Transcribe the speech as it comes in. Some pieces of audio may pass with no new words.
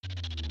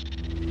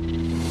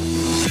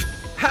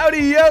Howdy,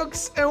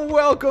 yokes, and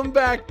welcome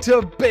back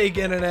to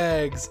Bacon and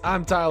Eggs.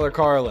 I'm Tyler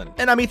Carlin.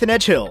 And I'm Ethan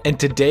Edgehill. And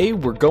today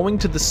we're going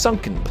to the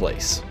sunken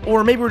place.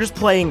 Or maybe we're just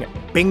playing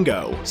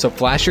bingo. So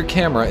flash your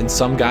camera in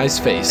some guy's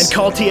face. And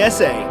call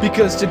TSA.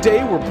 Because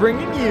today we're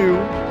bringing you...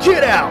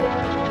 Get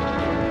Out!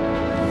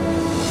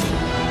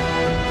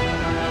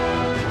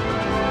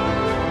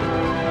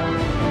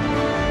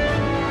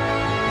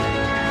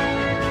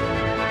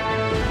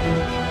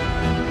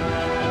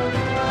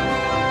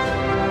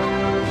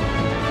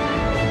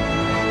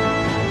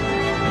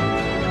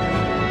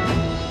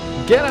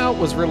 Get Out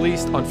was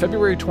released on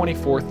February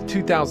 24th,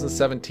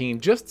 2017,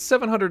 just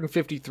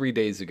 753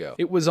 days ago.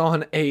 It was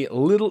on a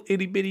little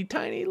itty bitty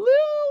tiny little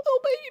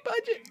baby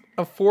budget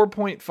of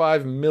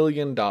 $4.5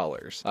 million.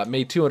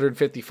 Made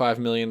 $255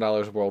 million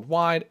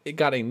worldwide. It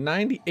got a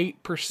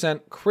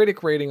 98%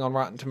 critic rating on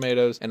Rotten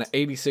Tomatoes and an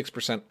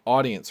 86%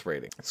 audience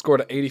rating. It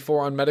scored an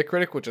 84 on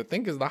Metacritic, which I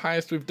think is the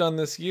highest we've done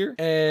this year,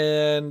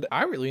 and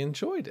I really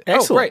enjoyed it.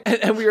 Excellent. Oh,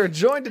 right. And we are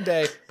joined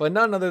today by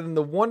none other than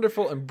the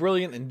wonderful and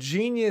brilliant and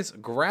genius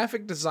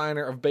graphic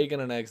designer of Bacon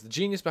and Eggs, the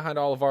genius behind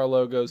all of our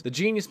logos, the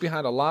genius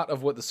behind a lot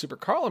of what the Super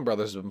Carlin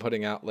brothers have been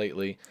putting out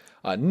lately,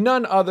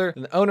 none other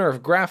than the owner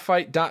of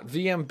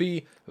Graphite.vmb,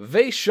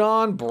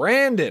 Vaishon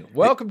Brandon.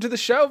 Welcome to the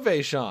show,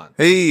 Vaishon.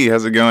 Hey,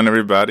 how's it going,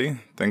 everybody?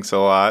 Thanks a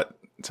lot,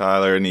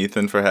 Tyler and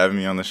Ethan, for having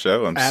me on the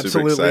show. I'm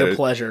Absolutely super excited a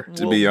pleasure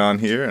to be on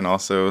here, and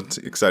also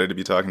excited to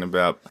be talking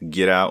about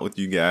Get Out with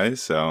you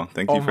guys. So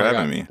thank you for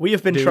having me. We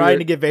have been trying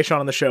to get Vaishon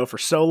on the show for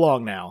so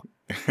long now.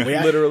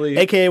 Literally.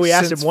 AKA, we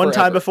asked him one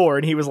time forever. before,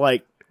 and he was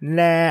like,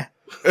 nah.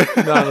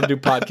 No, I don't do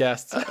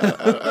podcasts.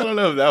 I don't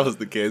know if that was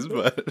the case,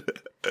 but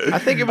I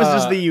think it was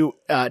just that you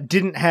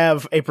didn't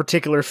have a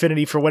particular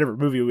affinity for whatever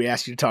movie we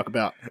asked you to talk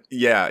about.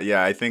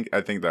 yeah, I think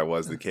that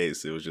was the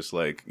case. It was just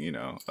like,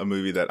 a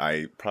movie that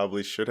I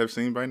probably should have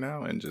seen by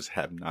now and just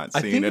have not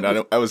seen it.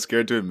 I was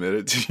scared to admit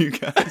it to you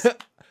guys.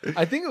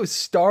 I think it was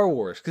Star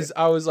Wars, because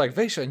I was like,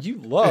 Vaishon, you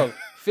love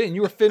Finn.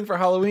 You were Finn for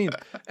Halloween.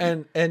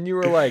 And you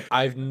were like,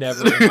 I've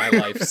never in my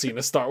life seen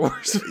a Star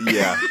Wars.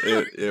 Yeah,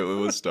 it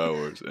was Star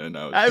Wars. And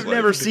I've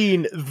never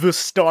seen the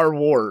Star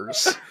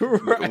Wars.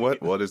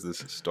 Right. What is this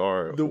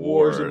Star The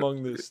Wars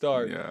Among the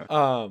Stars.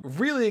 Yeah.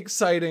 Really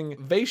exciting.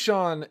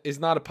 Vaishon is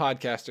not a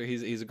podcaster.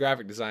 He's a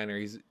graphic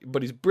designer.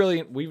 But he's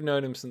brilliant. We've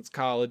known him since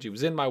college. He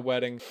was in my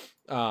wedding.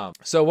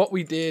 So what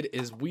we did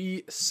is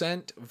we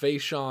sent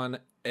Vaishon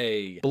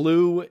a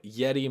Blue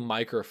Yeti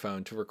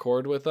microphone to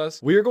record with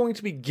us. We are going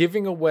to be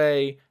giving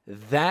away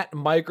that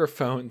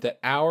microphone that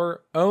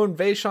our own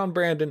Vaishon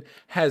Brandon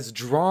has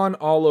drawn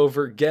all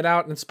over Get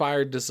Out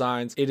inspired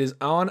designs. It is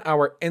on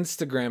our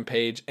Instagram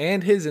page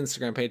and his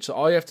Instagram page. So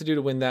all you have to do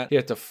to win that, you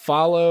have to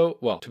follow,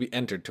 to be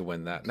entered to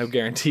win that. No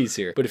guarantees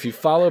here. But if you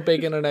follow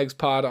Bacon and Eggs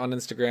Pod on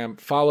Instagram,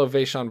 follow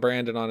Vaishon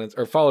Brandon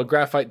or follow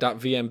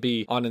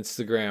Graphite.vmb on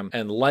Instagram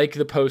and like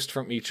the post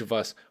from each of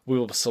us, we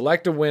will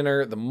select a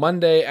winner the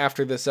Monday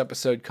after this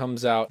episode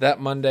comes out. That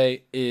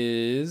Monday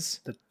is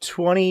The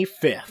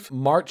 25th.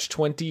 March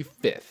 25th.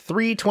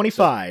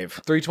 325.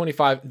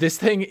 325. This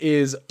thing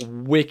is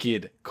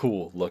wicked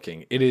cool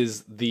looking. It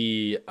is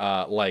the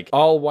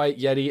all white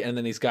Yeti, and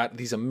then he's got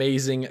these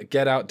amazing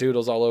Get Out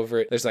doodles all over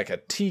it. There's like a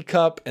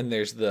teacup, and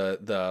there's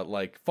the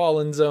like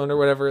fallen zone or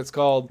whatever it's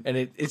called, and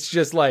it's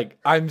just like,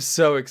 I'm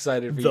so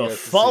excited for you The guys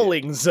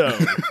Falling Zone.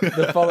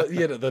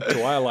 the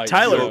Twilight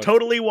Tyler Zone.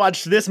 totally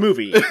watched this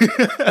movie.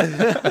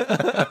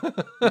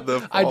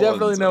 I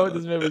definitely know what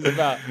this movie's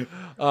about.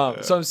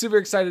 So I'm super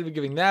excited to be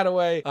giving that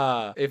away.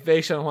 If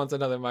Vaishon wants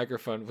another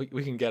microphone,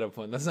 we can get him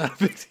one. That's not a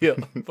big deal,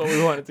 but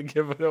we wanted to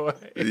give it away.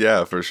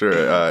 Yeah, for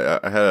sure.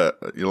 I had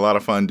a lot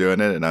of fun doing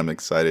it, and I'm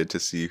excited to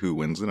see who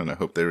wins it, and I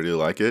hope they really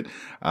like it.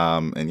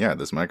 And yeah,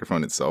 this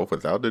microphone itself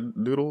without the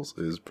doodles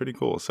is pretty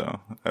cool, so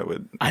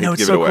I know,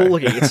 it's so cool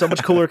looking. It's so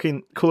much cooler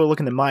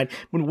looking than mine.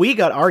 When we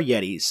got our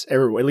Yetis,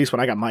 or at least when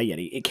I got my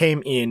Yeti, it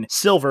came in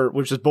silver,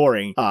 which is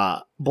boring,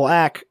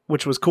 black,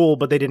 which was cool,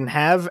 but they didn't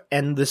have,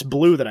 and this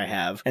blue that I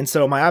have. And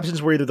so my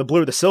options were either the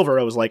blue or the silver.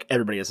 I was like,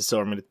 everybody has a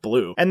silver, I'm gonna get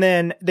blue. And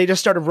then they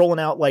just started rolling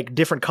out like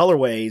different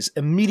colorways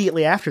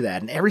immediately after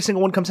that, and every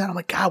single one comes out. I'm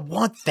like, God, I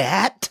want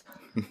that.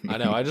 I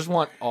know. I just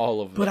want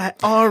all of them. But I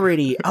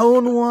already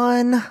own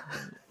one.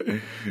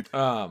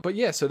 But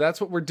yeah, so that's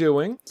what we're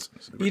doing.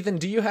 Ethan,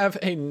 do you have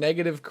a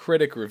negative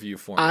critic review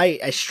for me?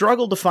 I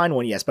struggled to find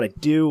one, yes, but I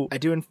do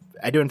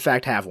in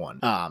fact have one.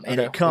 And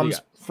Okay, it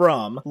comes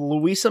from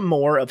Louisa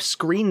Moore of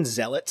Screen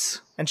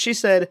Zealots, and she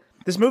said,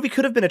 "This movie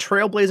could have been a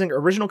trailblazing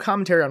original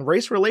commentary on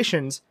race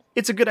relations.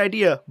 It's a good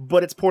idea,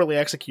 but it's poorly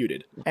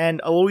executed." And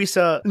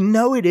Louisa,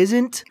 no, it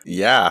isn't.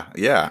 Yeah.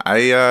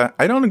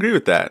 I don't agree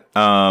with that.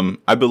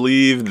 I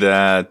believe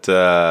that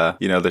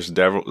there's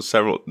definitely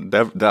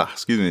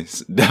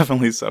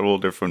several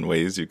different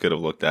ways you could have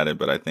looked at it,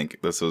 but I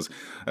think this was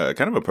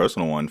kind of a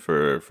personal one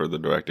for the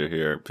director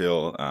here,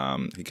 Peele.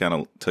 He kind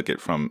of took it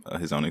from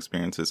his own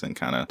experiences and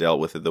kind of dealt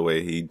with it the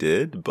way he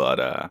did. But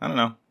I don't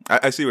know.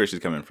 I see where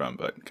she's coming from,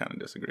 but kind of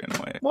disagree in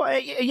a way. Well,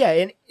 yeah,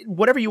 and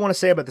whatever you want to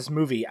say about this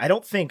movie, I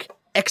don't think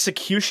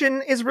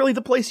execution is really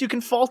the place you can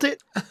fault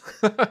it.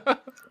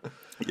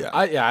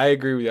 I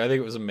agree with you. I think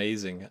it was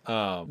amazing.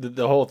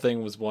 The whole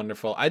thing was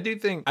wonderful. I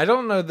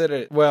don't know that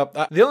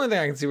the only thing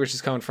I can see where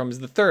she's coming from is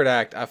the third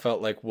act. I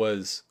felt like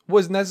was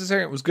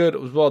necessary. It was good.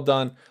 It was well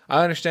done.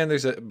 I understand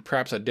there's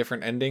perhaps a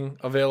different ending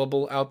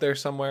available out there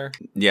somewhere.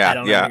 Yeah, I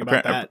don't know anything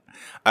about that.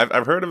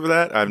 I've heard of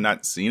that. I've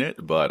not seen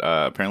it, but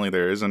apparently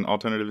there is an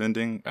alternative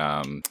ending,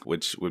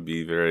 which would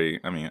be very,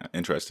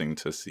 interesting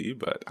to see.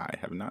 But I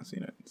have not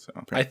seen it. So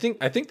I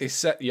think they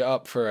set you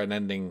up for an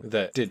ending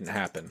that didn't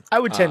happen. I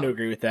would tend to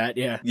agree with that.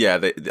 Yeah. Yeah,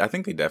 I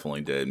think they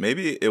definitely did.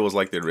 Maybe it was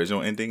like the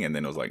original ending, and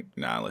then it was like,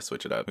 nah, let's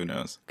switch it up. Who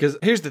knows? Because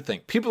here's the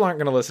thing: people aren't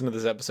going to listen to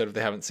this episode if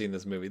they haven't seen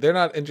this movie. They're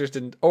not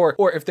interested in, or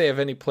if they have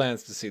any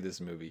plans to see this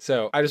movie.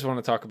 So I just want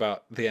to talk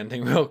about the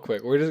ending real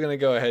quick. We're just going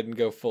to go ahead and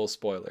go full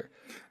spoiler.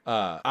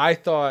 I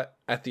thought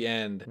at the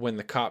end when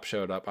the cop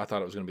showed up, I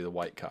thought it was going to be the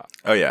white cop.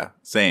 Oh yeah,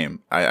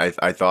 same.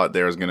 I thought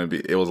there was going to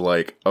be. It was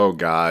like, oh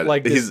god,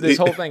 like this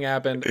whole thing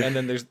happened, and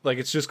then there's like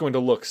it's just going to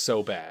look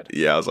so bad.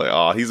 Yeah, I was like,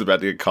 oh, he's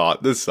about to get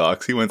caught. This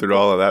sucks. He went through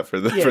all of that for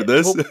this.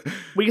 Well,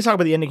 we can talk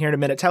about the ending here in a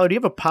minute. Tyler, do you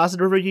have a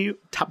positive review?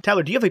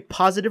 Tyler, do you have a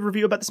positive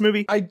review about this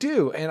movie? I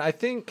do, and I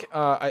think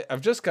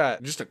I've just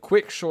got a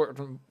quick short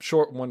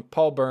one.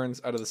 Paul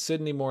Burns out of the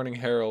Sydney Morning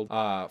Herald.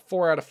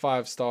 4 out of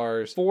 5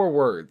 stars. 4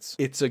 words.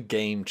 It's a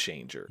game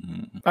changer.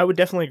 I would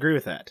definitely agree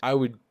with that. I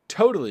would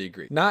totally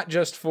agree. Not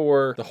just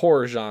for the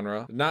horror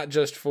genre, not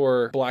just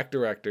for black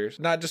directors,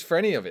 not just for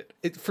any of it.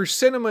 For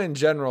cinema in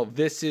general,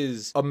 this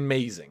is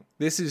amazing.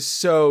 This is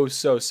so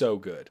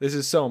good. This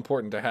is so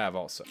important to have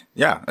also.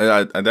 Yeah,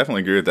 I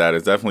definitely agree with that.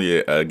 It's definitely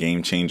a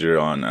game changer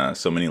on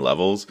so many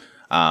levels.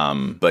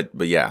 But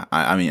yeah,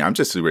 I'm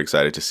just super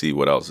excited to see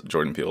what else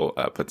Jordan Peele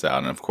puts out,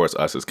 and of course,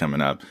 Us is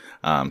coming up.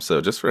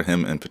 So just for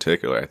him in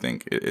particular, I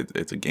think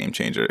it's a game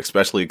changer,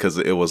 especially because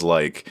it was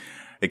like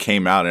it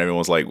came out and everyone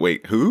was like,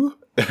 "Wait, who?"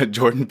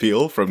 Jordan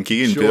Peele from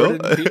Key and Peele,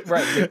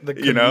 right? The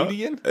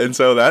comedian, and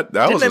so that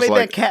Didn't was they just make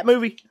like that cat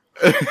movie.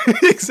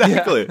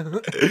 Exactly.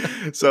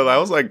 So that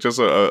was like just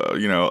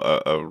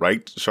a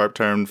right sharp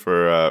turn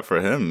for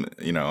him.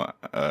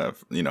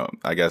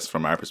 I guess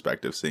from our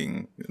perspective,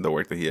 seeing the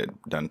work that he had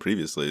done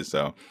previously.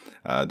 So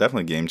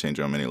definitely game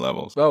changer on many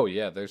levels. Oh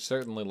yeah, there's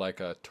certainly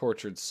like a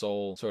tortured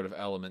soul sort of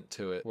element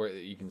to it, where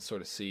you can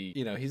sort of see,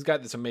 he's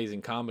got this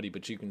amazing comedy,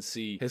 but you can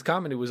see his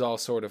comedy was all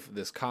sort of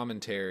this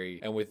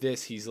commentary, and with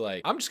this, he's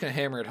like, I'm just gonna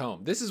hammer it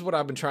home. This is what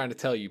I've been trying to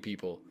tell you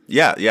people.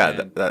 Yeah.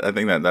 I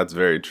think that's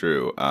very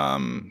true.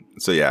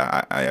 So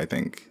yeah, I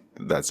think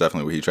that's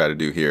definitely what he tried to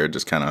do here,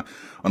 just kind of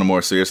on a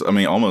more serious,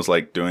 almost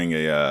like doing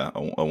a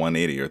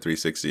 180 or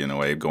 360 in a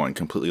way, going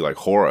completely like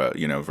horror,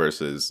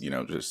 versus,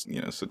 just,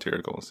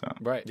 satirical. So.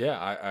 Right. Yeah.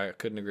 I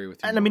couldn't agree with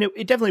you. And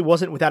it definitely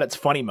wasn't without its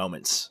funny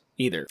moments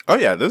either. Oh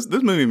yeah, this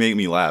movie made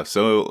me laugh.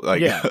 So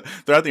like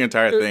throughout the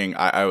entire thing,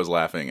 I was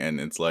laughing, and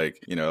it's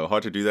like,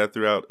 hard to do that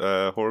throughout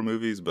horror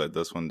movies, but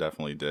this one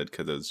definitely did,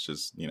 because it's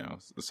just,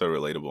 so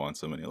relatable on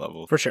so many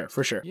levels. For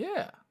sure.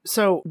 Yeah.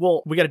 So,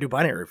 we got to do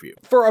binary review.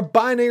 For a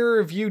binary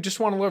review, just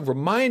want to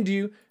remind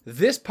you,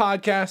 this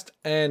podcast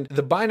and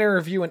the binary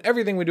review and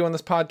everything we do on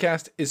this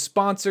podcast is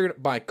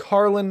sponsored by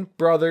Carlin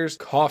Brothers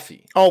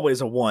Coffee. Always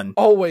a 1.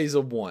 Always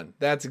a 1.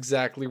 That's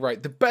exactly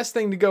right. The best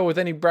thing to go with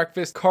any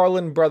breakfast,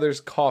 Carlin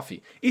Brothers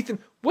Coffee. Ethan,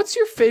 what's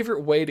your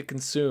favorite way to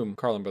consume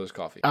Carlin Brothers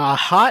Coffee?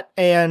 Hot,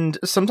 and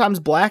sometimes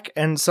black,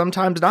 and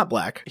sometimes not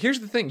black. Here's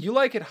the thing. You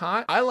like it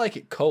hot. I like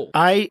it cold.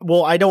 I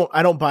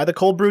don't buy the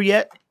cold brew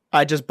yet.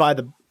 I just buy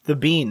the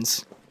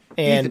beans.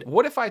 And Ethan,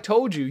 what if I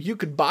told you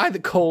could buy the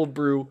cold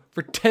brew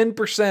for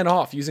 10%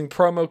 off using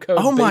promo code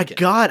Oh my BACON?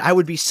 God, I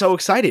would be so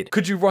excited.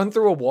 Could you run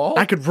through a wall?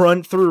 I could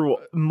run through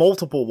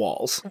multiple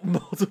walls.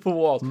 Multiple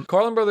walls.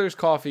 Carlin Brothers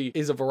Coffee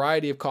is a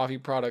variety of coffee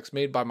products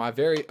made by my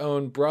very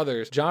own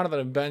brothers, Jonathan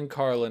and Ben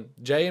Carlin.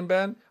 Jay and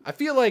Ben? I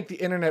feel like the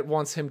internet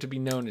wants him to be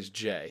known as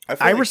Jay.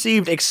 I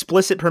received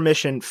explicit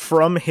permission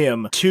from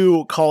him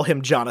to call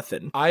him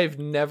Jonathan. I've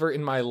never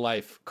in my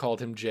life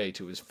called him Jay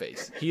to his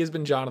face. He has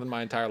been Jonathan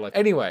my entire life.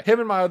 Anyway, him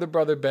and my other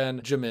brother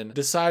Ben, Jamin,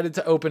 decided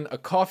to open a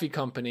coffee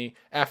company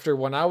after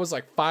when I was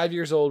like 5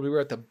 years old. We were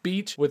at the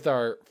beach with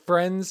our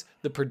friends,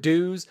 the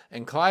Perdues,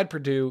 and Clyde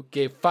Perdue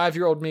gave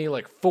 5-year-old me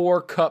like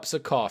 4 cups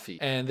of coffee.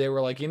 And they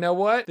were like, you know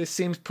what? This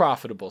seems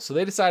profitable. So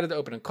they decided to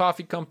open a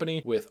coffee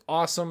company with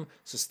awesome,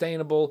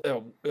 sustainable,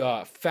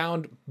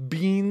 found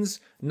beans,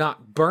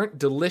 not burnt,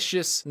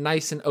 delicious,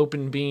 nice and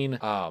open bean.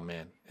 Oh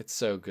man, it's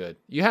so good.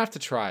 You have to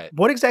try it.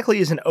 What exactly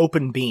is an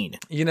open bean?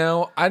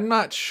 I'm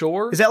not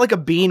sure. Is that like a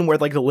bean where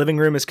like the living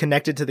room is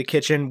connected to the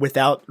kitchen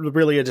without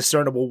really a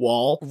discernible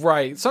wall?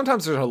 Right.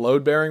 Sometimes there's a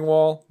load-bearing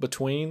wall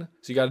between,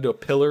 so you got to do a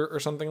pillar or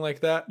something like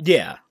that.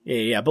 Yeah.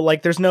 Yeah. But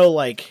like, there's no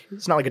like,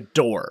 it's not like a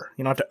door.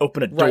 You don't have to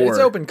open a door. Right, it's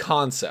open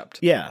concept.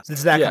 Yeah,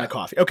 it's that kind of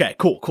coffee. Okay,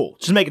 cool.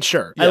 Just making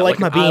sure. Yeah, I like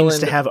my beans island,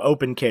 to have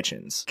open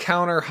kitchens.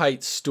 Counter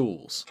height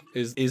stools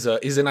is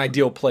an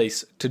ideal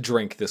place to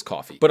drink this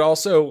coffee, but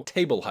also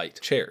table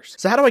height chairs.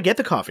 So how do I get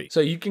the coffee?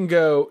 So you can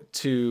go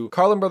to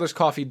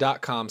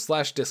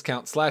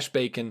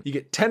carlinbrotherscoffee.com/discount/bacon. You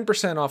get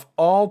 10% off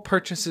all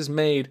purchases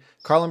made.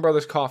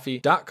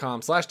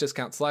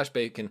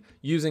 carlinbrotherscoffee.com/discount/bacon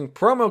using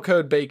promo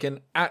code bacon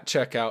at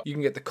checkout. You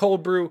can get the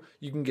cold brew.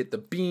 You can get the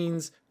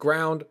beans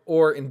ground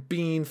or in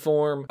bean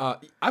form.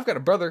 I've got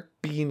a brother,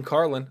 Bean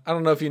Carlin. I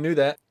don't know if you knew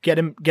that. Get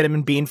him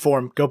in bean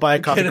form. Go buy a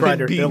coffee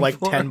grinder. They're like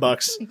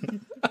 $10.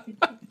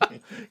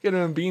 Get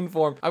them in bean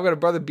form. I've got a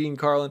brother, Bean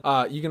Carlin.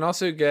 You can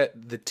also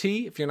get the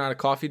tea if you're not a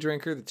coffee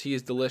drinker. The tea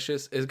is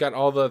delicious. It's got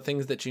all the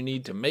things that you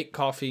need to make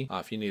coffee.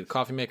 If you need a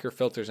coffee maker,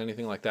 filters,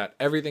 anything like that,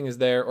 everything is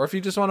there. Or if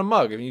you just want a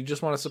mug, if you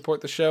just want to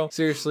support the show,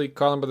 seriously,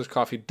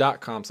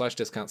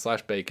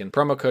 carlinbrotherscoffee.com/discount/bacon.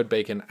 Promo code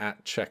bacon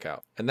at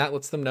checkout. And that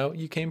lets them know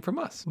you came from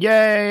us.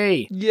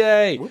 Yay!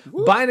 Whoop,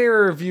 whoop.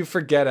 Binary review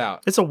for Get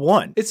Out. It's a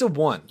 1. It's a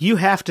 1. You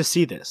have to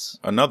see this.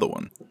 Another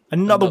one.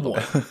 Another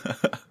one.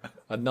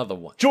 Another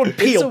one. Jordan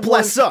Peele,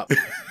 bless up.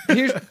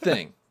 Here's the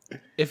thing.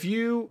 If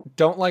you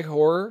don't like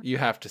horror, you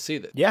have to see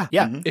this. Yeah.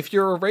 Mm-hmm. If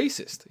you're a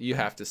racist, you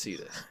have to see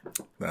this.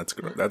 That's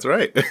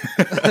right.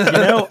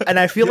 And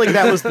I feel like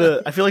that was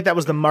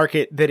the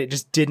market that it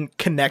just didn't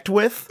connect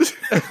with.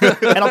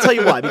 And I'll tell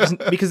you why,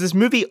 because this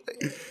movie,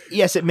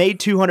 yes, it made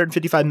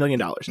 $255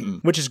 million,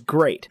 which is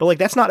great. But like,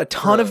 that's not a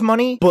ton of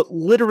money, but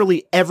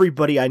literally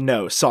everybody I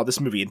know saw this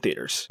movie in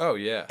theaters. Oh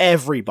yeah.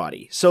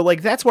 Everybody. So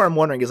like, that's where I'm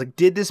wondering is like,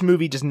 did this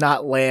movie just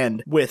not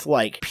land with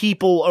like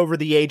people over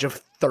the age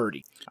of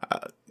 30?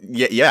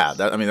 Yeah.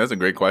 That's a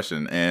great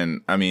question.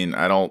 And I mean,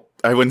 I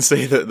wouldn't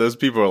say that those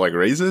people are like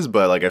racist,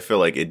 but like, I feel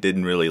like it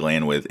didn't really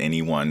land with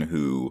anyone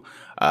who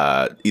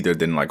either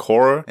didn't like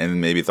horror and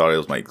maybe thought it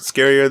was like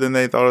scarier than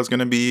they thought it was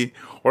going to be,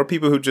 or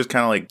people who just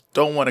kind of like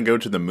don't want to go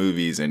to the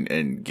movies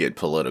and get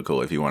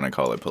political, if you want to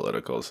call it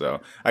political.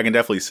 So I can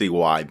definitely see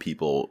why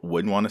people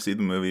wouldn't want to see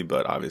the movie,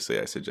 but obviously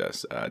I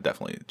suggest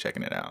definitely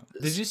checking it out.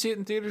 Did you see it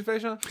in theaters,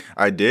 Vaishon?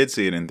 I did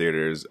see it in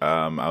theaters.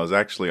 I was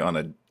actually on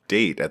a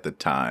date at the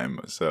time,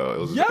 so it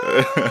was, it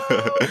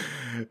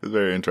was a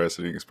very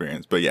interesting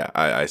experience. But yeah,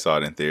 I saw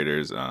it in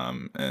theaters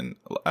and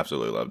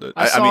absolutely loved it.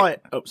 I saw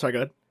it. Oh, sorry, go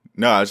ahead.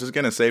 No, I was just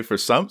gonna say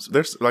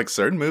there's like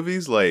certain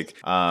movies like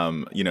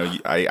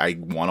I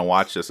want to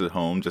watch just at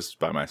home just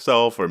by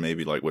myself or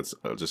maybe like with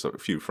just a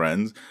few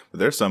friends.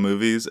 But there's some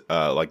movies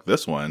like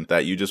this one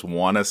that you just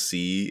want to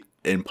see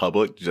in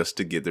public just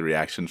to get the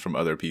reactions from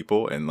other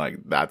people, and like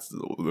that's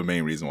the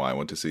main reason why I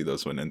went to see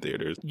this one in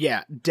theaters.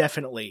 Yeah,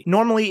 definitely.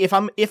 Normally if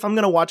I'm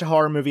gonna watch a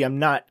horror movie, I'm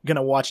not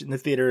gonna watch it in the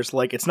theaters.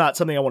 Like, it's not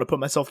something I want to put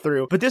myself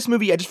through. But this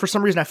movie, for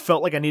some reason I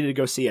felt like I needed to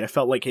go see it. I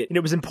felt like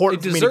it was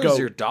important for me to go. It deserves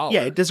your dollar.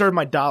 Yeah, it deserved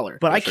my dollar.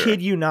 But I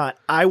kid you not,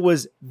 I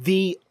was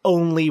the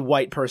only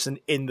white person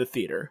in the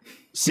theater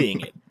seeing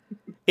it.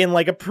 In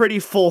like a pretty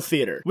full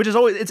theater, which is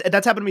always,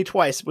 that's happened to me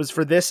twice, was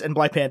for this and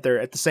Black Panther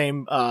at the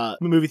same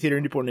movie theater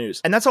in Newport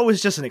News. And that's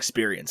always just an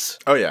experience.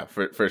 Oh yeah,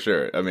 for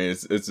sure. I mean,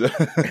 it's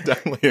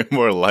definitely a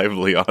more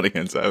lively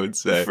audience, I would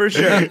say. For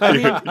sure. I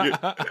mean,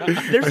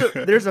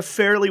 there's a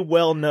fairly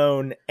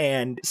well-known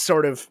and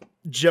sort of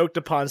joked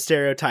upon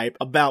stereotype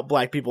about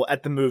black people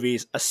at the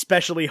movies,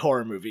 especially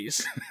horror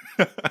movies.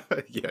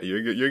 Yeah,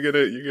 you're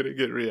gonna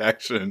get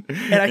reaction,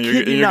 and I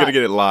kid you you're not, gonna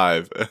get it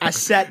live. I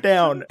sat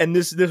down, and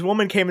this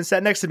woman came and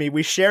sat next to me.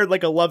 We shared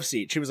like a love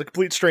seat. She was a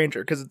complete stranger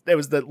because it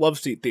was the love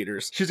seat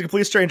theaters. She's a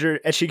complete stranger,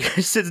 and she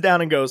sits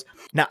down and goes,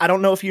 "Now I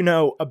don't know if you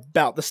know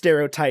about the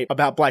stereotype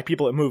about black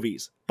people at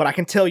movies, but I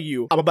can tell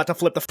you, I'm about to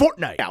flip the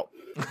Fortnite out."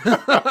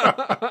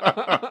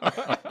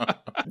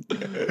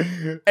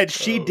 And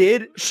she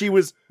did. She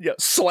was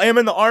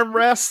slamming the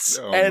armrests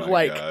and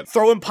like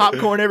throwing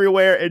popcorn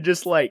everywhere, and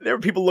just like there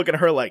were people looking at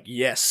her like,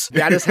 "Yes,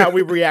 that is how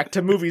we react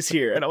to movies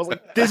here." And I was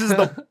like, "This is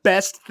the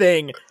best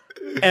thing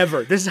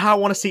ever. This is how I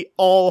want to see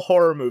all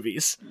horror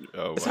movies.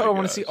 That's how I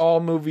want to see all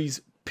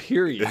movies.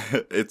 Period."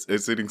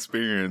 It's an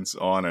experience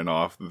on and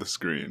off the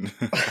screen.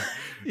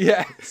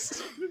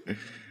 Yes,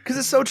 because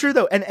it's so true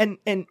though, and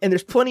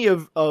there's plenty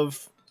of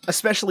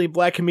especially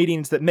black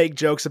comedians that make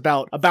jokes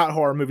about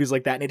horror movies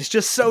like that, and it's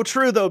just so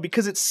true though,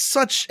 because it's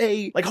such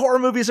a, like, horror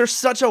movies are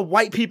such a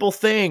white people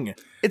thing.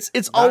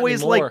 It's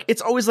always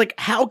like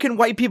how can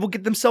white people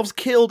get themselves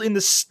killed in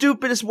the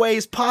stupidest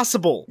ways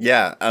possible?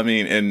 Yeah, I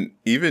mean, and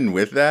even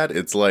with that,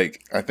 it's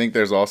like, I think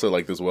there's also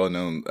like this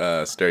well-known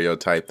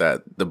stereotype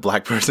that the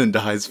black person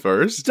dies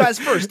first.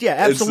 Yeah,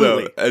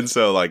 absolutely. And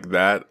so like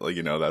that, like,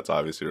 that's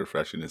obviously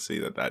refreshing to see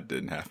that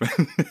didn't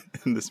happen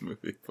in this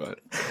movie.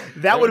 But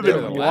that would have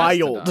been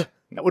wild.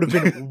 That would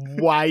have been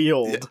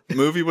wild. Yeah,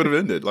 movie would have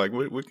ended. Like,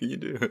 what can you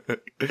do?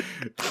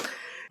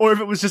 Or if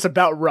it was just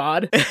about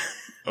Rod.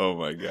 Oh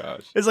my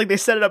gosh. It's like they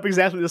set it up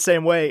exactly the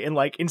same way, and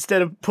like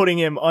instead of putting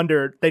him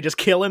under, they just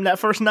kill him that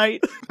first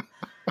night.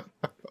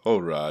 Oh,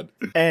 Rod.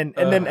 And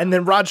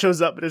then Rod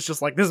shows up, and it's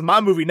just like, this is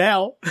my movie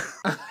now.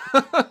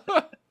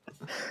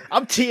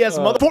 I'm TS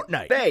mother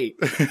Fortnite. Hey.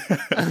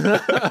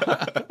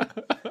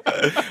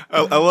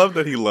 I love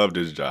that he loved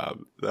his job.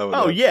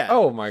 Yeah.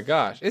 Oh my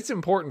gosh. It's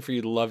important for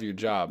you to love your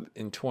job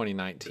in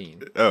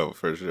 2019. Oh,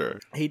 for sure.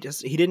 He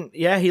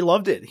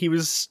loved it. He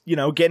was,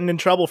 getting in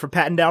trouble for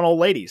patting down old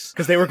ladies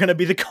because they were going to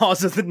be the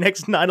cause of the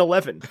next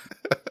 9/11.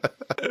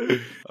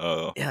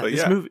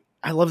 This movie.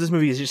 I love this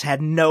movie. It just had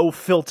no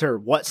filter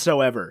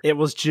whatsoever. It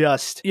was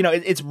just,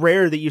 it's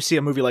rare that you see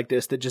a movie like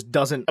this that just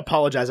doesn't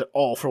apologize at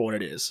all for what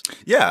it is.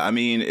 Yeah, I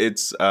mean,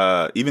 it's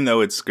even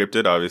though it's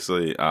scripted,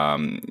 obviously,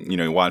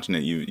 watching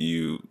it,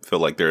 you feel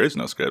like there is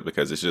no script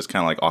because it's just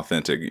kind of like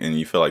authentic, and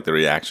you feel like the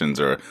reactions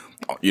are,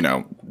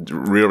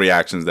 real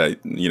reactions that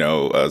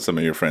some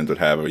of your friends would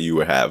have or you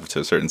would have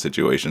to certain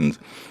situations,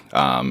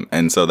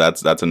 and so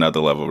that's another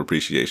level of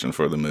appreciation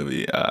for the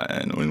movie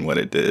and what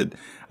it did,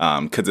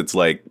 because it's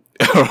like.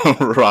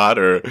 Rod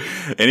or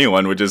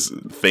anyone would just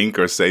think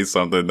or say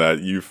something that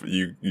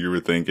you were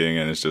thinking,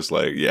 and it's just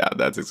like, yeah,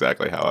 that's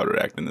exactly how I'd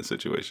react in this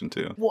situation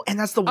too. Well, and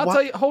that's I'll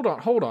tell you. Hold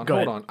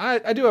on.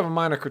 I do have a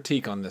minor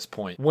critique on this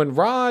point. When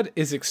Rod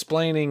is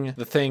explaining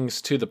the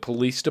things to the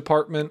police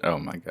department, oh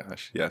my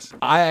gosh, yes,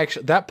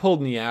 that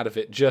pulled me out of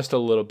it just a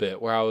little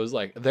bit, where I was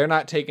like, they're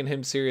not taking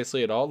him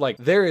seriously at all. Like,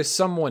 there is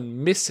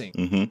someone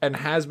missing and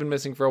has been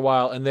missing for a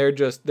while, and they're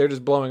just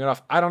blowing it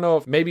off. I don't know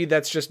if maybe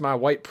that's just my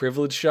white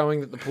privilege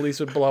showing that the police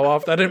would blow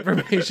off that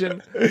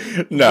information.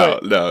 No,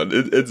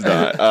 it's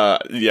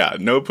not.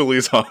 No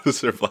police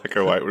officer, black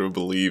or white, would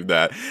believe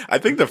that. I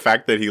think the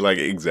fact that he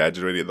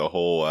exaggerated the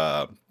whole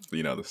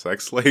the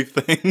sex slave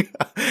thing,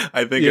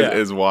 I think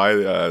is why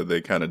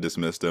they kind of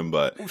dismissed him.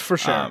 But for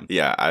sure,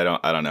 I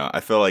don't know.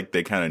 I feel like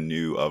they kind of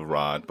knew of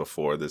Rod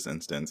before this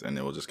instance, and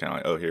it was just kind of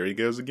like, oh, here he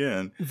goes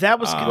again. That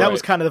was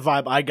kind of the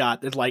vibe I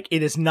got. That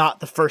it is not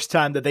the first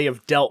time that they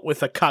have dealt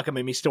with a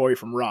cockamamie story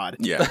from Rod.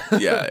 Yeah,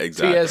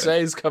 exactly.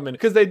 TSA's coming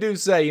because they do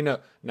say,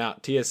 now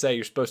TSA,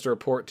 you're supposed to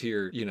report to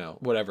your,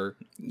 whatever.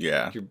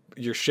 Yeah.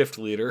 Your shift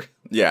leader.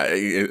 Yeah,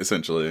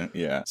 essentially.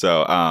 Yeah.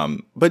 So,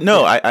 but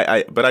no,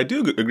 I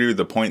do agree with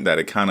the point that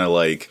it kind of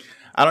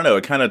I don't know,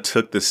 it kind of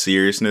took the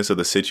seriousness of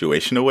the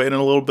situation away in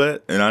a little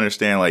bit, and I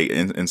understand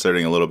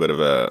inserting a little bit of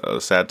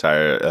a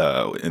satire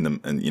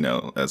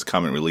as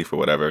comic relief or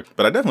whatever.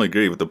 But I definitely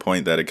agree with the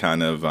point that it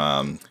kind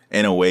of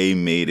in a way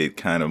made it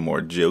kind of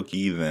more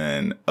jokey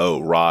than, oh,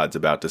 Rod's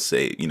about to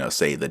save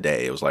the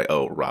day. It was like,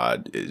 oh,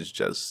 Rod is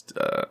just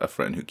a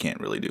friend who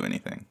can't really do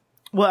anything.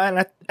 Well,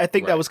 and I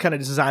think that was kind of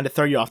designed to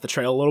throw you off the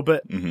trail a little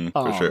bit.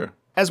 For sure.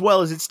 As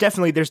well as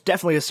there's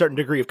definitely a certain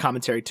degree of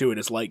commentary to it.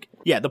 It's like,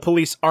 yeah, the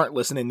police aren't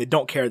listening. They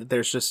don't care that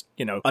there's just,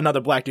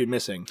 another black dude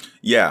missing.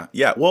 Yeah.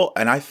 Well,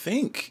 and I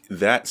think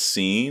that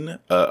scene,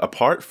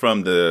 apart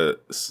from the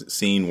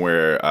scene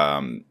where,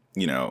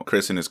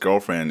 Chris and his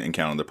girlfriend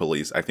encountered the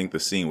police, I think the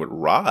scene with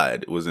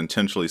Rod was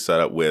intentionally set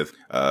up with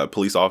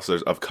police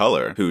officers of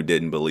color who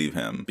didn't believe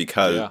him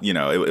because,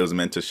 it was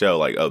meant to show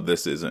like, oh,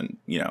 this isn't,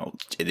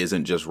 it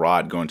isn't just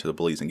Rod going to the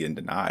police and getting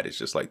denied. It's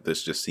just like,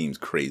 this just seems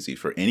crazy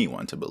for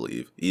anyone to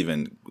believe,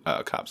 even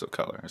cops of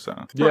color. So,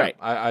 yeah, right.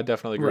 I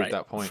definitely agree with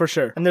that point. For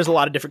sure. And there's a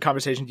lot of different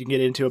conversations you can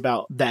get into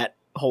about that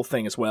whole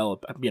thing as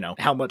well.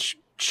 How much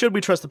should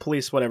we trust the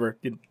police, whatever.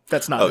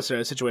 That's not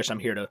necessarily a situation I'm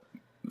here to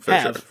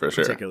for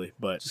sure. Particularly,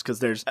 but just because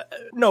there's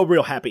no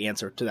real happy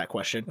answer to that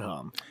question.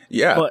 Go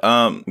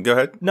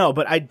ahead. No,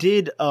 but I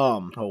did.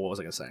 What was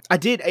I gonna say?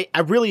 I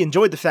really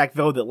enjoyed the fact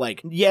though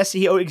that yes,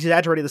 he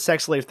exaggerated the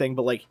sex slave thing,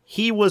 but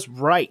he was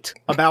right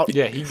about.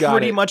 He got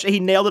pretty much. He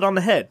nailed it on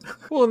the head.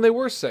 Well, and they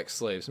were sex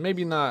slaves.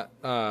 Maybe not,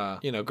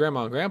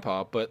 grandma and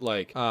grandpa, but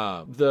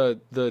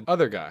the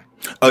other guy.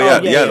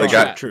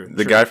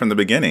 The guy from the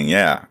beginning.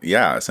 Yeah,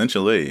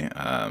 essentially.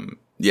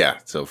 Yeah,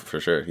 so for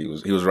sure he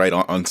was right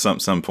on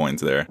some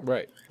points there.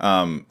 Right.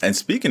 And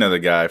speaking of the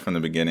guy from the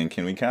beginning,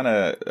 can we kind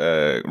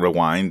of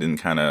rewind and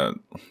kind of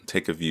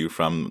take a view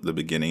from the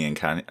beginning and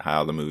kind of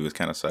how the movie was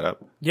kind of set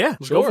up? Yeah,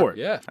 go for it.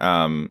 Yeah.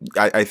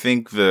 I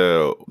think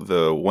the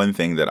one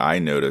thing that I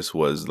noticed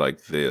was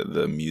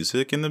the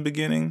music in the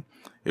beginning.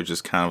 It was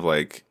just kind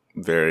of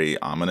very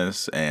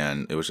ominous,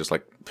 and it was just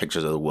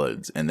pictures of the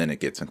woods, and then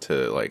it gets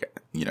into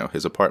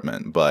his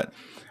apartment, but.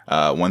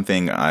 One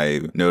thing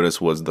I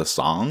noticed was the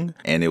song,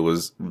 and it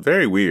was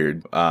very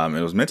weird.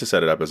 It was meant to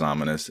set it up as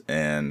ominous,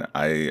 and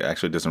I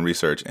actually did some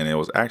research, and it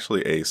was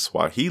actually a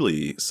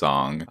Swahili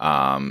song.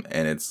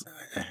 And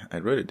I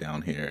wrote it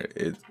down here.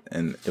 It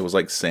was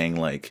saying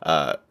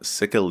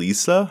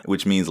Sikiliza,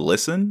 which means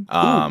listen.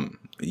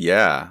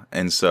 Yeah,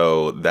 and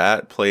so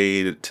that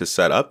played to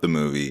set up the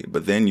movie,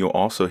 but then you'll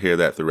also hear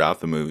that throughout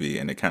the movie,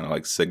 and it kind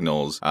of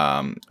signals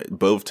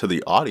both to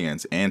the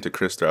audience and to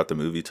Chris throughout the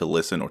movie to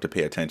listen or to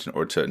pay attention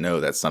or to know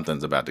that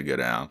something's about to go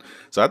down.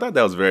 So I thought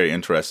that was very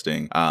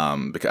interesting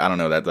because I don't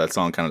know, that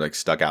song kind of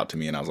stuck out to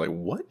me, and I was like,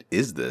 what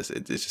is this?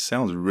 It just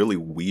sounds really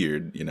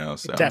weird,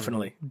 So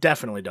definitely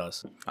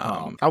does.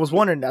 I was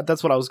wondering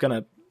that's what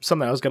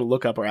something I was gonna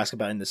look up or ask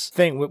about in this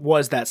thing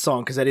was that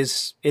song, because it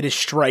is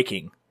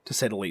striking. to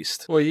say the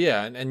least. Well,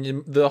 yeah,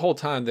 the whole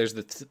time there's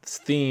the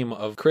theme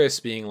of Chris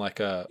being like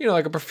a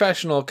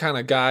professional kind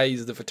of guy.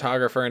 He's the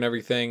photographer and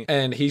everything,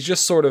 and he's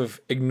just sort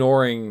of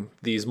ignoring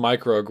these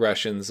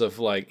microaggressions of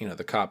like,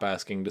 the cop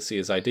asking to see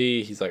his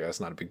ID. He's like, that's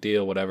not a big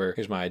deal, whatever.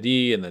 Here's my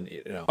ID, and then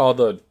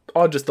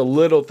all just the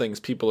little things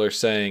people are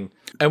saying.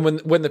 And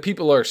when the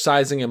people are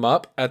sizing him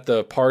up at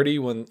the party,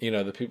 when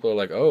the people are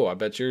like, oh, I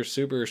bet you're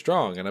super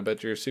strong, and I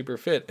bet you're super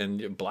fit,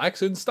 and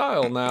Black's in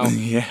style now.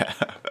 Yeah.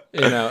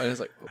 And it's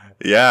like,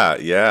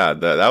 yeah,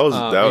 that was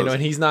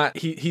and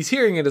he's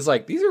hearing it as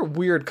like, these are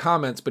weird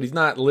comments, but he's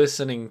not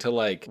listening to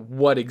like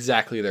what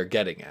exactly they're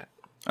getting at.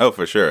 Oh,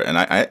 for sure. And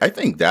I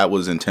think that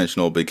was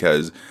intentional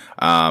because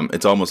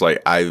it's almost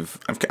like I've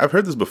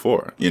heard this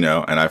before, and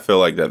I feel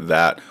like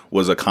that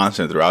was a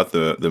constant throughout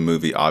the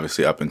movie,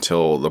 obviously up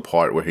until the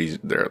part where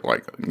they're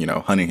like,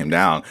 hunting him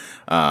down,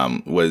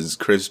 was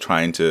Chris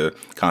trying to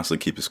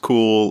constantly keep his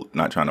cool,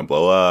 not trying to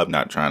blow up,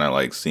 not trying to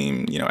like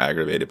seem,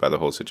 aggravated by the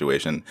whole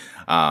situation.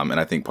 And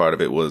I think part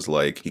of it was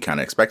like he kind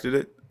of expected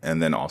it. And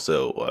then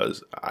also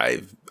was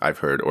I've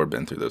heard or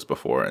been through this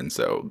before, and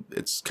so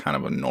it's kind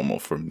of a normal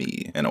for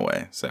me in a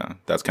way. So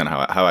that's kind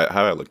of how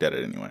I looked at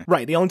it anyway.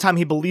 Right. The only time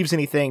he believes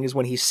anything is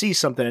when he sees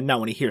something and not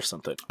when he hears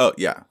something. Oh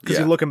yeah, because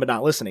he's looking but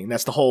not listening.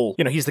 That's the whole.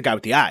 He's the guy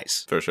with the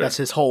eyes. For sure. That's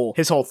his whole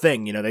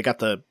thing.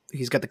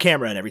 He's got the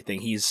camera and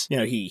everything. He's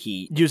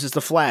he uses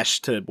the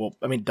flash to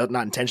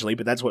not intentionally,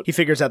 but that's what he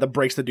figures out that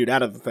breaks the dude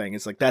out of the thing.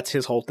 It's like that's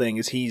his whole thing.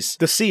 Is he's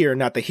the seer,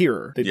 not the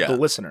hearer, the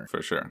listener.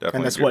 For sure. Definitely.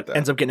 And that's what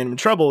ends up getting him in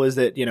trouble. Is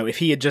that if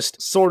he had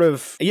just sort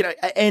of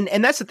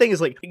and that's the thing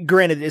is like,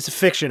 granted it's a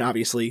fiction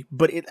obviously,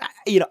 but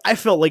I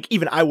felt like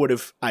even I would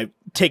have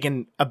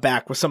taken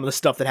aback with some of the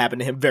stuff that happened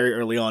to him very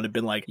early on and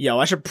been like, yo,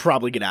 I should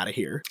probably get out of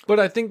here.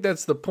 But I think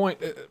that's the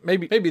point.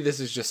 Maybe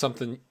this is just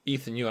something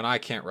Ethan, you and I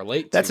can't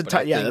relate to. That's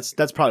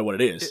probably what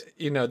it is.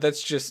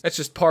 That's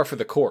just par for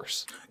the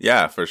course.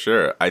 Yeah, for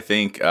sure. I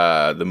think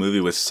the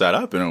movie was set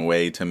up in a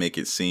way to make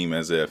it seem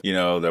as if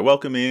they're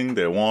welcoming,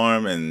 they're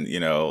warm, and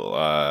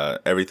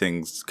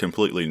everything's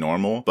completely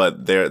normal.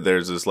 But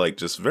there's this like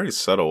just very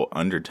subtle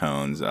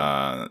undertones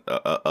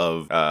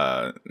of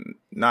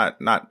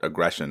not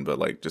aggression, but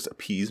like just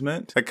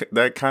appeasement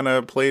that kind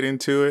of played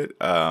into it.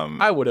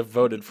 I would have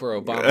voted for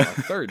Obama a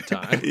third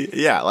time.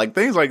 Yeah, like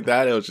things like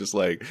that. It was just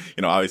like,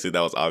 obviously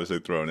that was obviously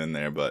thrown in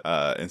there, but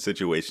in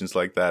situations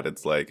like that,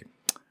 it's like,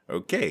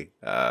 okay,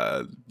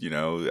 I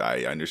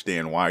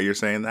understand why you're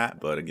saying that,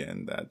 but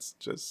again, that's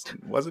just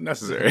wasn't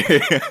necessary.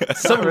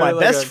 Some of my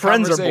best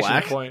friends are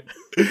Black. Point.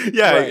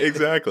 Yeah, right.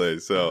 Exactly.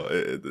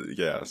 So,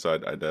 so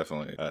I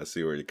definitely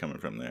see where you're coming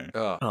from there.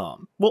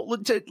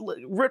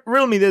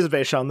 Riddle me this,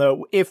 Vaishon,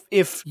 though.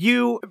 If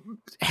you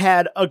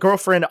had a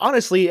girlfriend,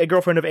 honestly, a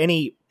girlfriend of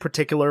any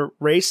particular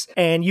race,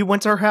 and you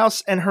went to her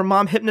house and her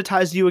mom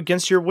hypnotized you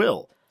against your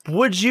will,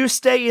 would you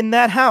stay in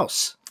that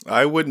house?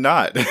 I would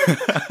not.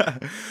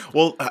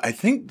 Well, I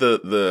think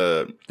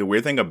the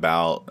weird thing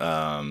about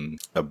the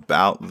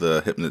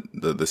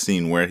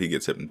scene where he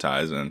gets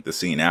hypnotized and the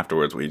scene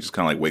afterwards where he just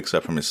kind of like wakes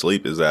up from his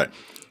sleep is that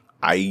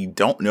I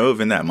don't know if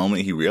in that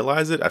moment he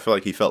realized it. I feel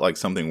like he felt like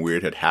something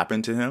weird had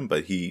happened to him,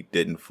 but he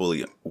didn't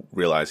fully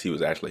realize he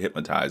was actually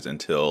hypnotized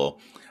until,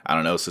 I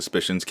don't know,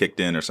 suspicions kicked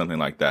in or something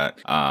like that.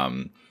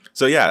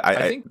 So yeah, I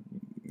think.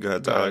 Go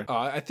ahead, Tyler.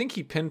 I think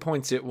he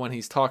pinpoints it when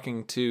he's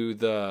talking to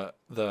the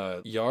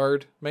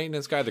yard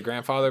maintenance guy, the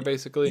grandfather,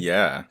 basically.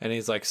 Yeah. And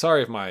he's like,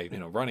 sorry if my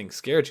running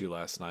scared you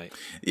last night.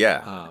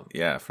 Yeah.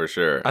 Yeah, for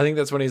sure. I think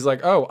that's when he's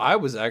like, oh, I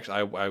was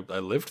actually, I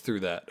lived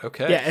through that.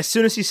 Okay. Yeah, as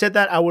soon as he said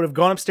that, I would have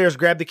gone upstairs,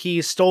 grabbed the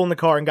keys, stolen the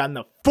car, and gotten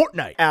the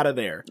Fortnite out of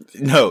there.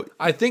 No.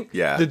 I think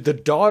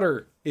the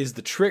daughter is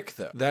the trick,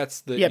 though.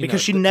 That's the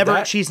because he's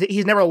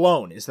never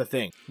alone is the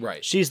thing.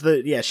 Right. She's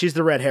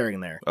the red herring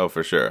there. Oh,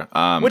 for sure.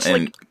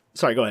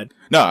 Sorry, go ahead.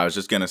 No, I was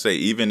just gonna say,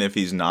 even if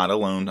he's not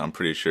alone, I'm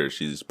pretty sure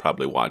she's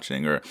probably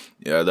watching, or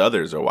the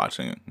others are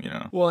watching.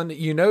 Well, and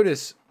you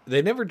notice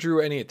they never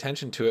drew any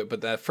attention to it,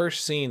 but that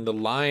first scene, the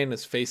lion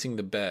is facing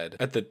the bed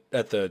at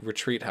the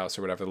retreat house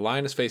or whatever. The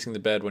lion is facing the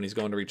bed when he's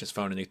going to reach his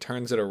phone, and he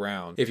turns it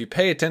around. If you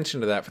pay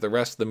attention to that for the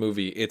rest of the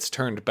movie, it's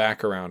turned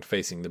back around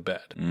facing the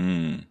bed.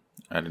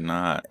 I did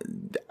not.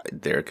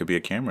 There could be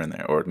a camera in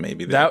there, or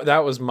maybe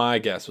that was my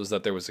guess, was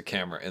that there was a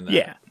camera in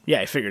there. Yeah,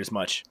 I figured as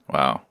much.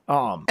 Wow.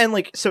 And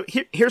like, so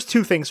here's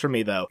two things for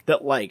me though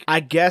that like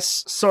I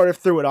guess sort of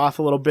threw it off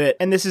a little bit.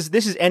 And this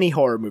is any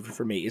horror movie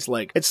for me. Is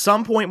like at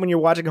some point when you're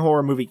watching a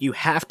horror movie, you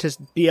have to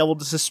be able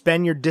to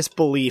suspend your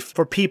disbelief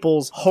for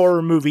people's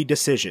horror movie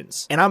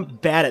decisions. And I'm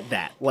bad at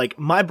that. Like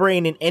my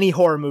brain in any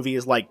horror movie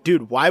is like,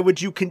 dude, why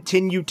would you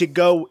continue to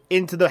go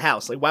into the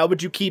house? Like, why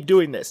would you keep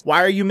doing this?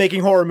 Why are you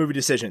making horror movie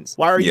decisions?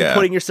 Why are you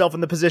putting yourself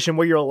in the position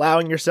where you're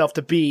allowing yourself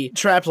to be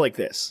trapped like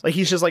this? Like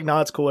he's just like,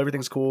 nah, it's cool,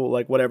 everything's cool,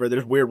 like whatever.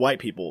 There's weird white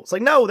people. It's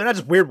like, no, they're not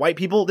just weird white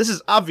people. This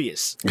is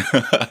obvious.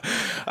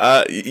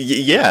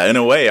 Yeah, in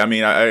a way. I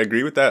mean, I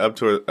agree with that up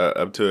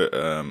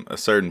to a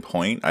certain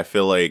point. I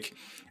feel like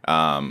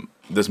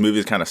this movie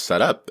is kind of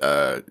set up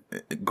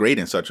great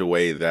in such a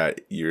way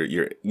that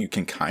you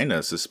can kind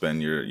of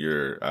suspend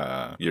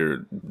your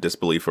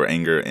disbelief or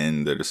anger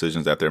in the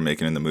decisions that they're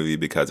making in the movie,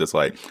 because it's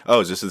like, oh,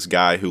 it's just this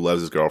guy who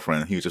loves his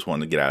girlfriend. He just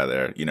wanted to get out of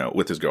there,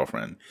 with his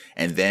girlfriend,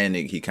 and then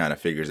he kind of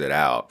figures it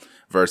out.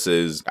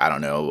 Versus, I don't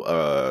know,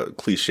 a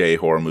cliche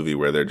horror movie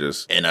where they're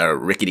just in a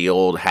rickety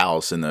old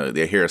house and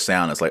they hear a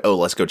sound. It's like, oh,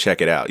 let's go check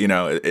it out.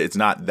 It's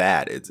not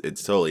that.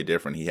 It's totally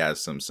different. He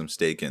has some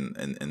stake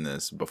in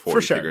this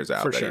before he figures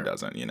out that he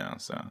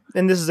doesn't. So.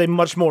 And this is a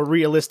much more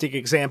realistic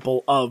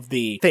example of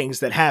the things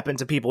that happen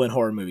to people in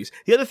horror movies.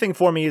 The other thing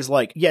for me is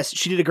like, yes,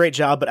 she did a great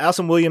job, but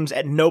Allison Williams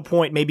at no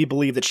point made me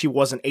believe that she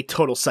wasn't a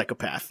total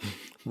psychopath.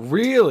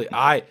 Really?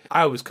 I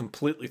was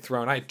completely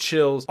thrown. I had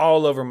chills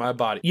all over my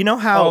body.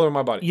 All over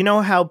my body. You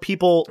know how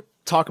people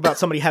talk about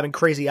somebody having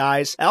crazy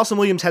eyes? Allison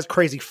Williams has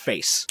crazy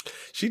face.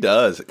 She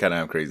does kind of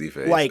have crazy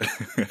face. Like,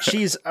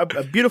 she's a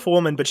beautiful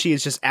woman, but she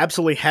is just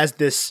absolutely has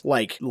this,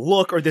 like,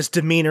 look or this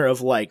demeanor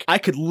of, like, I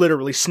could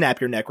literally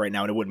snap your neck right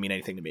now and it wouldn't mean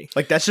anything to me.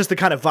 Like, that's just the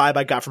kind of vibe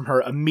I got from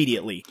her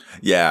immediately.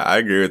 Yeah, I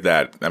agree with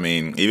that. I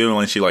mean, even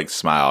when she, like,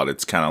 smiled,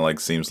 it's kind of like,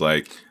 seems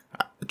like,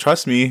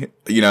 trust me,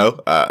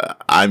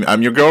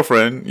 I'm your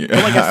girlfriend. But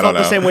like, I felt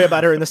the same way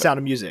about her in The Sound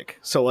of Music.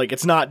 So like,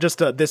 it's not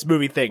just a this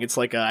movie thing. It's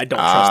like I don't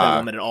trust that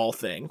woman at all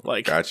thing.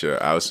 Like,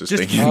 gotcha. I was just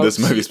thinking this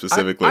movie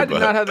specifically. I did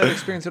not have that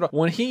experience at all.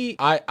 When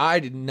I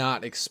did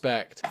not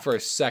expect for a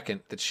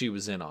second that she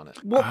was in on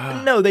it.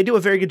 Well, no, they do a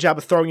very good job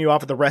of throwing you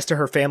off with the rest of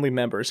her family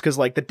members, because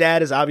like the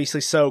dad is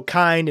obviously so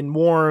kind and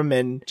warm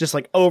and just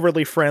like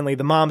overly friendly.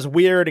 The mom's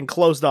weird and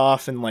closed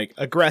off and like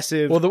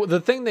aggressive. Well, the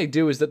thing they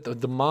do is that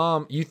the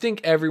mom, you think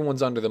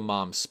everyone's under the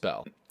mom's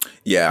spell.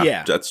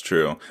 Yeah, that's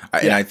true.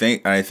 And I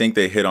think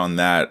they hit on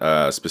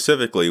that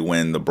specifically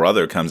when the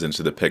brother comes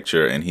into the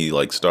picture and he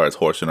like starts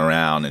horsing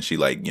around and she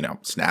like,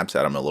 snaps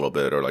at him a little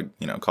bit or like,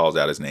 calls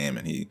out his name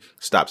and he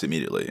stops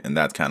immediately. And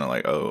that's kind of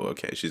like, oh,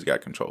 okay, she's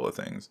got control of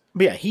things.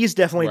 But yeah, he's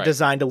definitely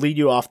designed to lead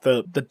you off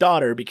the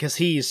daughter because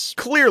he's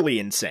clearly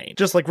insane.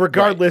 Just like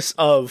regardless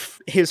of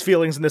his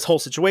feelings in this whole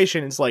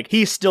situation, it's like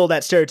he's still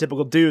that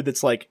stereotypical dude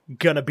that's like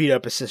gonna beat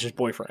up his sister's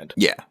boyfriend.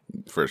 Yeah,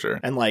 for sure.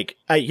 And like,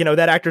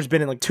 that actor's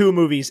been in like 2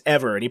 movies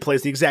ever and he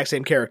plays the exact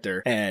same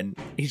character and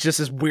he's just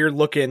this weird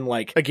looking,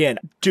 like, again,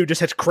 dude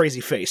just has crazy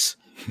face.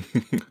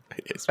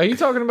 Are you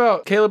talking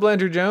about Caleb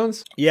Landry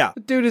Jones? Yeah. The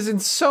dude is in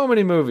so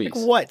many movies.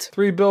 Like what?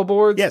 3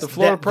 Billboards, yes, The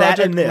Florida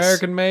Project, that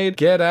American Made,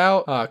 Get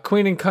Out,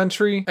 Queen and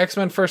Country,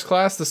 X-Men First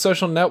Class, The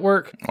Social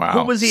Network. Wow.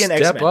 Who was he in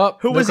X-Men? Step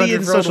Up. Who was he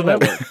in Social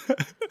Network?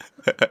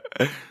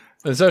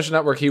 In The Social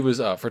Network, he was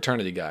a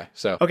fraternity guy.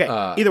 So okay,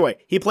 either way,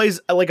 he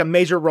plays like a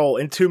major role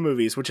in 2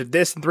 movies, which are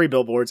this and 3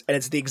 Billboards, and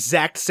it's the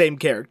exact same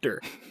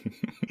character.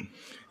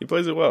 He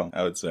plays it well,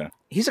 I would say.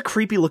 He's a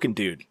creepy looking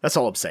dude. That's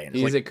all I'm saying.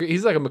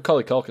 He's like a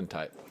Macaulay Culkin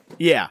type.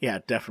 Yeah,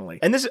 definitely.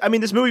 And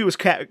this movie was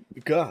God,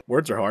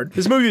 words are hard.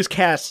 This movie was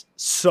cast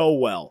so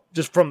well,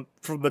 just from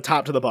the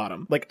top to the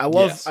bottom. Like I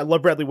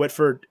love Bradley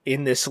Whitford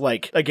in this,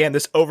 like, again,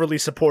 this overly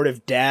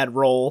supportive dad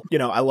role.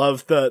 I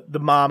love the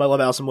mom. I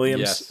love Allison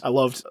Williams. Yes. I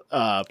loved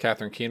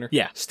Catherine Keener.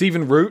 Yeah.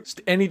 Stephen Root.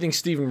 Anything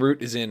Stephen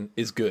Root is in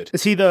is good.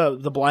 Is he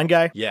the blind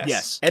guy?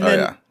 Yes.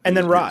 And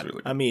then Rod.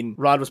 Really, I mean,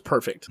 Rod was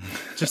perfect.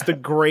 Just the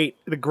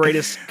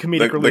greatest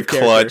comedic relief the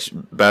clutch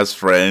character. Best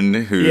friend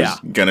who's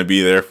gonna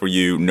be there for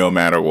you no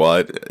matter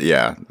what.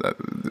 Yeah,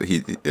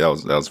 that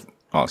was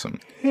awesome.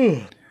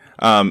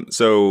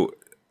 So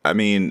I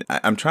mean,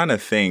 I'm trying to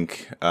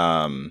think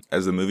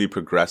as the movie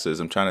progresses.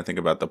 I'm trying to think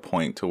about the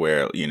point to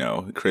where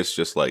Chris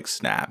just like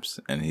snaps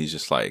and he's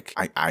just like,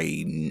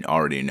 I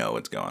already know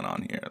what's going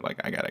on here.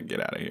 Like I gotta get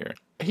out of here.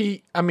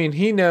 He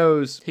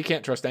knows he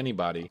can't trust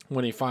anybody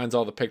when he finds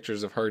all the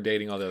pictures of her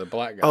dating all the other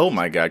black guys. Oh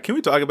my God. Can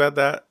we talk about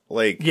that?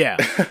 Like, yeah,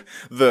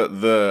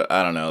 the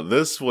I don't know.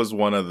 This was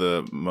one of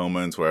the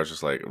moments where I was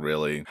just like,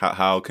 really,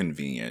 how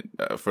convenient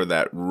for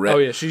that. Oh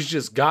yeah, she's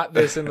just got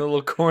this in the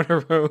little corner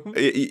room.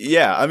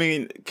 Yeah, I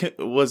mean,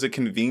 was it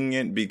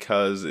convenient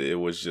because it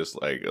was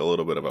just like a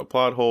little bit of a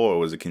plot hole, or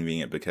was it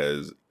convenient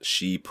because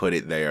she put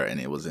it there and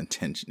it was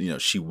intention?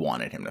 She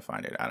wanted him to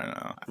find it. I don't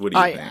know. What do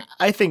you think?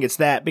 I think it's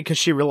that because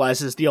she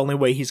realizes the only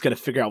way he's going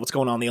to figure out what's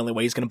going on, the only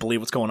way he's going to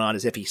believe what's going on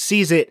is if he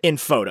sees it in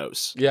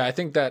photos. Yeah, I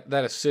think that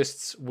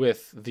assists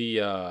with the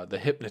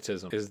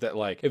hypnotism, is that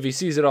like if he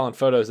sees it all in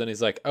photos, then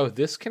he's like, oh,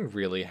 this can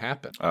really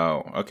happen.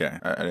 Oh, okay.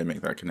 I didn't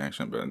make that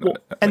connection,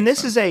 but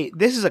this is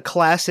a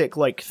classic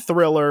like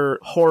thriller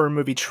horror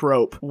movie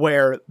trope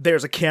where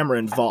there's a camera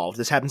involved.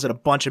 This happens in a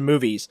bunch of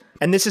movies,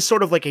 and this is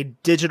sort of like a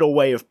digital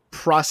way of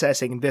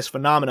processing this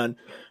phenomenon.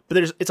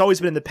 But it's always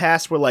been in the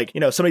past where, like,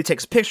 somebody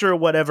takes a picture or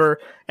whatever,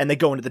 and they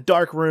go into the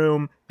dark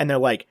room, and they're,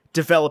 like,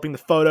 developing the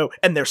photo,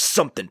 and there's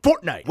something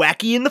Fortnite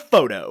wacky in the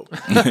photo.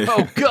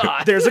 Oh,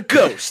 God. There's a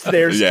ghost.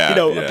 There's,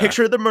 a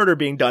picture of the murder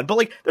being done. But,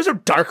 like, there's no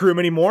dark room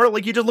anymore.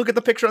 Like, you just look at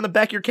the picture on the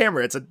back of your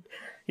camera. It's a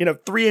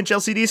 3-inch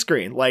LCD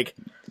screen. Like,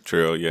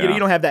 True, yeah. You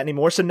don't have that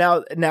anymore. So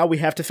now we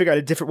have to figure out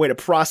a different way to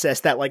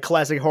process that like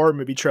classic horror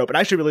movie trope. And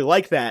I actually really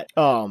like that.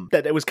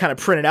 That it was kind of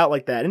printed out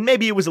like that. And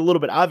maybe it was a little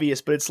bit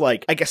obvious, but it's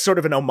like, I guess, sort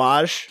of an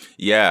homage.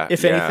 Yeah.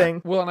 If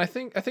anything. Well, and I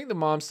think the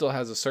mom still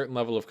has a certain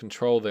level of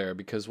control there,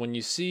 because when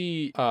you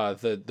see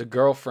the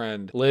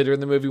girlfriend later in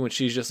the movie when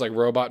she's just like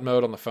robot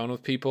mode on the phone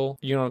with people,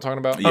 you know what I'm talking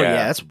about? Oh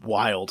yeah, that's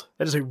wild.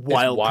 That is a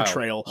wild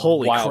portrayal.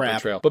 Holy crap.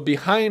 Portrayal. But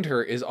behind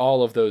her is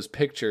all of those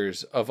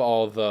pictures of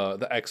all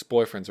the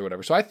ex-boyfriends or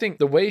whatever. So I think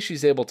the way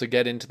she's able to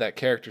get into that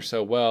character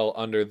so well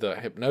under the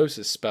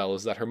hypnosis spell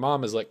is that her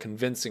mom is like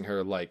convincing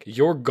her, like,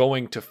 you're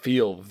going to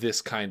feel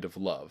this kind of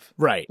love.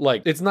 Right.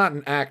 Like, it's not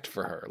an act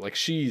for her. Like,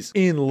 she's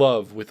in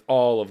love with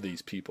all of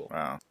these people.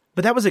 Wow.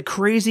 But that was a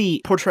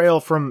crazy portrayal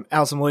from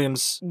Allison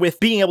Williams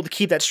with being able to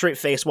keep that straight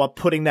face while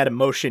putting that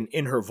emotion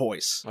in her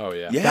voice. Oh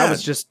yeah.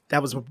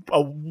 That was a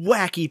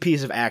wacky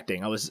piece of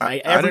acting.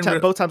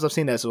 Both times I've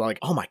seen this, I was like,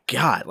 oh my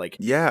God. Like,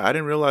 yeah, I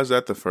didn't realize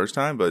that the first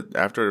time, but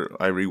after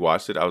I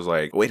rewatched it, I was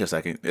like, wait a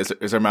second,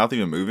 is her mouth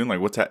even moving? Like,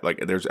 what's that?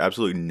 Like, there's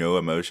absolutely no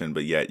emotion,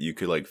 but yet you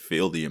could like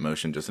feel the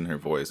emotion just in her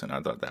voice. And I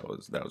thought that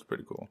was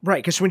pretty cool.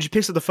 Right. Because when she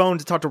picks up the phone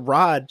to talk to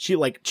Rod,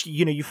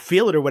 you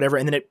feel it or whatever.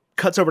 And then it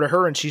cuts over to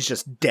her and she's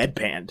just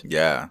deadpanned.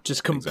 Yeah.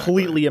 Just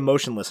completely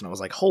emotionless. And I was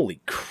like, holy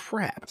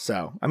crap.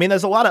 So, I mean,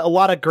 there's a lot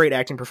of great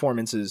acting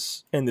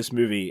performances in this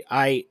movie.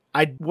 Does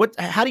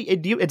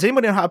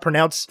anybody know how to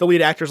pronounce the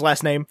lead actor's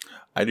last name?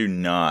 I do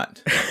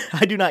not.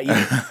 I do not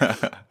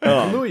either.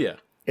 Hallelujah.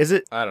 Is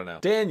it? I don't know.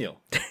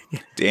 Daniel.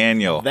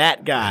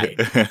 That guy.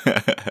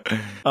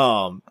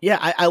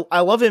 I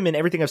love him in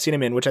everything I've seen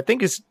him in, which I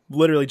think is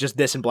literally just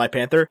this in Black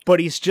Panther, but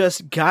he's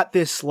just got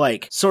this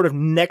like sort of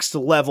next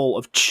level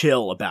of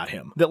chill about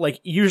him that like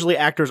usually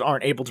actors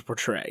aren't able to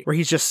portray, where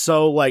he's just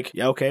so like,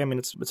 yeah, okay, I mean,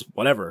 it's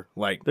whatever.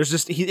 Like there's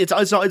just, it's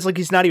like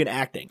he's not even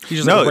acting. He's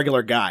just like a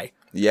regular guy.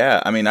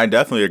 Yeah, I mean, I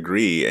definitely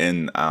agree.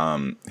 And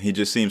he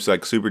just seems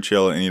like super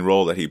chill in any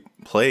role that he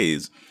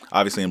plays.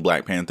 Obviously, in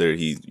Black Panther,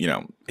 he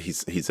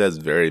says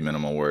very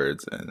minimal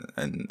words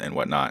and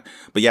whatnot.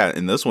 But yeah,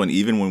 in this one,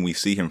 even when we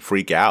see him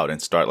freak out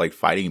and start like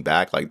fighting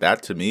back, like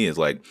that to me is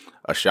like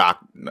a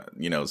shock.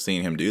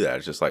 Seeing him do that,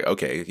 it's just like,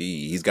 okay,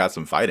 he's got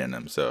some fight in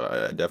him. So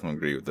I definitely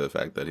agree with the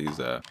fact that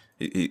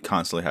he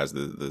constantly has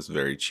this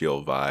very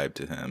chill vibe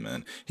to him,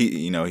 and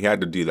he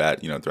had to do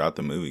that throughout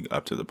the movie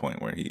up to the point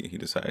where he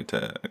decided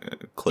to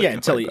click. Yeah,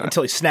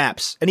 until he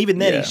snaps, and even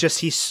then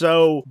he's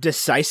so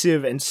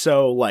decisive and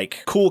so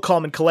like cool,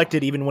 calm, and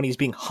collected, even when he's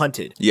being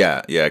hunted.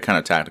 Yeah, kind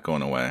of tactical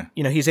in a way.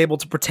 He's able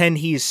to pretend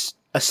he's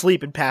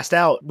asleep and passed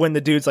out when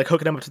the dude's like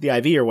hooking him up to the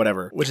IV or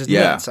whatever, which is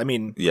nuts. I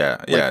mean,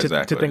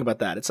 exactly. To think about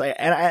that, it's like,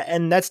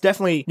 and that's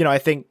definitely I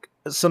think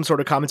some sort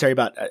of commentary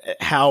about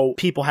how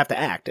people have to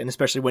act, and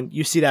especially when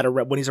you see that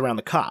when he's around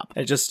the cop,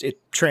 it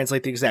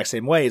translates the exact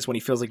same way as when he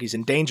feels like he's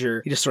in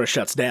danger, he just sort of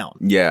shuts down.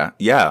 Yeah.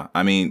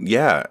 I mean,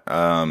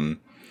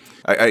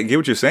 I get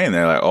what you're saying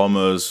there. Like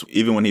almost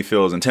even when he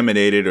feels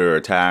intimidated or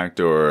attacked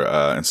or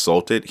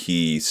insulted,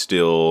 he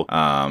still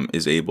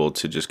is able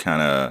to just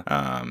kind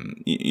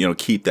of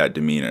keep that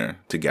demeanor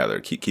together,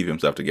 keep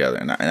himself together.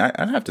 And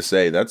I have to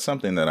say that's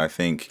something that I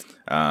think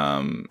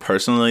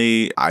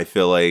personally I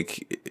feel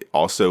like it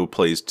also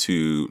plays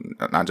to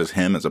not just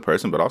him as a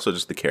person, but also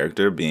just the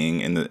character being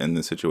in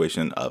the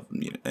situation of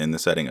in the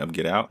setting of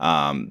Get Out,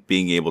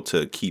 being able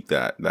to keep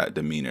that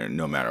demeanor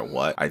no matter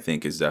what, I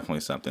think is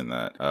definitely something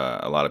that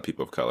a lot of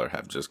people of color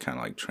have just kind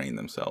of like trained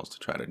themselves to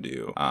try to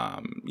do.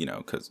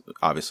 Because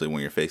obviously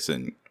when you're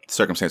facing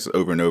circumstances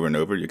over and over and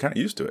over, you're kind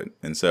of used to it,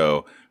 and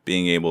so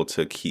being able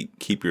to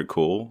keep your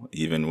cool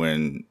even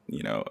when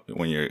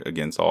you're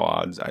against all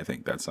odds, I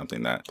think that's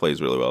something that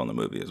plays really well in the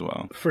movie as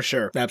well. For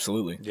sure,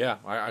 absolutely. Yeah,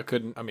 I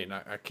couldn't. I mean,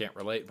 I can't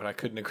relate, but I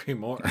couldn't agree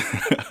more.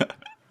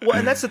 Well,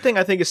 and that's the thing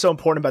I think is so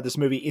important about this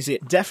movie is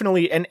it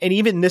definitely, and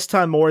even this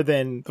time more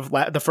than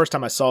the first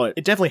time I saw it,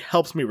 it definitely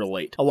helps me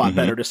relate a lot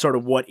better to sort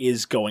of what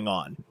is going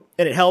on.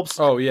 And it helps.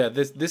 Oh, yeah.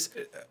 This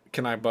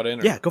can I butt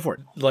in? Yeah, go for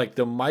it. Like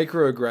the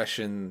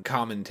microaggression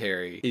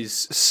commentary is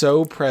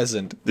so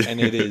present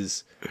and it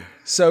is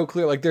so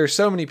clear. Like there are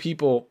so many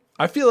people.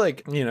 I feel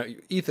like,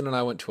 Ethan and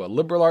I went to a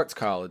liberal arts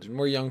college and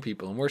we're young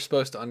people and we're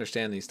supposed to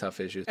understand these tough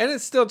issues. And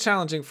it's still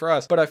challenging for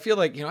us. But I feel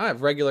like, I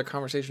have regular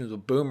conversations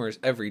with boomers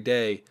every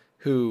day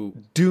who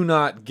do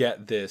not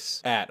get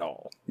this at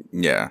all.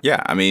 Yeah.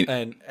 I mean,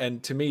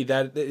 and to me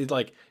that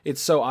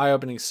it's so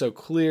eye-opening, so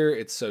clear,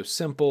 it's so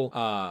simple,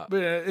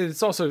 but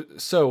it's also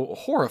so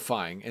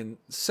horrifying and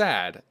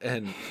sad,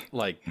 and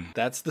like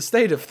that's the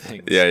state of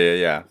things.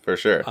 Yeah, for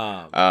sure.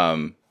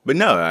 But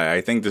no,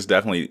 I think this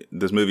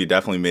movie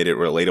definitely made it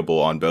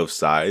relatable on both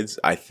sides.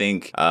 I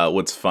think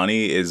what's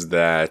funny is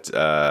that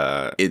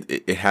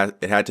it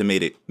had to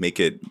make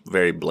it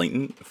very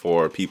blatant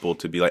for people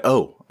to be like,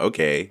 oh,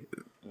 okay.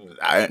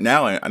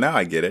 Now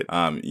I get it.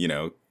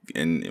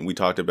 And we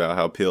talked about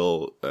how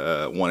Peele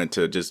wanted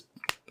to just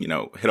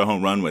hit a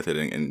home run with it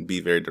and be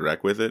very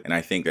direct with it. And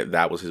I think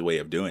that was his way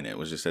of doing it,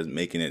 was just as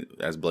making it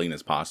as blatant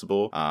as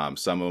possible.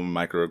 Some of them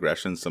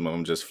microaggressions, some of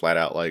them just flat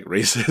out like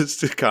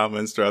racist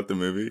comments throughout the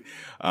movie.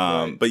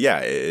 Right. But yeah,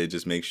 it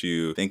just makes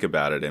you think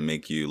about it and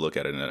make you look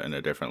at it in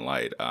a different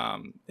light,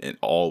 and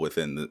all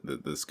within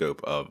the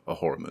scope of a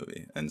horror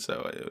movie. And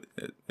so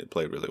it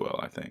played really well,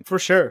 I think. For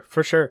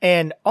sure.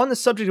 And on the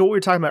subject of what we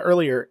were talking about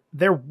earlier,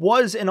 there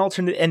was an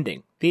alternate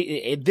ending.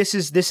 This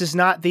is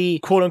not the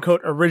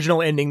quote-unquote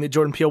original ending that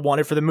Jordan Peele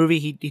wanted for the movie.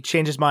 He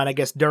changed his mind, I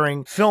guess,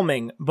 during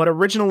filming. But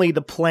originally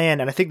the plan,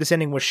 and I think this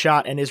ending was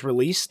shot and is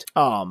released,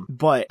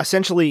 but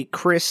essentially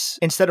Chris,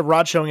 instead of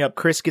Rod showing up,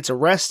 Chris gets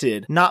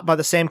arrested, not by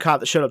the same cop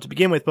that showed up to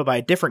begin with, but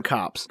by different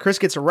cops. Chris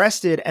gets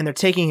arrested, and they're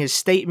taking his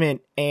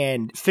statement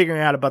and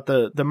figuring out about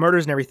the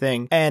murders and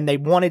everything, and they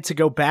wanted to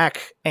go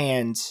back,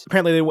 and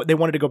apparently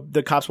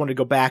the cops wanted to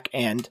go back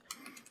and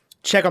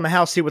check on the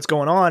house, see what's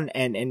going on,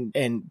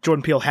 and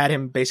Jordan Peele had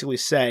him basically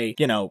say,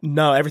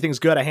 no, everything's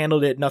good, I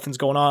handled it, nothing's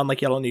going on,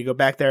 like, you don't need to go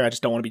back there, I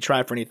just don't want to be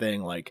tried for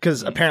anything, like,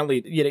 because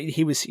apparently,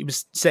 he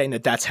was saying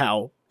that that's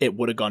how it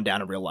would have gone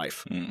down in real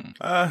life.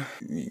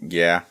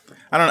 Yeah,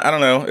 I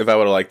don't know if I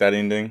would have liked that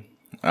ending.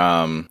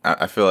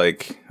 I feel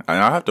like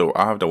I'll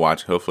have to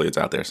watch. Hopefully, it's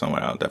out there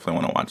somewhere. I'll definitely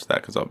want to watch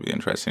that because it'll be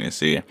interesting to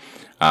see.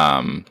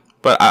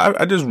 But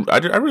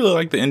I really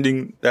like the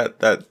ending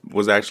that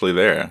was actually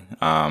there.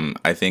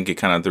 I think it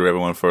kind of threw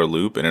everyone for a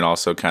loop, and it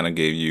also kind of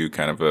gave you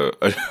kind of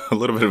a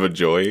little bit of a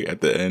joy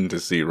at the end to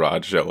see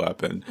Rod show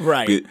up and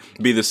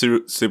be the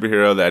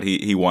superhero that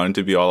he wanted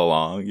to be all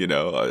along.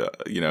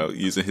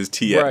 Using his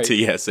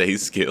TSA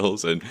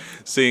skills and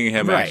seeing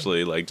him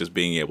actually like just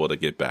being able to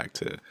get back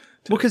to.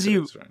 Well, because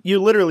you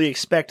literally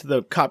expect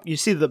the cop, you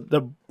see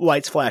the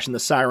lights flash and the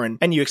siren,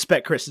 and you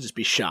expect Chris to just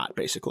be shot,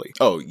 basically.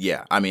 Oh,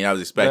 yeah. I mean, I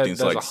was expecting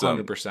that's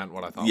 100%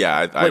 what I thought.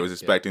 Yeah, I was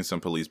expecting some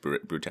police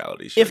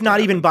brutality. If not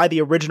even by the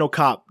original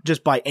cop,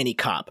 just by any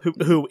cop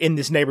who in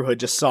this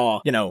neighborhood just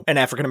saw, an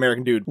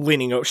African-American dude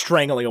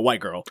strangling a white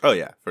girl. Oh,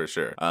 yeah, for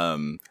sure.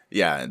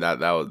 Yeah, that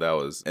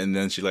was, and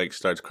then she like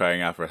starts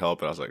crying out for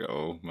help, and I was like,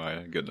 oh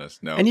my goodness,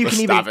 no. And you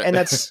can and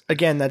that's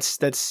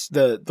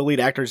the lead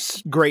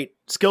actor's great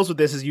skills with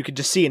this, is you could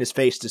just see in his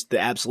face just the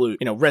absolute,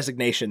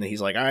 resignation that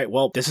he's like, all right,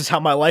 well, this is how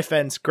my life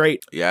ends.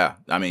 Great. Yeah.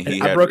 I mean,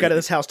 I broke out of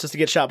this house just to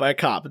get shot by a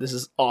cop. This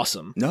is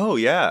awesome. No,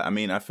 yeah. I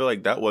mean, I feel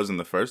like that wasn't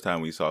the first time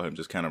we saw him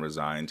just kind of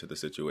resign to the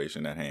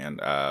situation at hand.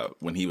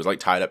 When he was like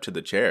tied up to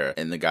the chair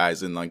and the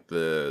guys in like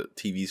the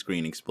TV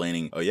screen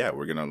explaining, oh yeah,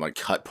 we're going to like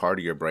cut part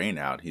of your brain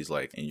out. He's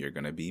like, and you're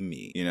going to be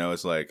me.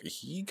 It's like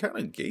he kind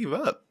of gave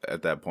up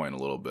at that point a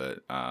little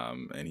bit.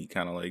 And he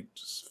kind of like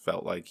just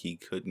felt like he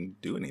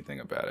couldn't do anything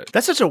about it.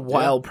 That's such a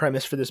wild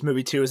premise for this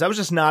movie too, is I was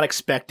just not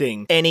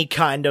expecting any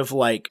kind of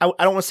like, I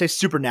don't want to say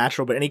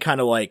supernatural, but any kind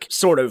of like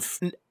sort of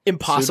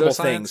impossible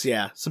things.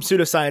 Yeah, some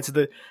pseudoscience,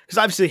 because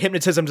obviously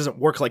hypnotism doesn't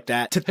work like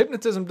that.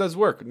 Hypnotism does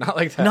work, not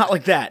like that. Not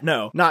like that.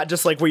 No, not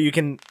just like where you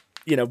can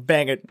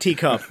bang a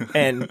teacup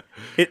and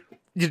it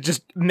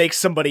just makes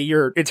somebody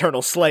your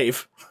eternal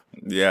slave.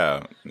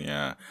 Yeah.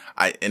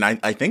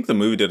 I think the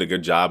movie did a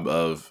good job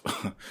of,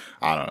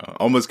 I don't know,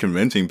 almost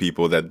convincing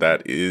people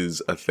that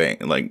is a thing.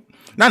 Like,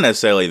 not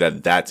necessarily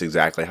that's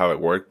exactly how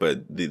it worked,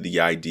 but the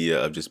idea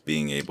of just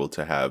being able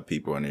to have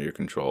people under your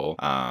control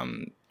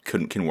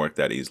can work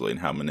that easily, and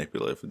how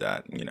manipulative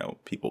that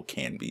people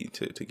can be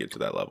to get to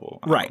that level.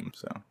 Right.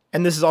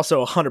 And this is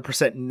also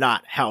 100%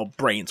 not how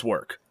brains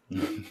work.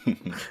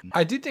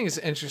 I do think it's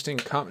an interesting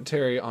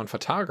commentary on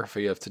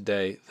photography of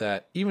today,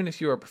 that even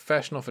if you're a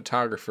professional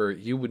photographer,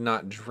 you would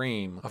not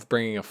dream of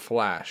bringing a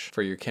flash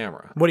for your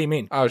camera. What do you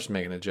mean? I was just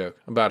making a joke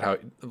about how,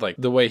 like,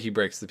 the way he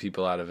breaks the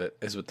people out of it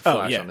is with the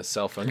flash on his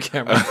cell phone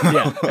camera.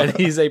 And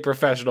he's a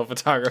professional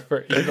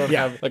photographer. You don't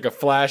have like a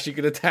flash you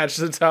can attach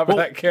to the top of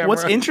that camera.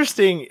 What's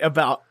interesting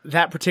about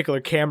that particular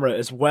camera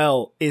as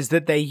well is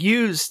that they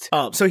used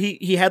so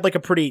he had like a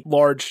pretty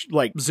large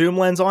like zoom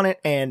lens on it,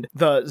 and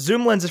the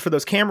zoom lenses for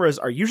those cameras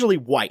are usually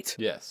white.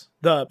 Yes.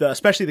 The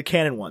especially the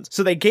Canon ones.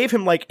 So they gave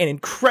him like an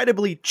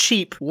incredibly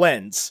cheap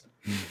lens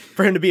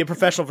for him to be a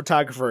professional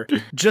photographer,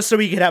 just so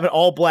he could have an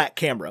all black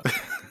camera.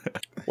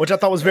 Which I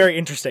thought was very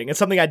interesting. It's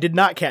something I did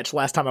not catch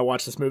last time I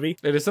watched this movie.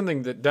 It is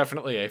something that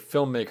definitely a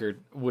filmmaker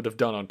would have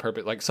done on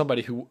purpose. Like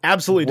somebody who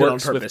absolutely did on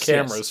works purpose with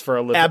cameras for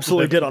a living.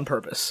 Absolutely did on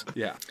purpose.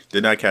 Yeah.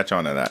 Did not catch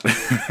on to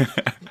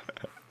that.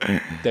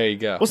 There you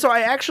go. Well, so I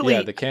actually...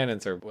 Yeah, the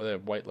Canons are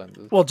white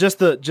lenses. Well, just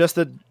the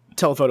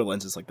telephoto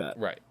lenses like that.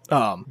 Right.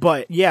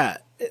 But yeah,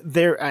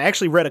 I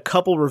actually read a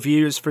couple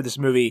reviews for this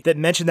movie that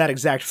mentioned that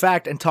exact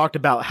fact and talked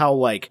about how,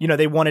 like,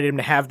 they wanted him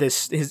to have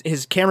this,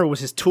 his camera was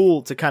his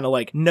tool to kind of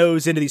like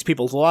nose into these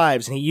people's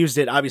lives, and he used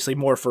it obviously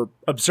more for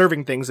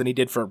observing things than he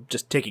did for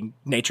just taking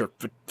nature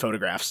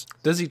photographs.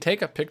 Does he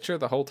take a picture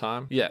the whole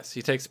time? Yes,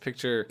 he takes a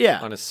picture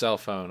on his cell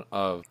phone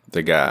of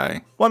the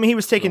guy. Well, I mean, he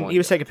was taking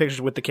pictures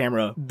with the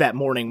camera that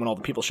morning when all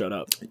the people showed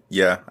up.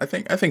 Yeah, I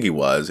think he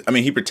was. I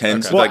mean, he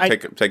pretends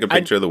to take a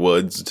picture of the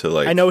woods to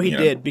like. I know he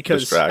did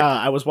because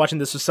I was watching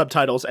this with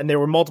subtitles, and there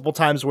were multiple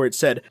times where it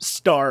said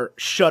star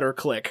shutter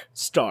click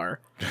star.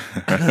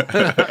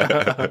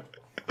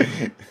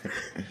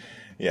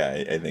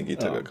 Yeah, I think he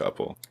took a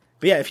couple.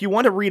 But yeah, if you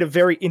want to read a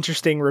very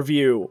interesting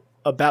review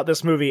about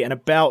this movie and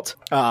about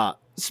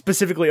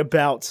specifically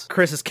about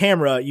Chris's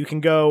camera, you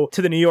can go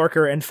to the New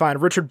Yorker and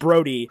find Richard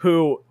Brody,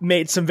 who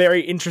made some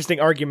very interesting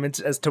arguments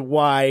as to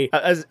why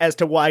as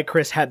to why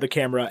Chris had the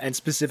camera, and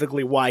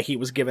specifically why he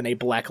was given a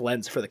black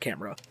lens for the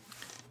camera.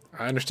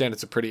 I understand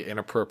it's a pretty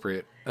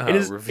inappropriate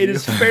review. It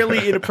is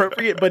fairly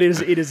inappropriate, but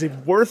it is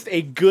worth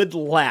a good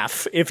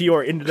laugh if you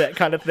are into that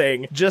kind of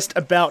thing. Just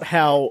about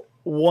how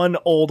one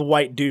old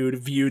white dude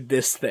viewed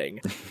this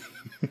thing,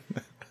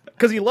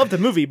 because he loved the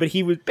movie, but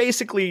he was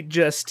basically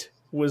just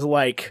was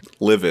like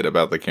livid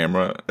about the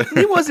camera.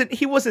 He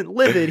wasn't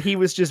livid. He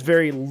was just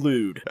very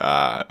lewd.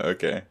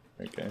 Okay.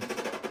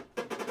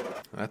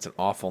 That's an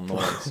awful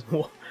noise.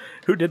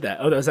 Who did that?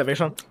 Oh, was that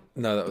Vaishon?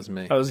 No, that was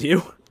me. That was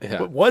you? Yeah.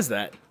 What was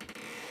that?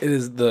 It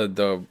is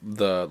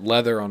the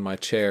leather on my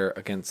chair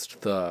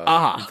against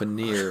the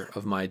veneer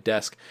of my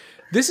desk.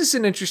 This is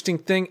an interesting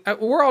thing.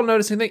 We're all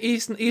noticing that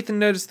Ethan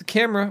noticed the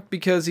camera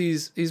because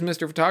he's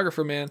Mr.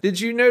 Photographer Man.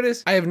 Did you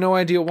notice? I have no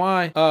idea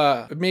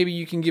why. Maybe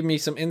you can give me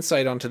some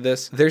insight onto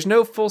this. There's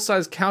no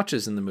full-size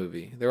couches in the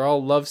movie. They're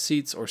all love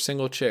seats or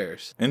single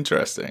chairs.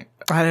 Interesting.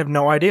 I have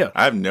no idea.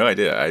 I have no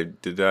idea. I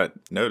did not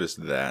notice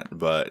that,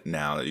 but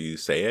now that you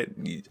say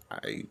it,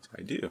 I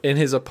do. In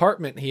his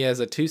apartment, he has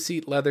a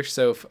 2-seat leather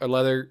sofa, a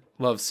leather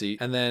love seat,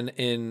 and then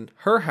in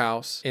her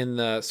house, in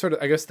the sort of,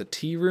 I guess, the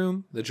tea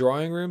room, the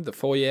drawing room, the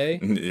foyer,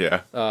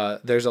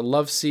 there's a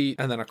love seat,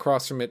 and then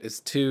across from it is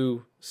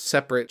 2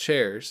 separate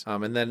chairs,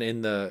 and then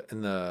in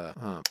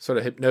the sort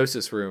of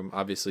hypnosis room,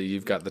 obviously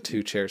you've got the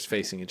 2 chairs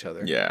facing each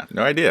other. Yeah,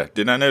 no idea.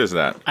 Did not notice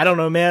that. I don't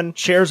know, man.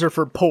 Chairs are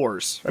for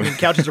pores. I mean,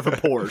 couches are for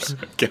pores.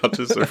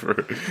 Couches are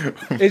for.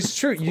 It's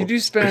true. You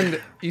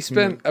spend.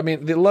 I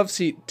mean, the love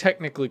seat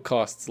technically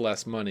costs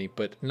less money,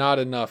 but not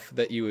enough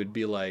that you would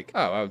be like,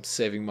 oh, I'm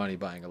saving money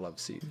buying a love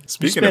seat.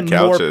 Speaking of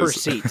couches, more per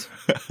seat.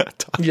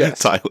 Yes,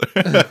 Tyler.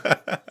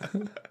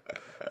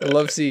 A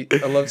love seat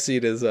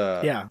is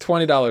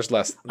 $20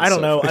 less. I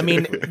don't know. I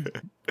mean,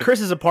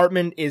 Chris's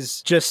apartment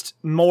is just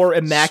more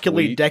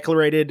immaculately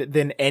decorated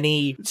than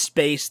any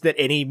space that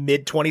any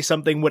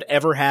mid-20-something would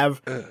ever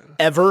have,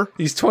 ever.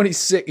 He's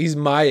 26. He's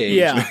my age.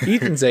 Yeah.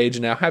 Ethan's age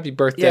now. Happy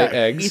birthday,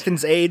 eggs.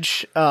 Ethan's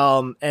age.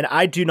 And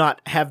I do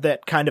not have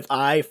that kind of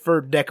eye for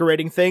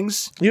decorating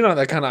things. You don't have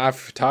that kind of eye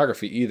for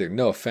photography either.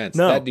 No offense.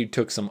 No. That dude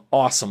took some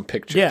awesome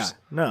pictures. Yeah.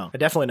 No,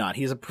 definitely not.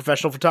 He's a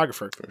professional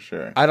photographer. For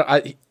sure.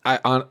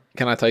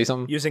 Can I tell you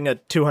something? Using a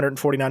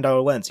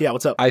 $249 lens. Yeah,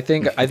 what's up? I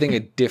think a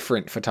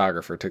different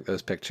photographer took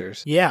those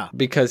pictures. Yeah.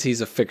 Because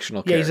he's a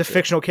fictional character. Yeah, he's a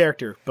fictional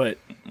character, but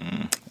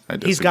I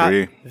disagree. he's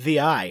got the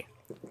eye.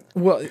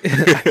 Well, I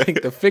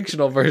think the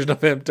fictional version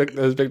of him took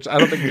those pictures. I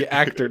don't think the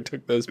actor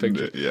took those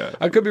pictures. Yeah.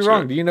 I could be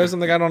wrong. Do you know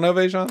something I don't know,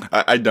 Vaishon?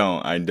 I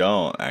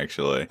don't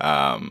actually.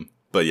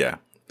 But yeah.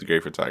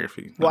 Great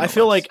photography. Well, I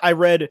feel like I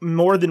read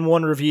more than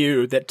one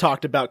review that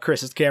talked about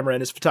Chris's camera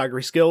and his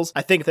photography skills.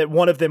 I think that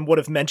one of them would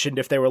have mentioned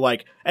if they were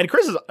like, and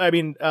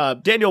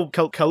Daniel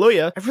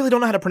Kaluuya. I really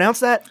don't know how to pronounce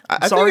that.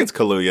 I think it's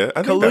Kaluuya.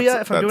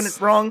 Kaluuya, if I'm doing it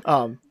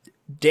wrong.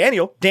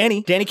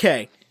 Danny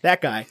K. That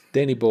guy.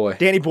 Danny Boy,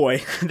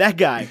 that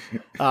guy.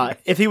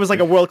 If he was like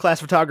a world-class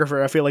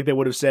photographer, I feel like they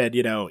would have said,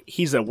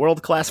 he's a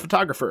world-class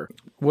photographer.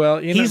 Well,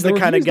 he's the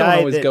kind of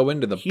guy that go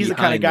into the he's the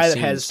kind of guy that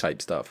has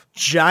type stuff.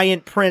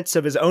 Giant prints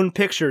of his own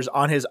pictures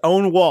on his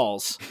own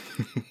walls.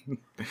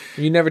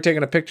 You never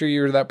taken a picture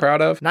you were that proud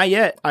of? Not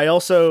yet. I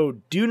also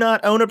do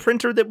not own a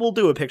printer that will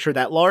do a picture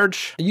that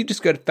large. You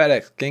just go to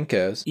FedEx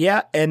Ginkgos.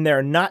 Yeah, and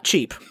they're not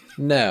cheap.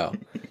 No.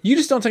 You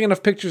just don't take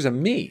enough pictures of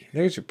me.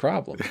 There's your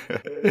problem.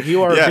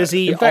 You are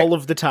busy all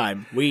of the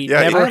time. We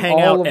never hang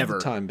out ever. All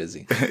of the time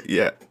busy.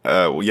 Yeah.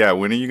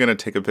 When are you going to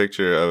take a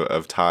picture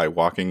of Ty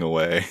walking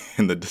away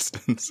in the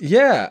distance?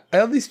 Yeah. I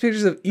have these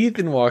pictures of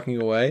Ethan walking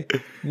away.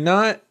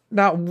 Not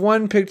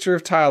one picture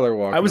of Tyler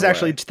walking away. I was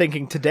actually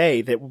thinking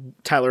today that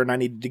Tyler and I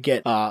needed to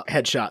get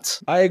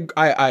headshots.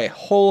 I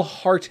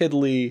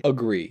wholeheartedly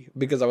agree,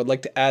 because I would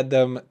like to add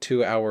them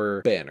to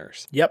our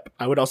banners. Yep.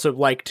 I would also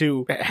like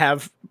to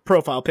have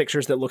profile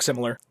pictures that look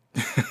similar.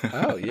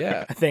 Oh,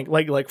 yeah. I think,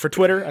 like for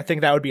Twitter, I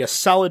think that would be a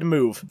solid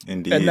move.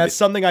 Indeed. And that's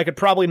something I could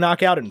probably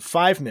knock out in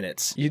 5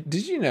 minutes.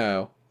 Did you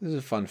know, this is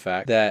a fun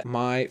fact, that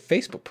my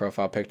Facebook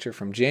profile picture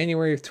from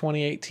January of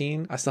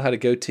 2018, I still had a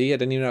goatee. I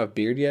didn't even have a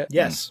beard yet.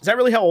 Yes. Is that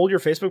really how old your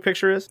Facebook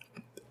picture is?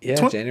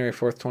 Yeah, January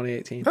 4th,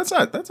 2018. That's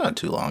not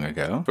too long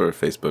ago for a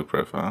Facebook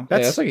profile.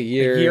 That's like a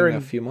year and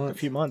a few months. A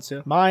few months,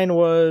 yeah. Mine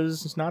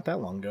was not that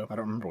long ago. I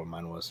don't remember what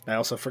mine was. I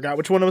also forgot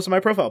which one was my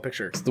profile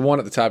picture. It's the one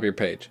at the top of your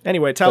page.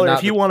 Anyway, Tyler,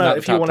 if you want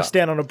to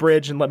stand on a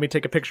bridge and let me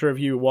take a picture of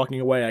you walking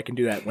away, I can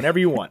do that whenever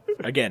you want.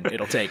 Again,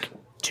 it'll take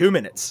 2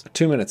 minutes.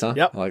 2 minutes, huh?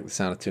 Yep. I like the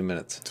sound of 2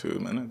 minutes. 2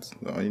 minutes.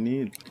 That's all you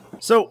need.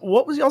 So,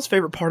 what was y'all's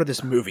favorite part of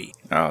this movie?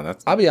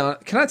 I'll be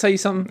honest. Can I tell you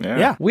something?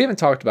 Yeah. We haven't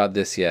talked about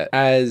this yet.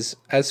 As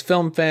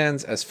film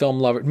fans, as film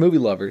lovers, movie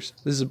lovers.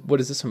 What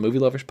is this? A movie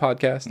lovers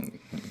podcast?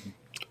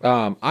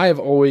 I have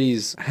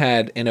always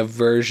had an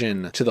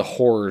aversion to the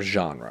horror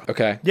genre.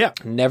 Okay. Yeah.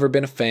 Never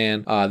been a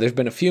fan. There's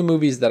been a few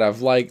movies that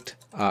I've liked.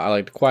 I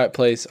liked A Quiet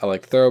Place. I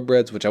liked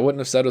Thoroughbreds, which I wouldn't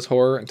have said was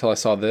horror until I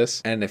saw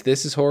this. And if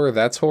this is horror,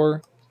 that's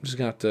horror. I'm just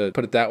going to have to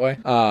put it that way.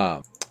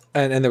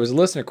 And there was a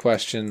listener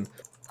question.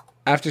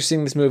 After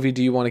seeing this movie,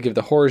 do you want to give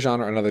the horror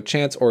genre another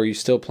chance, or are you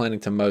still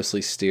planning to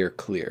mostly steer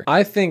clear?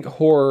 I think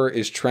horror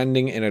is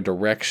trending in a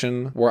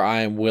direction where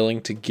I am willing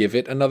to give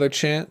it another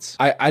chance.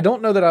 I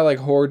don't know that I like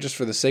horror just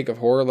for the sake of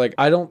horror. Like,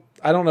 I don't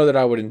know that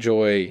I would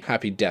enjoy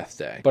Happy Death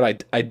Day,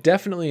 but I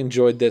definitely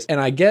enjoyed this, and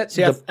I get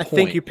the point. I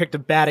think you picked a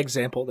bad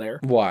example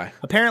there. Why?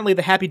 Apparently,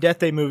 the Happy Death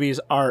Day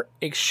movies are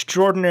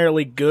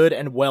extraordinarily good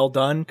and well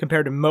done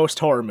compared to most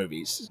horror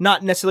movies.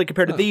 Not necessarily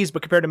compared to these,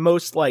 but compared to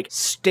most, like,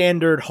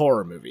 standard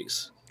horror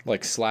movies.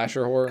 Like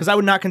slasher horror? Because I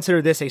would not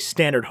consider this a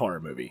standard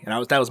horror movie.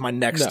 And that was my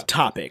next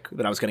topic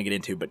that I was going to get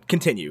into. But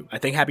continue. I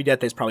think Happy Death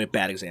Day is probably a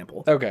bad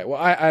example. Okay, well,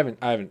 I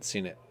haven't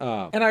seen it.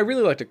 And I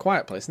really liked A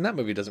Quiet Place, and that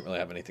movie doesn't really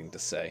have anything to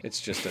say.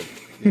 It's just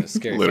a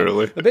scary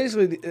Literally. film. But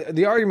basically,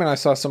 the argument I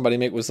saw somebody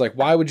make was like,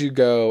 why would you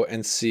go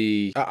and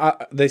see...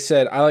 they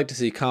said, I like to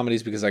see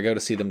comedies because I go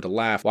to see them to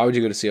laugh. Why would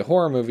you go to see a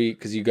horror movie?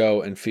 Because you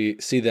go and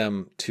see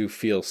them to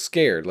feel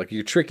scared. Like,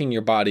 you're tricking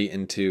your body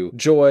into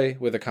joy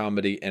with a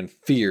comedy and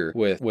fear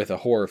with a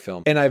horror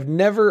film. And I've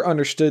never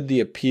understood the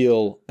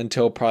appeal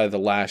until probably the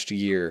last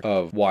year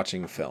of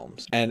watching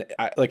films. And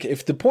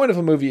if the point of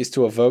a movie is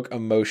to evoke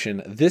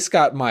emotion, this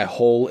got my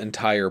whole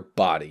entire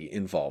body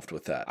involved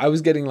with that. I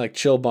was getting like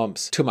chill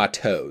bumps to my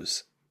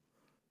toes,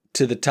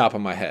 to the top of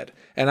my head.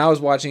 And I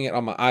was watching it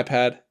on my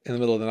iPad in the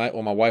middle of the night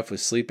while my wife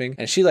was sleeping.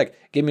 And she like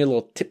gave me a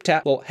little tip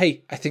tap,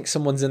 hey, I think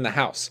someone's in the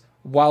house,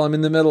 while I'm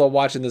in the middle of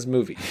watching this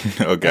movie.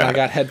 Okay. And I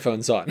got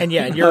headphones on. And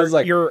yeah,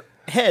 your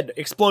head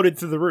exploded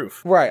through the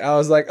roof. Right. I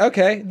was like,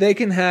 okay, they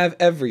can have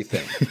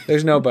everything.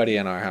 There's nobody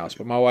in our house,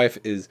 but my wife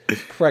is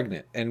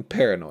pregnant and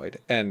paranoid,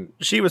 and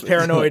she was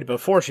paranoid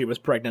before she was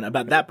pregnant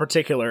about that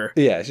particular.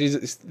 Yeah,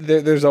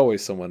 there's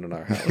always someone in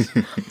our house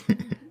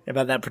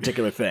about that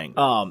particular thing.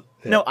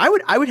 No, I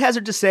would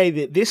hazard to say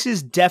that this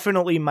is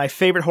definitely my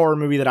favorite horror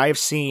movie that I have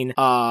seen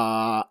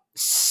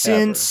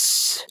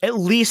since at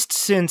least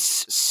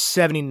since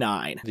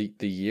 79.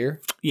 The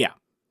year? Yeah.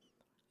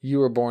 You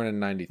were born in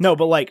 93. No,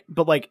 but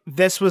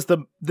this is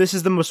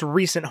the most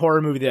recent horror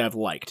movie that I've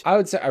liked. I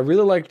would say I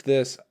really liked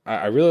this.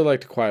 I really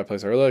liked A Quiet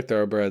Place. I really liked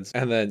Thoroughbreds.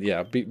 And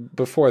then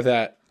before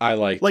that, I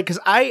liked because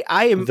I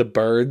am The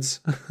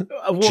Birds,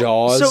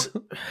 Jaws.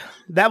 So,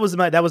 that was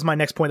my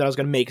next point that I was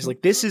going to make is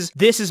like this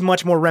is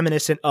much more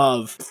reminiscent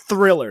of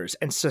thrillers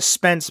and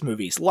suspense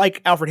movies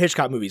like Alfred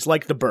Hitchcock movies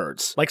like The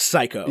Birds, like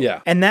Psycho.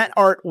 Yeah. And that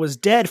art was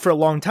dead for a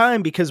long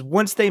time because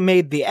once they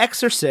made The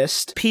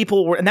Exorcist,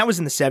 and that was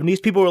in the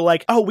 70s, people were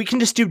like, oh, we can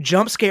just do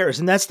jump scares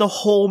and that's the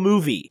whole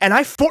movie. And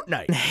I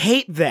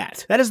hate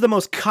that. That is the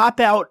most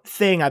cop-out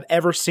thing I've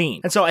ever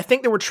seen. And so I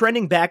think that we're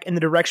trending back in the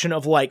direction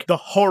of like the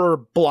horror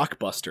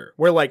blockbuster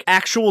where like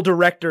actual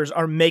directors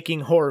are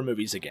making horror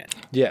movies again.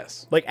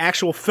 Yes. Like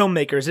actual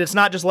filmmakers. It's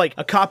not just like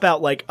a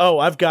cop-out like, oh,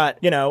 I've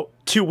got,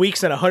 2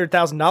 weeks and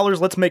 $100,000.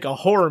 Let's make a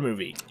horror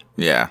movie.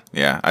 Yeah.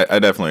 I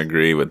definitely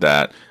agree with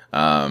that.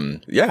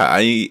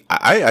 I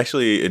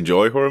actually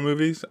enjoy horror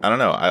movies. I don't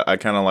know. I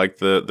kind of like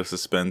the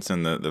suspense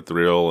and the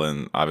thrill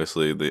and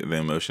obviously the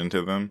emotion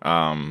to them.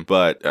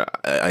 But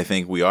I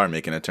think we are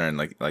making a turn,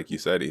 like you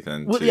said,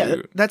 Ethan. Well, yeah,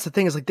 that's the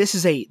thing is like this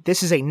is a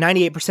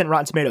 98%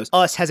 Rotten Tomatoes.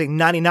 Us has a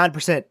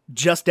 99%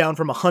 just down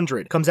from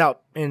 100. Comes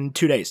out in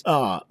 2 days.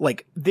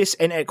 Like this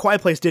and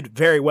Quiet Place did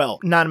very well.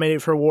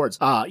 Nominated for awards.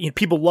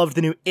 People loved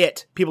the new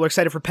It. People are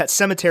excited for Pet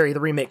Sematary, the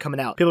remake coming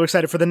out. People are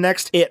excited for the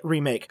next It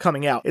remake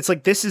coming out. It's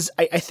like this is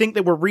I think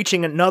that we're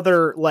reaching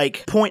another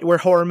like point where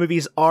horror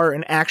movies are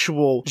an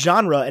actual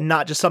genre and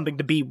not just something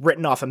to be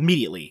written off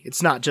immediately.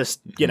 It's not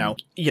just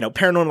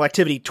Paranormal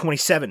Activity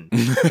 27.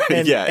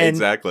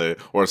 Exactly.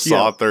 Or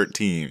Saw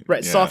 13.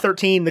 Right, yeah. Saw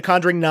 13, The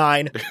Conjuring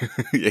 9.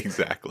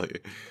 Exactly.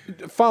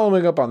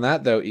 Following up on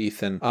that though,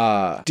 Ethan,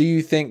 do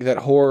you think that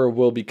horror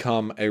will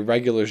become a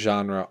regular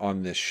genre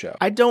on this show?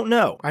 I don't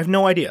know. I have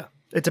no idea.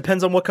 It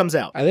depends on what comes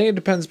out. I think it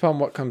depends upon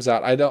what comes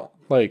out. I don't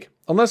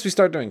unless we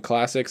start doing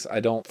classics,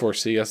 I don't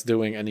foresee us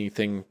doing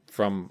anything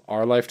from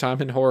our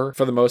lifetime in horror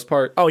for the most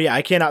part. Oh yeah,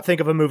 I cannot think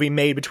of a movie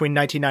made between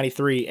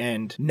 1993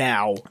 and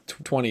now,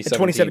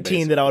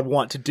 2017 that I would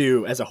want to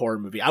do as a horror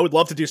movie. I would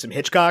love to do some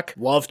Hitchcock.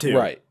 Love to.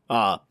 Right.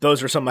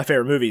 Those are some of my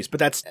favorite movies, but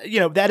that's,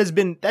 that has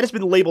been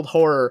labeled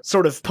horror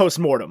sort of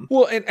post-mortem.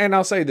 Well, and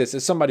I'll say this,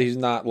 as somebody who's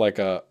not like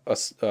a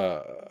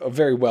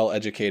very well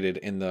educated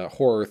in the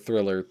horror,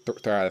 thriller,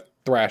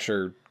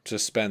 thrasher,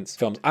 suspense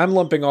films, I'm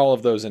lumping all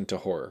of those into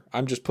horror.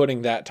 I'm just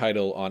putting that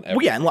title on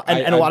everything. Well, yeah,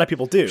 and a lot of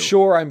people do.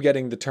 Sure, I'm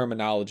getting the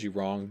terminology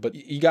wrong, but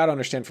you got to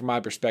understand from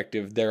my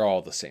perspective, they're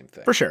all the same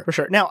thing. For sure.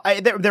 Now,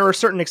 there are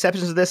certain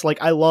exceptions to this.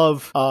 Like, I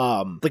love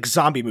like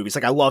zombie movies.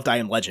 Like, I loved I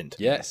Am Legend.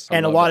 Yes.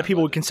 And a lot of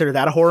people would consider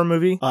that a horror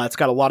movie. It's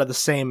got a lot of the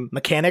same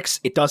mechanics.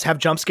 It does have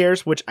jump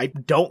scares, which I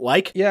don't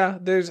like. Yeah,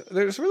 there's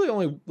really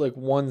only like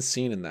one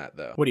scene in that,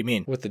 though. What do you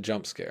mean? With the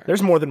jump scare.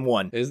 There's more than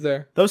one. Is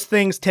there? Those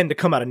things tend to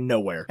come out of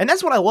nowhere. And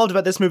that's what I loved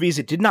about this movies,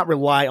 it did not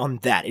rely on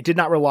that. It did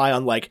not rely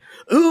on like,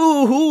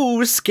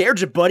 ooh,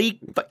 scared you,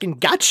 buddy, fucking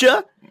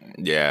gotcha.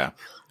 Yeah.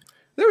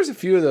 There was a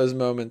few of those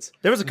moments.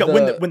 There was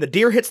when the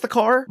deer hits the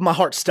car, my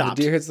heart stopped.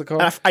 The deer hits the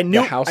car. I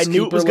knew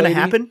it was going to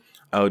happen.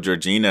 Oh,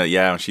 Georgina,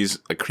 yeah, she's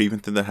creeping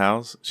through the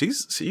house.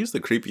 She's the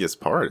creepiest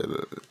part of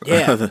it.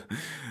 Yeah.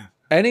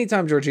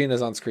 Anytime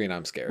Georgina's on screen,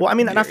 I'm scared. Well, I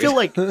mean, and I feel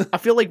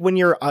like when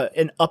you're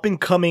an up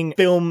and coming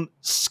film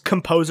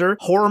composer,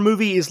 horror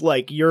movie is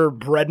like your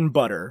bread and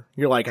butter.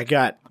 You're like, I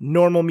got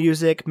normal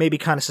music, maybe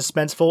kind of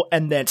suspenseful,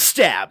 and then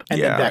stab,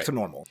 and then back to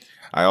normal.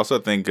 I also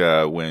think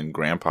when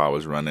Grandpa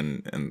was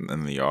running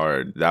in the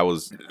yard, that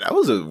was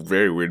a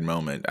very weird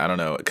moment. I don't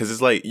know, because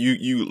it's like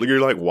you're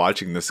like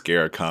watching the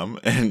scare come,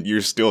 and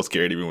you're still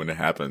scared even when it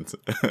happens.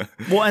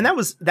 Well, and that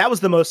was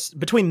the most,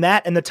 between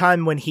that and the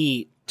time when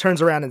he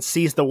turns around and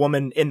sees the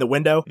woman in the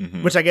window,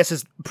 which I guess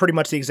is pretty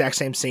much the exact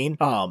same scene.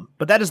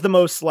 But that is the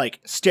most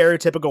like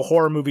stereotypical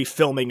horror movie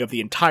filming of the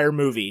entire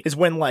movie, is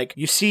when like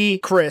you see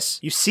Chris,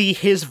 you see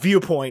his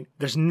viewpoint,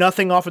 there's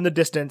nothing off in the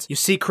distance, you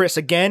see Chris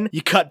again,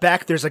 you cut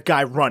back, there's a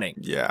guy running.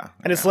 Yeah.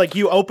 And it's like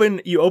you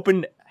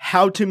open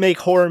How to Make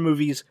Horror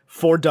Movies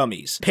for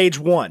Dummies. Page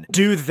 1.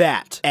 Do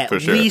that at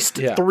least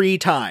 3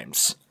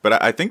 times.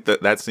 But I think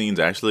that scene's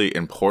actually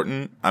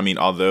important. I mean,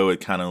 although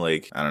it kind of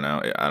like, I don't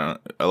know,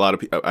 a lot of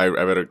people, I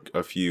read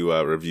a few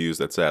reviews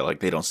that said like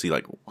they don't see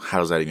like how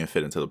does that even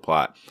fit into the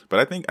plot. But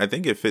I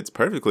think it fits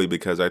perfectly,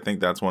 because I think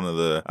that's one of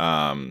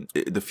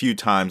the few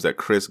times that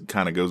Chris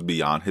kind of goes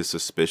beyond his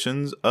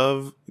suspicions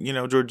of,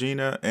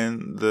 Georgina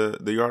and the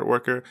yard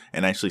worker,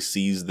 and actually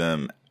sees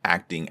them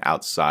acting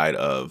outside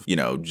of,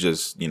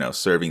 just,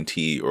 serving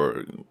tea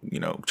or,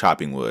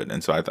 chopping wood.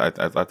 And so I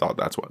thought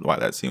that's why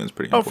that scene was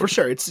pretty important. Oh, for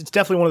sure. It's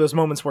definitely one of those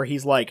moments where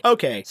he's like,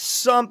 okay,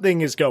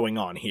 something is going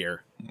on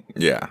here.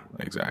 Yeah,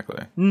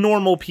 exactly.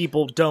 Normal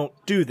people don't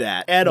do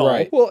that at all.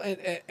 Right. Well,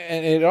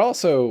 and it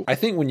also, I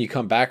think when you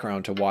come back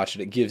around to watch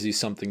it, it gives you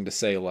something to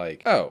say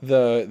like, oh,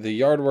 the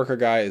yard worker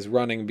guy is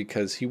running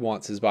because he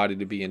wants his body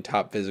to be in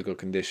top physical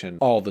condition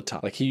all the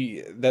time. Like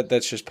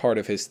that's just part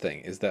of his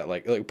thing, is that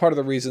like part of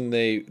the reason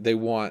they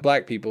want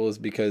black people is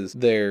because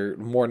they're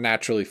more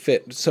naturally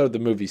fit. So the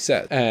movie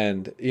says.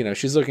 And,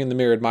 she's looking in the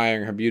mirror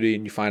admiring her beauty,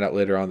 and you find out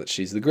later on that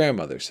she's the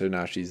grandmother. So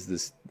now she's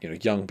this,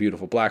 young,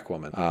 beautiful black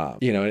woman.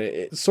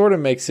 It sort of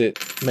makes it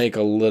make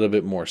a little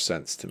bit more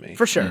sense to me.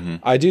 For sure. Mm-hmm.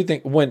 I do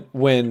think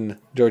when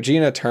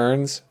Georgina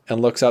turns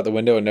and looks out the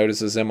window and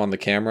notices him on the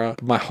camera,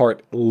 my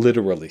heart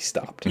literally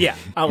stopped. Yeah.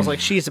 I was like,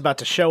 she's about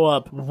to show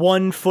up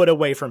 1 foot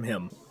away from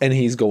him. And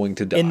he's going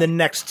to die. In the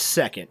next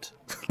second.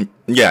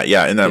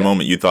 Yeah. In that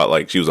moment, you thought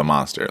like she was a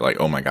monster. Like,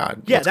 oh my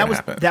God. Yeah, that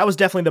was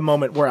definitely the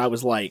moment where I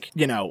was like,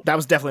 that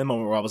was definitely the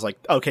moment where I was like,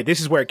 okay,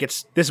 this is where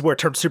it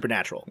turns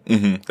supernatural.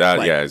 Mm-hmm.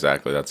 Yeah,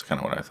 exactly. That's kind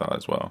of what I thought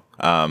as well.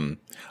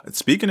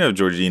 Speaking of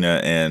Georgina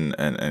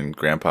and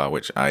Grandpa,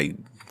 which I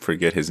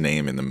forget his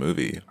name in the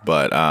movie,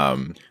 but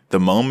the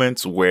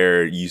moments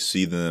where you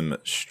see them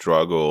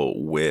struggle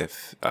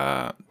with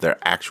their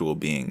actual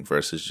being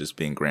versus just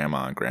being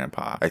grandma and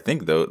grandpa, I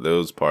think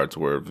those parts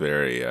were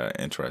very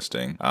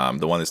interesting.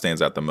 The one that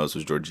stands out the most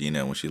was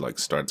Georgina, when she like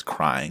starts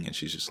crying and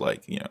she's just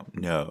like,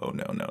 no.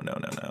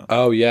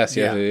 Oh yes.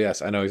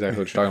 I know exactly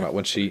what you're talking about.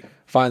 When she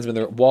finds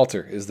him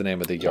Walter is the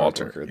name of the yard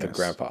worker, the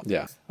grandpa.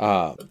 Yeah.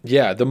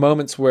 The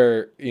moments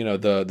where,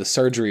 the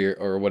surgery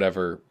or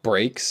whatever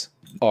breaks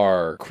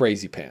are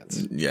crazy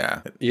pants.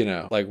 Yeah.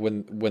 Like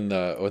when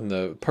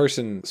the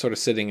person sort of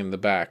sitting in the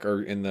back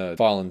or in the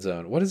fallen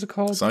zone, what is it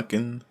called?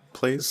 Sunken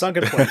place.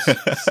 Sunken place.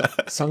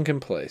 Sunken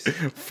place.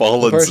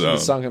 Fallen the person zone. In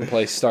the sunken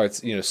place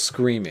starts,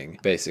 screaming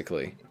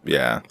basically.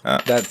 Yeah.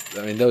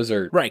 Those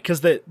are right,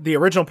 because the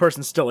original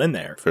person's still in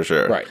there. For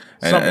sure. Right.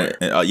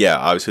 And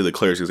obviously the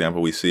clearest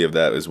example we see of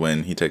that is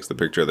when he takes the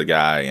picture of the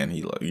guy and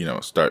he,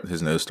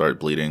 his nose started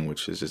bleeding,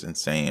 which is just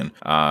insane.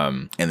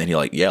 And then he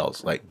like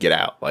yells, like, get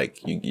out.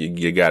 Like,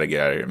 you got to get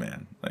out of here,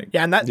 man. Like,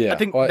 yeah, and I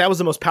think that was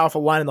the most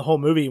powerful line in the whole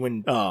movie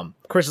when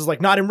Chris is like,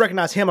 no, I didn't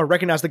recognize him. I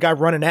recognized the guy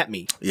running at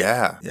me.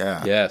 Yeah.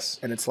 Yes.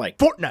 And it's like,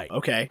 Fortnite.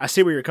 Okay, I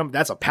see where you're coming.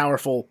 That's a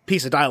powerful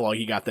piece of dialogue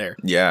you got there.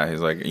 Yeah,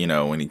 he's like,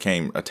 when he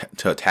came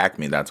to attack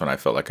me, that's when I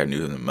felt like I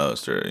knew him the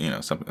most,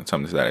 or, something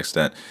to that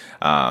extent.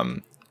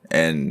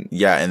 And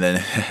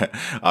then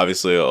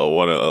obviously a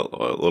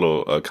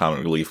little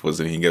comic relief was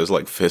that he goes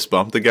like fist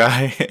bump the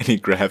guy and he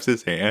grabs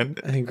his hand.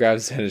 And he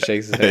grabs his hand and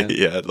shakes his hand.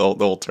 Yeah, the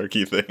whole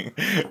turkey thing.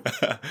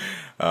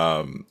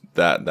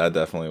 That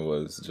definitely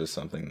was just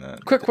something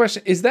that. Quick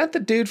question: is that the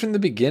dude from the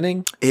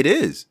beginning? It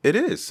is.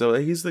 So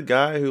he's the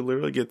guy who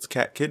literally gets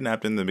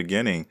kidnapped in the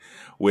beginning,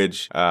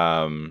 which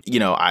I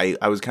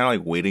was kind of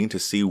like waiting to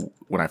see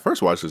when I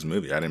first watched this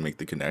movie. I didn't make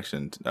the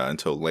connection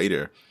until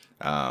later.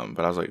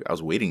 But I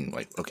was waiting,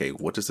 like, okay,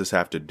 what does this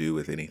have to do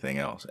with anything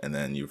else? And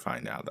then you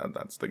find out that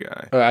that's the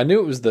guy. I knew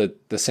it was the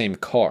same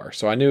car,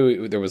 so I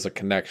knew there was a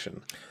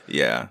connection.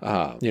 Yeah.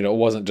 It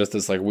wasn't just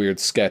this like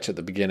weird sketch at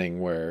the beginning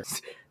where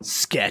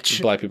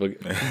black people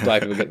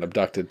getting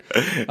abducted.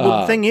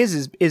 Well, the thing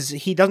is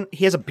he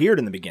has a beard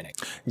in the beginning.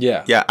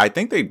 Yeah. Yeah, I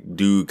think they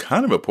do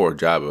kind of a poor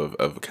job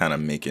of kind of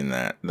making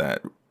that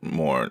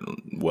more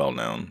well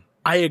known.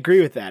 I agree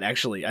with that,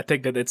 actually. I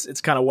think that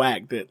it's kind of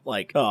whack that,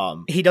 like,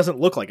 he doesn't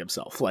look like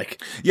himself. Like,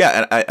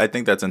 yeah, and I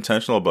think that's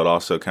intentional, but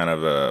also kind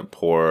of a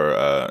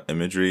poor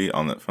imagery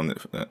from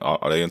the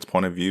audience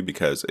point of view,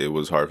 because it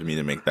was hard for me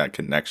to make that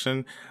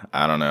connection.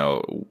 I don't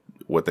know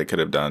what they could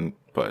have done,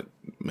 but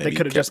maybe they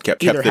could have just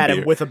either had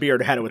him with a beard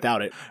or had it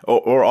without it.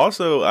 Or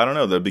also, I don't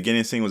know, the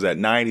beginning scene was at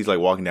night. He's like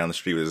walking down the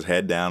street with his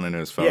head down in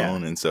his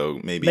phone, and so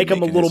maybe make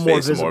him a little more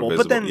visible.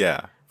 But then,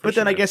 yeah. But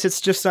then I guess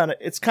it's just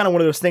it's kind of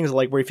one of those things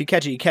like where if you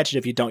catch it, you catch it.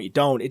 If you don't, you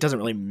don't. It doesn't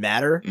really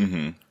matter.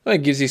 Mm-hmm. Well,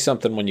 it gives you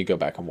something when you go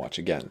back and watch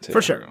again, too.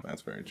 For sure.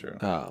 That's very true.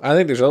 I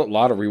think there's a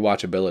lot of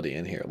rewatchability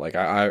in here. Like,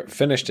 I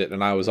finished it,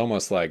 and I was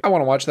almost like, I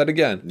want to watch that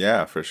again.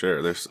 Yeah, for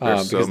sure. There's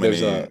so many,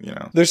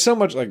 There's so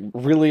much, like,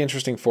 really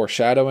interesting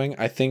foreshadowing.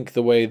 I think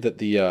the way that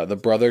the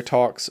brother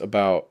talks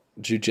about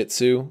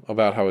jiu-jitsu,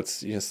 about how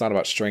it's not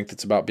about strength,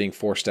 it's about being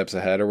 4 steps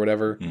ahead or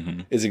whatever,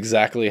 is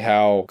exactly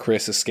how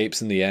Chris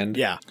escapes in the end.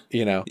 Yeah.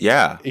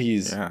 Yeah.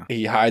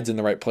 He hides in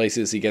the right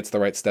places, he gets the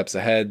right steps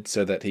ahead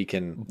so that he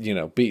can,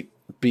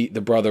 beat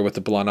the brother with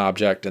the blunt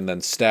object and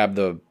then stab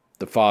the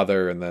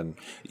father, and then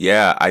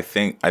I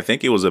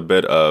think it was a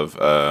bit of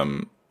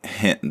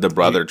the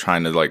brother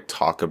trying to like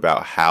talk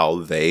about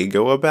how they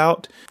go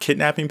about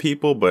kidnapping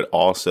people, but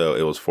also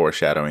it was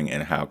foreshadowing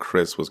in how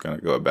Chris was going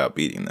to go about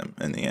beating them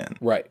in the end.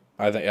 Right.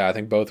 I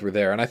think both were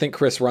there, and I think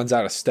Chris runs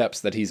out of steps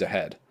that he's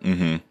ahead.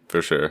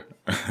 For sure.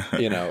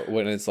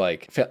 When it's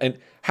like, and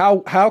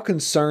how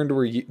concerned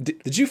were you?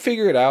 Did you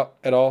figure it out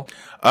at all?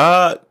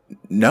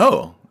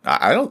 No.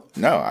 I don't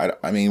know.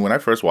 I mean, when I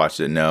first watched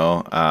it,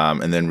 no.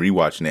 And then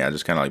rewatching it, I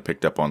just kind of like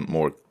picked up on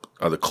more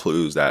other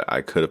clues that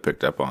I could have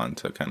picked up on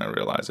to kind of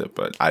realize it,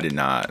 but I did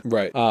not.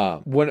 Right.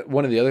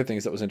 One of the other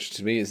things that was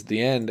interesting to me is at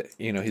the end,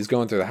 he's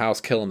going through the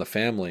house killing the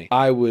family.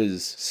 I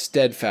was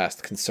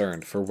steadfast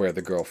concerned for where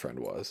the girlfriend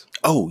was.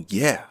 Oh,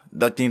 yeah.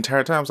 Like the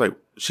entire time I was like,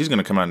 she's going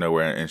to come out of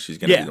nowhere and she's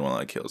going to be the one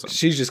that kills him.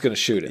 She's just going to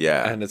shoot him.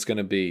 Yeah. And it's going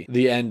to be,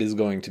 the end is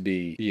going to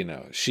be,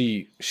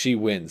 she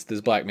wins.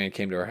 This black man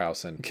came to her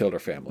house and killed her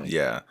family.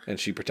 Yeah. And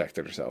she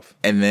protected herself.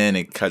 And then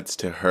it cuts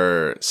to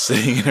her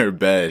sitting in her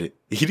bed,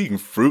 eating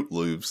Fruit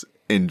Loops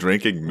and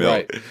drinking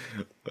milk.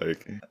 Right.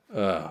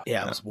 It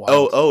was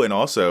wild. Oh, and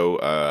also,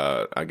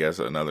 I guess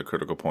another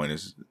critical point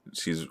is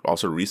she's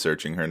also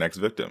researching her next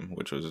victim,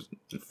 which was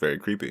very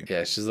creepy.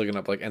 Yeah, she's looking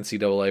up like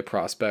NCAA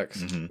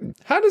prospects.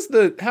 How does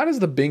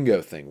the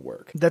bingo thing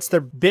work? That's their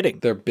bidding.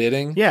 They're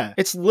bidding? Yeah,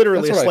 it's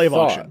literally a slave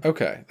auction.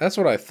 Okay, that's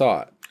what I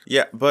thought.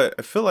 Yeah, but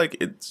I feel like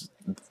it's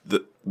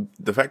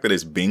the fact that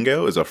it's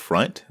bingo is a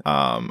front.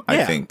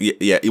 I think,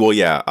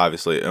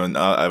 obviously. And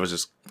I was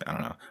just, I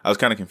don't know. I was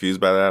kind of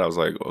confused by that. I was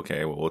like,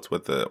 okay, well, what's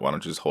with why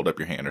don't you just hold up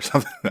your hand or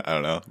something? I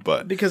don't know.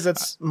 But because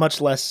that's much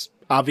less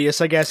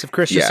obvious, I guess. If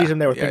Chris just sees him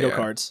there with bingo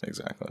cards.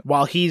 Exactly.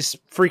 While he's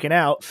freaking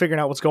out, figuring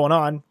out what's going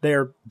on,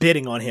 they're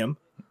bidding on him.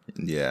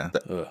 Yeah.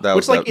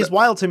 Which is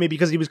wild to me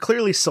because he was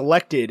clearly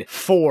selected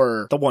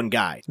for the one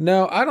guy.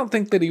 No, I don't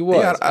think that he was.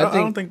 Yeah, I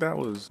don't think that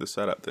was the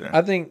setup there.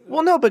 I think...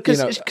 Well, no,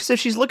 because if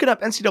she's looking up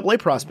NCAA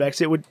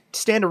prospects, it would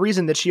stand to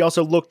reason that she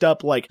also looked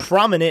up, like,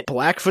 prominent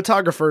black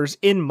photographers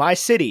in my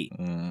city.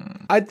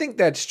 I think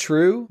that's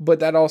true, but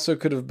that also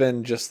could have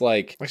been just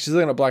like she's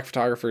looking at black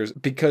photographers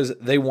because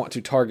they want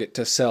to target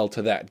to sell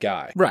to that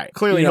guy. Right.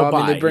 Clearly,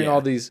 they bring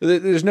all these...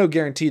 There's no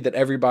guarantee that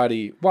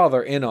everybody, while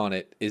they're in on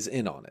it, is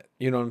in on it.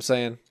 You know what I'm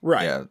saying?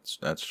 Right. Yeah,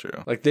 that's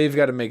true. Like, they've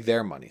got to make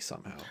their money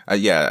somehow.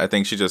 I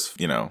think she just,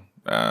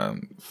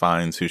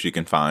 finds who she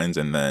can find,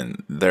 and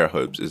then their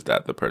hopes is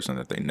that the person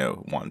that they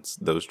know wants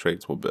those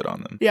traits will bid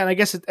on them. Yeah, and I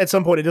guess at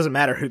some point it doesn't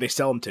matter who they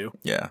sell them to.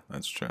 Yeah,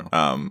 that's true.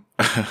 For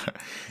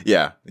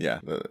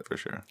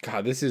sure.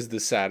 God, this is the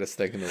saddest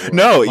thing in the world.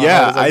 No,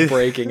 I'm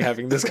breaking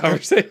having this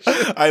conversation.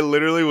 I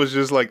literally was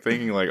just like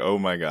thinking like, oh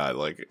my God,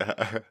 like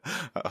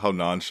how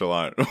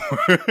nonchalant.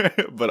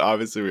 But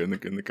obviously we're in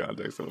the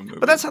context of a movie.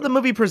 But that's how the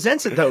movie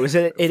presents it, though. Is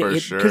it?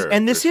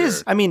 And this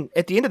is, I mean,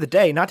 at the end of the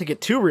day, not to get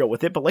too real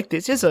with it, but like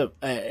this is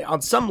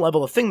on some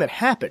level a thing that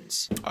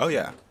happens. Oh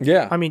yeah.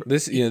 Yeah. I mean,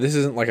 this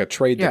isn't like a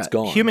trade that's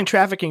gone. Human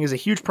trafficking is a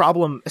huge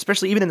problem,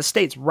 especially even in the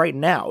States right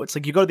now. It's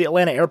like you go to the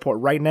Atlanta airport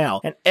right now,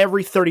 and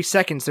every 30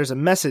 seconds there's a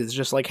message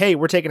just like, hey,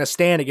 we're taking a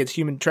stand against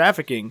human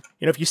trafficking.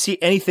 If you see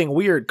anything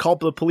weird, call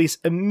the police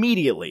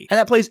immediately. And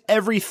that plays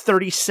every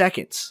 30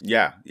 seconds.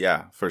 Yeah,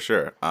 for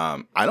sure.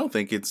 I don't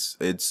think it's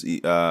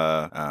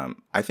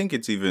I think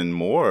it's even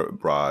more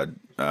broad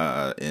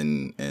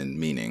in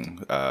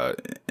meaning,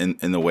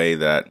 in the way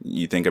that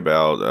you think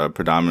about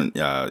predominant,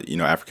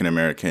 African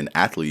American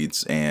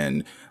athletes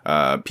and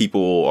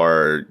people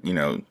are,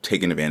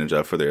 taken advantage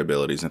of for their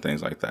abilities and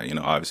things like that.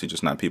 Obviously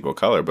just not people of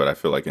color, but I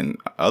feel like in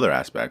other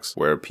aspects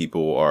where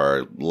people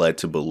are led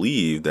to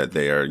believe that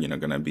they are,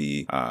 going to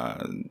be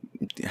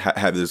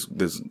have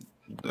this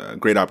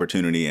great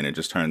opportunity, and it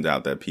just turns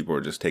out that people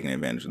are just taking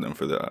advantage of them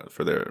for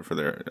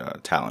their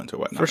talent or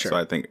whatnot. For sure. So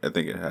I think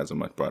it has a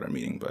much broader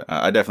meaning. But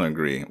I definitely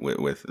agree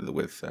with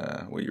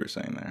what you were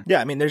saying there.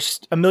 Yeah, I mean, there's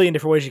a million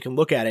different ways you can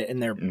look at it,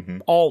 and they're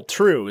all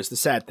true. Is the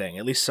sad thing,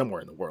 at least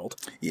somewhere in the world.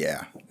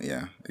 Yeah,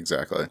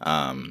 exactly.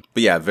 But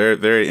yeah, very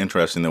very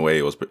interesting the way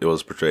it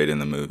was portrayed in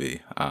the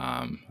movie.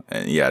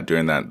 And yeah,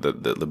 during that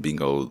the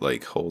bingo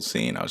like whole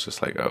scene, I was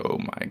just like, oh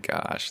my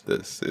gosh,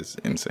 this is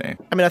insane.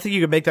 I mean, I think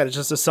you could make that as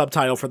just a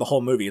subtitle for the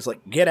whole movie. It's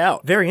like, Get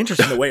Out. Very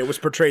interesting the way it was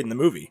portrayed in the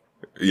movie.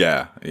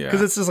 Yeah.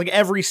 Because it's just like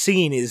every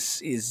scene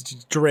is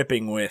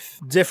dripping with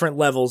different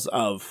levels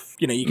of,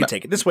 you can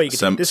take it this way, you can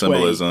take it this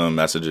symbolism,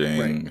 way.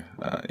 messaging.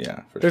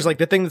 Right. There's like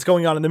the thing that's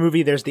going on in the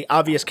movie. There's the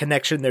obvious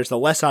connection. There's the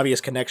less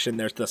obvious connection.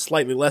 There's the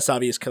slightly less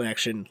obvious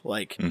connection.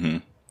 Like,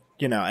 and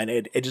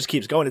it just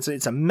keeps going.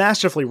 It's a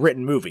masterfully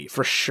written movie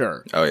for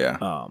sure. Oh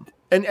yeah.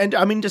 And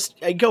I mean, just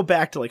I go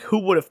back to like, who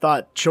would have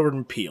thought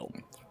Jordan Peele?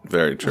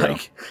 Very true.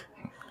 Like,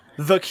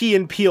 the Key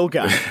and Peele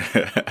guy.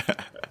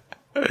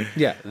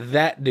 Yeah,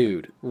 that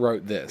dude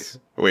wrote this.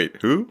 Wait,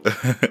 who?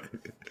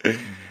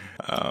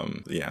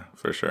 Yeah,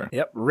 for sure.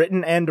 Yep,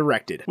 written and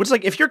directed. Which is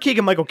like, if you're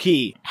Keegan-Michael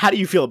Key, how do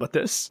you feel about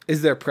this?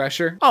 Is there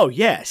pressure? Oh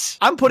yes,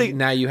 I'm putting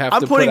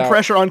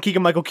pressure on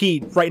Keegan-Michael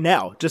Key right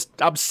now.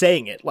 I'm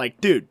saying it.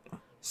 Like, dude,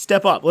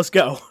 step up. Let's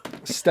go.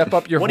 Step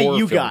up your what horror do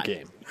you film got?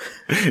 game.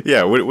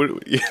 Yeah,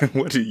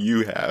 what do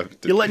you have?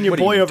 You're letting your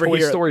boy over Toy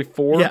here. Toy Story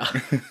 4? Yeah.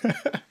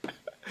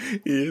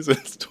 He is in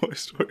Toy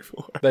Story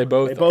 4. They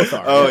both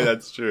are. Oh, yeah.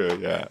 That's true.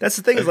 Yeah. That's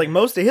the thing is like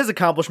most of his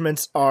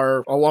accomplishments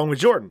are along with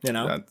Jordan.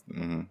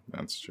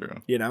 That's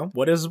true.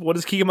 What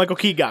does Keegan-Michael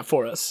Key got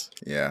for us?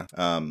 Yeah.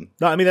 No,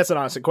 I mean that's an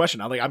honest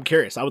question. I'm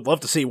curious. I would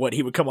love to see what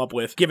he would come up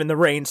with, given the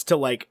reins to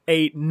like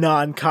a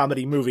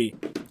non-comedy movie.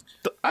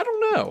 I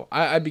don't know.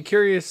 I'd be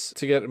curious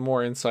to get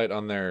more insight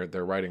on their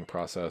writing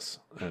process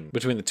and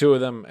between the two of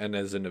them and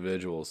as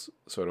individuals,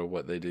 sort of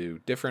what they do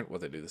different,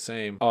 what they do the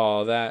same,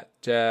 all that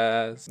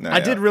jazz. I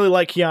did really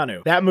like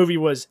Keanu. That movie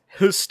was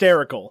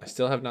hysterical. I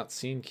still have not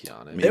seen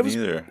Keanu. Me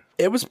neither.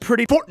 It was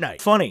pretty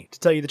funny, to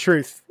tell you the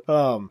truth.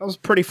 It was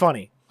pretty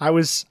funny. I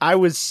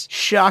was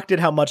shocked at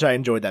how much I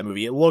enjoyed that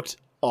movie. It looked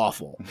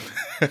awful.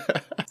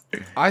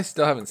 I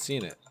still haven't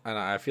seen it, and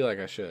I feel like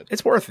I should.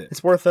 It's worth it.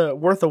 It's worth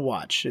a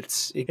watch.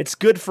 It's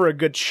good for a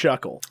good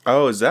chuckle.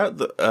 Oh, is that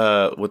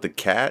the with the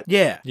cat?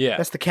 Yeah. Yeah.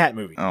 That's the cat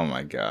movie. Oh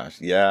my gosh.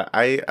 Yeah,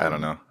 I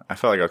don't know. I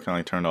felt like I was kind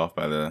of turned off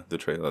by the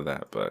trailer of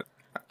that, but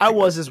I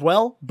was as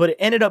well, but it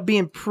ended up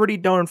being pretty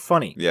darn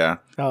funny. Yeah.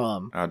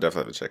 I'll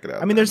definitely have to check it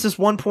out. I mean, there's this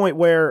one point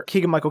where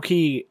Keegan-Michael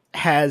Key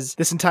has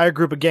this entire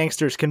group of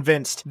gangsters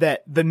convinced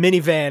that the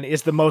minivan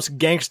is the most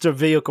gangster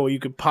vehicle you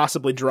could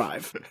possibly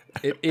drive.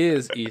 It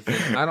is,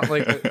 Ethan. I don't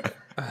like it.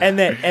 And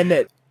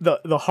that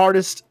the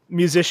hardest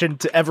musician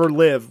to ever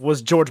live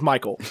was George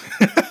Michael.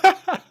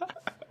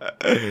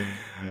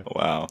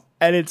 Wow.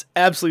 And it's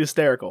absolutely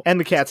hysterical. And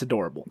the cat's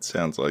adorable.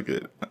 Sounds like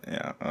it.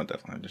 Yeah, I'll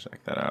definitely have to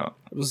check that out.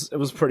 It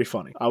was pretty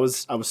funny. I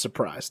was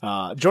surprised.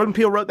 Jordan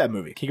Peele wrote that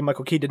movie.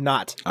 Keegan-Michael Key did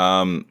not.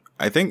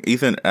 I think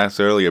Ethan asked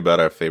earlier about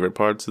our favorite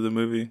parts of the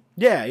movie.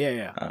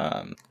 Yeah.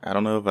 I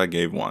don't know if I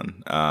gave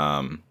one.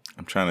 I'm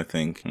trying to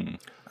think.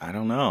 I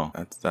don't know.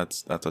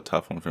 That's a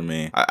tough one for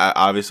me. I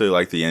obviously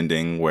like the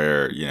ending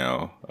where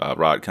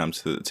Rod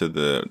comes to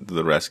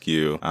the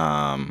rescue.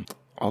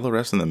 All the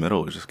rest in the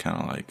middle was just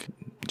kind of like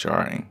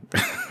jarring.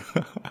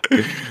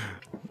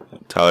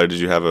 Tyler, did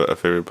you have a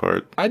favorite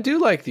part? I do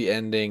like the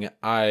ending.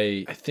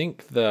 I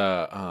think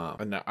I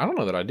don't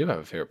know that I do have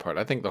a favorite part.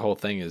 I think the whole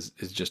thing is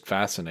just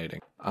fascinating.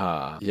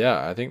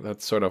 Yeah, I think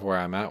that's sort of where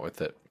I'm at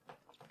with it.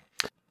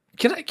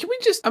 Can we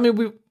just? I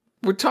mean,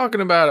 we're talking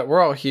about it. We're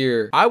all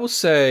here. I will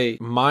say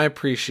my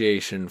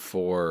appreciation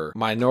for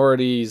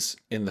minorities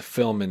in the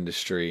film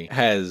industry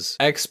has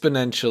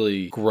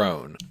exponentially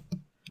grown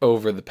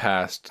over the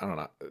past, I don't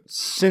know,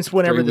 since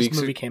whenever this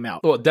movie came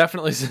out. Well,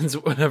 definitely since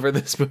whenever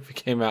this movie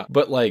came out.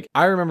 But like,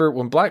 I remember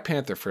when Black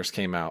Panther first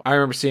came out, I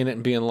remember seeing it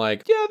and being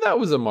like, yeah, that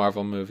was a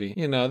Marvel movie.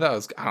 That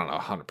was, I don't know,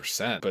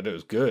 100%, but it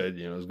was good.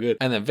 It was good.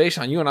 And then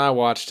Vaishon, you and I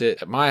watched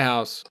it at my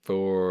house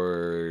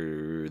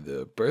for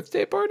the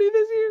birthday party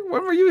this year.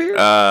 When were you here?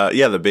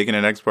 Yeah, the Bacon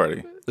and Eggs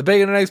party. The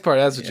Bacon and Eggs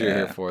party. That's what you're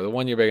here for. The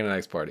 1 year Bacon and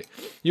Eggs party.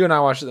 You and I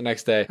watched it the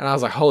next day, and I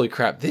was like, holy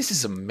crap, this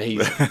is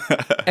amazing.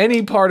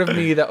 Any part of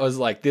me that was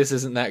like, this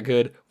isn't that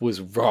good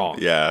was wrong.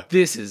 Yeah.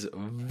 This is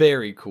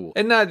very cool.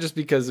 And not just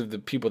because of the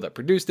people that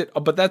produced it,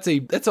 but that's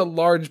a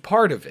large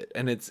part of it.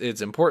 And it's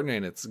important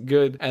and it's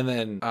good. And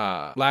then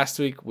last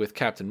week with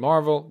Captain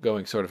Marvel,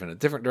 going sort of in a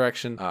different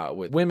direction,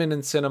 with women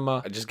in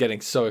cinema, just getting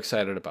so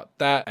excited about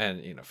that.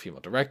 And, female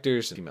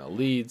directors, female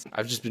leads.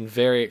 I've just been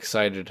very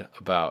excited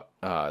about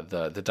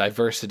the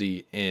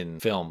diversity in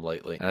film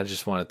lately. And I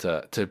just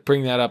wanted to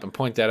bring that up and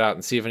point that out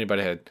and see if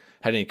anybody had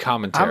any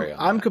commentary on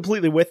that. I'm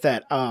completely with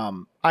that.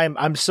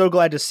 I'm so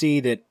glad to see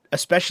that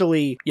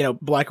especially,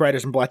 black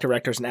writers and black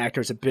directors and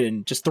actors have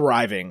been just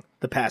thriving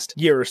the past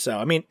year or so.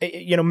 I mean,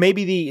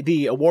 maybe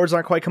the awards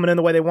aren't quite coming in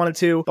the way they wanted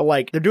to, but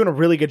like they're doing a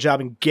really good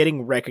job in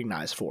getting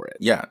recognized for it.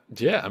 Yeah.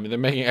 I mean, they're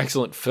making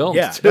excellent films.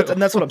 Yeah, too.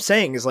 That's what I'm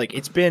saying is like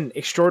it's been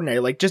extraordinary.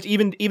 Like just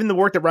even the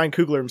work that Ryan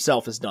Coogler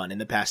himself has done in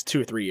the past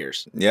 2 or 3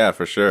 years. Yeah,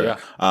 for sure. Yeah.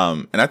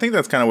 And I think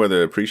that's kind of where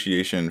the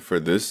appreciation for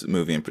this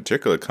movie in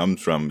particular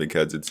comes from,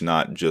 because it's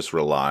not just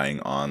relying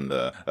on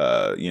the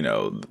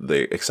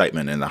the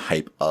excitement and the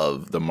hype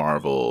of the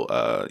Marvel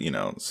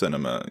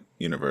cinema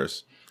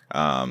universe.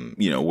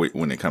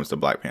 When it comes to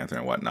Black Panther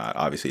and whatnot,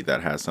 obviously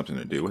that has something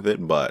to do with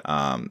it, but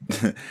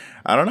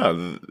I don't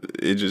know,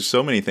 it's just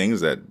so many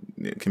things that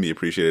can be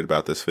appreciated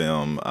about this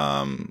film,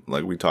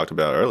 like we talked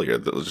about earlier,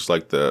 just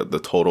like the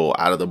total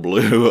out of the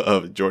blue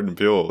of Jordan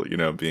Peele,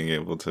 being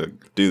able to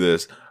do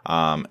this,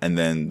 and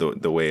then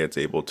the way it's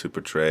able to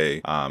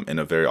portray in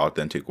a very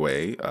authentic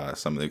way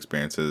some of the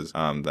experiences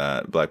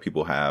that Black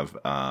people have,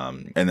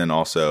 and then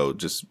also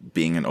just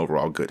being an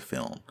overall good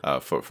film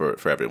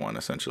for everyone,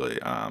 essentially.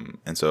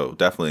 And so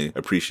definitely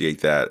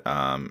appreciate that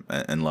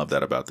and love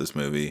that about this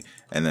movie.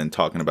 And then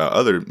talking about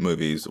other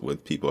movies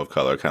with people of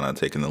color kind of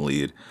taking the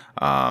lead,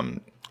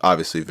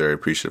 obviously very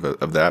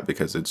appreciative of that,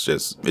 because it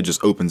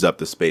just opens up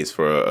the space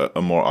for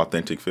a more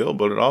authentic feel,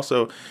 but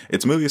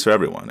it's movies for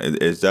everyone.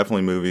 It's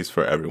definitely movies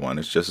for everyone.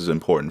 It's just as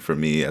important for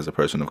me as a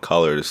person of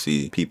color to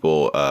see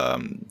people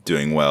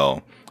doing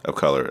well of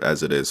color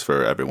as it is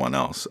for everyone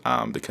else,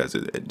 because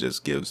it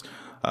just gives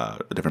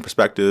a different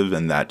perspective,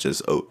 and that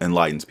just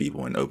enlightens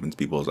people and opens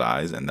people's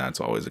eyes, and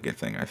that's always a good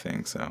thing, I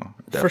think. So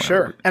for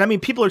sure. And I mean,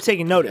 people are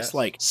taking notice. Yes.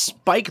 Like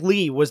Spike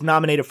Lee was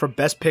nominated for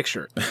Best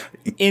Picture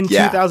in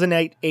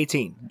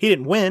 2018. He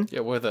didn't win. Yeah,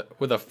 with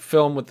a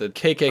film with the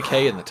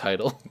KKK in the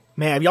title.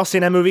 Man, have y'all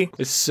seen that movie?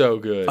 It's so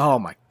good. Oh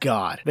my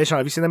god, Vaishon,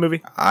 have you seen that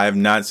movie? I have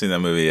not seen that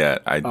movie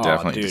yet. I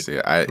definitely need to see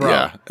it.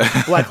 Yeah,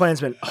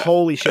 BlacKkKlansman.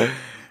 Holy shit.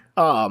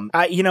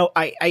 I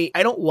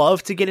don't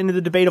love to get into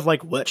the debate of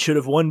like what should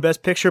have won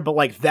Best Picture, but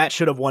like that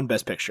should have won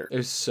Best Picture. It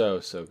was so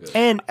good.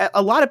 And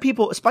a lot of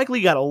people, Spike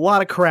Lee got a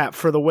lot of crap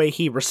for the way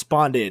he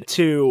responded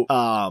to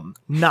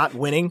not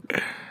winning.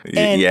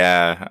 And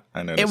yeah,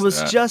 I noticed it was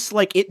that. just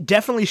like, it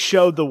definitely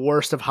showed the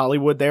worst of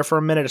Hollywood there for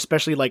a minute,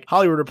 especially like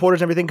Hollywood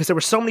Reporters and everything, because there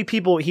were so many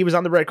people, he was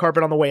on the red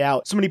carpet on the way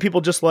out, so many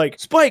people just like,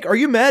 Spike, are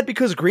you mad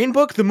because Green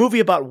Book, the movie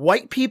about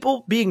white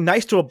people being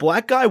nice to a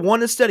black guy,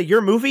 won instead of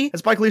your movie? And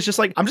Spike Lee's just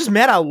like, I'm just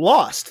mad I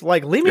lost.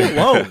 Like, leave me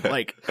alone.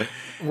 Like,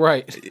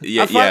 right.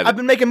 I've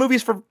been making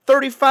movies for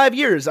 35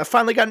 years. I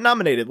finally got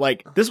nominated.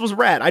 Like, this was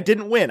rad. I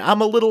didn't win.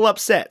 I'm a little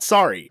upset.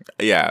 Sorry.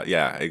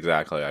 Yeah,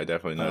 exactly. I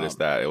definitely noticed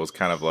that. It was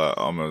kind of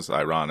almost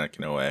ironic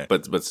in a way,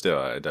 but still,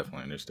 I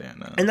definitely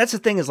understand that. And that's the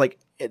thing is, like,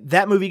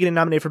 that movie getting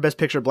nominated for Best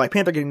Picture, Black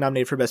Panther getting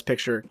nominated for Best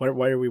Picture.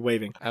 Why are we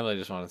waving? Emily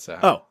just wanted to say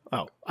hi.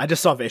 Oh, I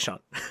just saw Vaishon.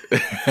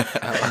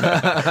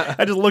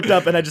 I just looked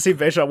up and I just see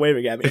Vaishon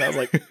waving at me, and I was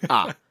like,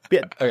 ah.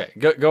 Yeah. Okay,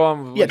 go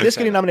on. Yeah, this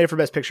getting nominated for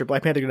Best Picture,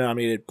 Black Panther getting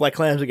nominated,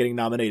 BlacKkKlansman getting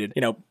nominated.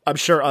 I'm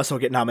sure Us will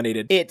get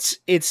nominated.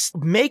 It's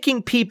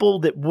making people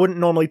that wouldn't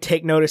normally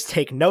take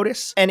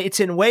notice, and it's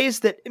in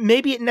ways that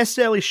maybe it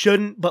necessarily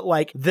shouldn't, but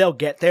like they'll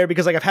get there,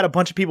 because like I've had a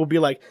bunch of people be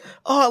like,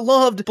 "Oh, I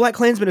loved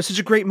BlacKkKlansman. It's such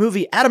a great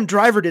movie. Adam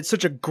Driver did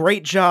such a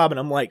great job," and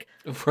I'm like,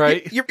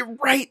 right, you're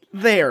right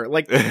there.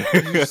 Like,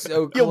 you're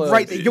so close. You're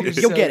right there. You'll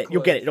get it.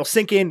 You'll get it. It'll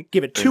sink in.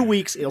 Give it 2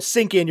 weeks. It'll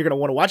sink in. You're gonna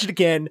want to watch it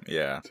again.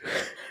 Yeah.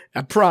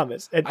 I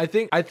promise. And I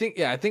think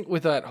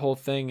with that whole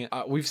thing,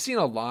 we've seen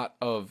a lot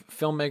of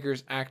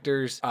filmmakers,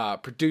 actors,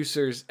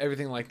 producers,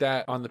 everything like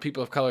that on the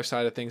people of color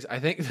side of things. I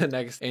think the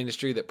next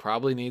industry that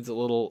probably needs a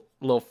little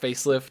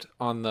facelift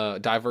on the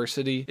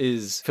diversity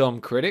is film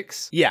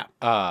critics. Yeah.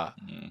 I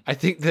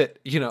think that,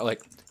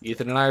 like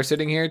Ethan and I are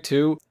sitting here,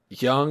 two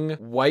young,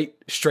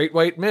 straight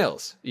white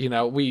males.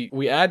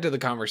 We add to the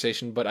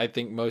conversation, but I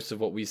think most of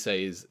what we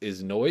say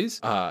is noise.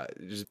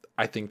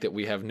 I think that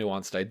we have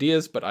nuanced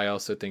ideas, but I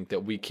also think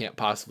that we can't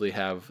possibly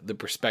have the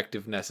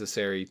perspective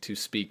necessary to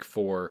speak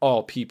for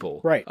all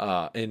people, right?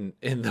 In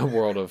the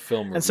world of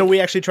film review. And so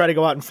we actually try to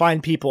go out and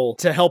find people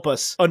to help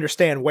us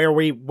understand where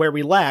we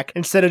lack,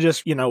 instead of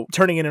just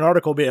turning in an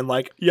article being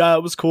like, yeah,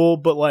 it was cool,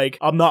 but like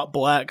I'm not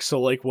black,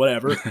 so like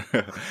whatever.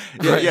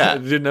 yeah, it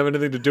didn't have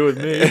anything to do with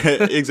me.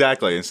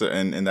 Exactly.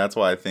 And that's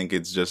why I think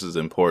it's just as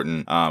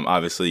important.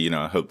 Obviously,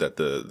 I hope that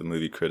the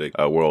movie critic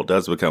world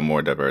does become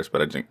more diverse,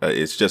 but I think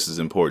it's just as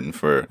important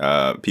for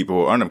people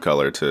who aren't of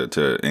color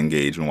to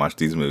engage and watch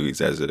these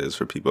movies as it is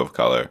for people of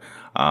color.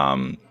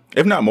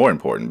 If not more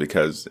important,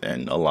 because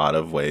in a lot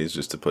of ways,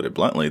 just to put it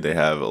bluntly, they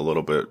have a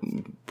little bit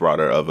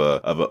broader of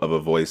a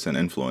voice and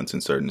influence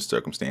in certain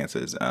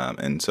circumstances.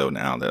 And so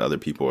now that other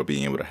people are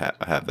being able to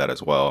have that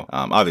as well,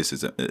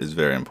 obviously is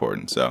very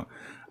important. So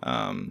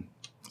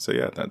So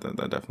yeah, that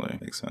definitely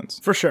makes sense.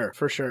 For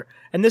sure.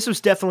 And this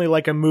was definitely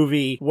like a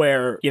movie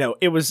where,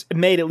 it was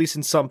made, at least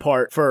in some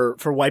part, for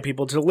white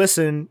people to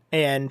listen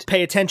and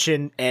pay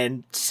attention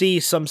and see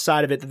some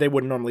side of it that they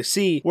wouldn't normally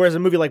see. Whereas a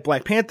movie like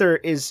Black Panther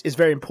is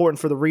very important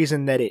for the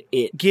reason that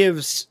it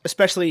gives,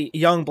 especially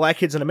young black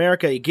kids in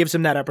America, it gives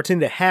them that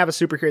opportunity to have a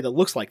superhero that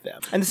looks like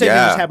them. And the same thing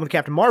just happened with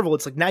Captain Marvel.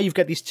 It's like now you've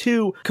got these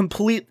two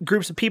complete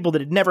groups of people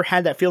that had never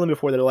had that feeling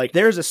before. That are like,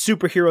 there's a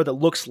superhero that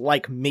looks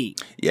like me.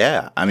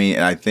 Yeah, I mean,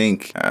 and I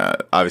think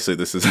obviously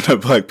this isn't a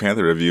Black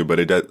Panther review, but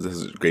it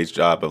does a great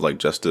job of like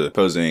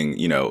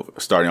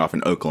juxtaposing, starting off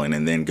in Oakland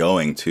and then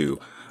going to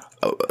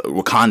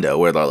Wakanda,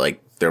 where they're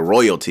like their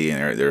royalty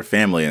and their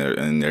family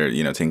and they're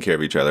taking care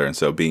of each other, and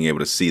so being able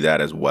to see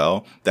that as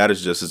well, that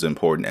is just as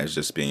important as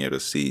just being able to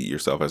see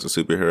yourself as a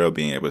superhero,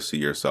 being able to see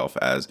yourself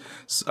as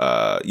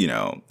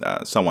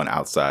someone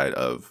outside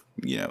of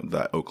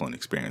that Oakland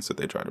experience that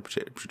they try to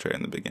portray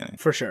in the beginning.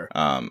 For sure.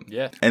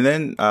 Yeah. And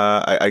then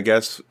I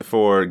guess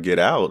for Get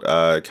Out,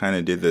 kind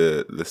of did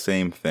the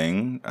same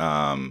thing.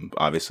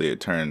 Obviously, it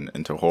turned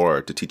into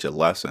horror to teach a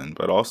lesson,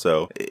 but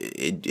also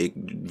it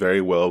very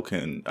well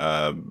can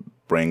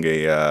bring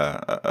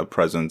a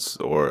presence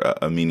or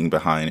a meaning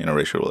behind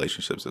interracial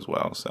relationships as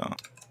well. So,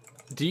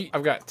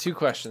 I've got two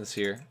questions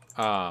here.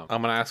 I'm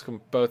gonna ask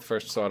them both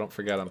first, so I don't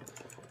forget them.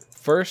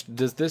 First,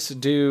 does this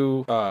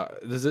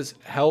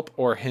help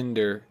or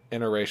hinder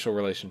interracial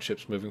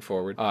relationships moving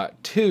forward?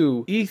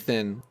 2,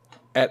 Ethan,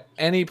 at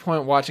any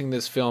point watching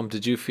this film,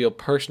 did you feel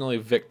personally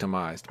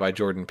victimized by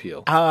Jordan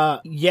Peele?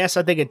 Yes,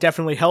 I think it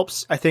definitely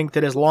helps. I think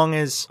that as long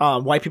as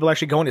white people are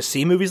actually going to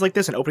see movies like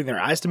this and opening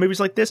their eyes to movies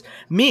like this,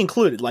 me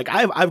included, like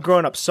I've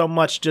grown up so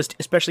much just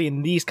especially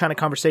in these kind of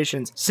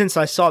conversations since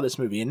I saw this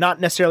movie, and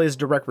not necessarily as a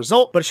direct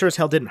result, but it sure as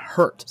hell didn't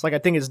hurt. It's like I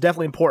think it's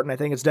definitely important. I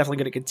think it's definitely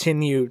going to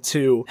continue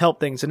to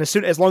help things, and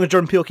as long as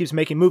Jordan Peele keeps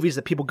making movies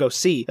that people go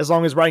see, as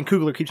long as Ryan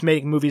Coogler keeps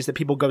making movies that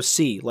people go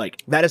see,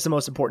 like that is the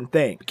most important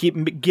thing.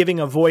 Keep giving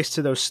a voice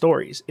to those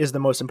stories is the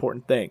most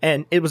important thing.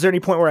 And was there any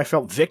point where I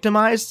felt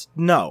victimized?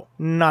 No,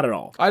 not at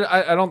all.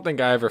 I don't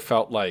think I ever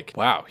felt like,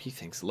 wow, he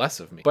thinks less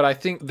of me. But I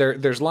think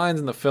there's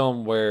lines in the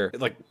film where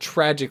like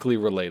tragically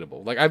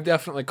relatable. Like I've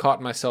definitely caught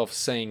myself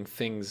saying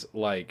things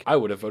like, I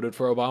would have voted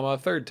for Obama a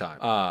third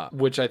time,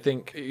 which I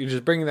think you're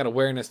just bringing that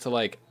awareness to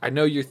like, I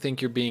know you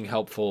think you're being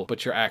helpful,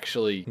 but you're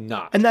actually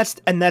not. And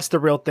that's the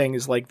real thing,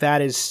 is like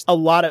that is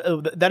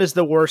that is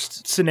the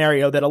worst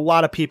scenario that a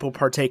lot of people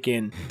partake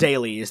in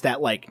daily, is that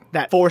like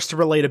that forced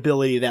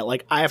relatability, that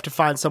like I have to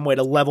find some way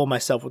to level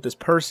myself with this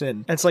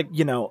person. And it's like,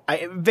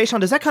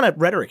 Vaishon, does that kind of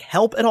rhetoric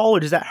help at all, or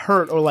does that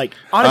hurt? Or like,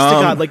 honest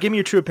to God, like give me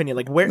your true opinion.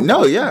 Like where?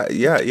 No,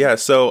 yeah.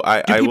 So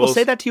do people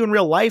say that to you in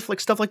real life, like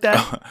stuff like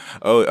that?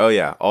 oh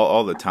yeah,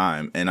 all the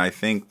time. And I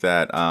think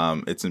that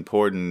it's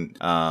important.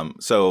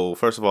 So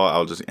first of all,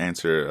 I'll just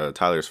answer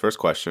Tyler's first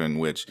question,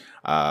 which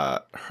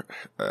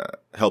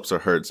helps or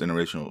hurts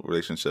interracial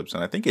relationships.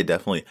 And I think it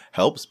definitely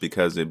helps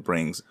because it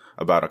brings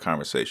about a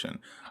conversation.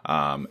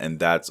 And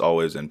that's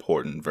always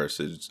important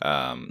versus,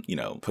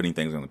 putting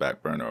things on the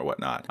back burner or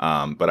whatnot.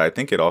 But I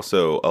think it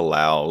also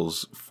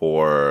allows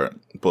for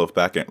both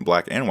black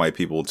and white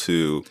people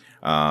to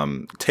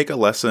take a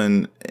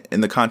lesson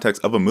in the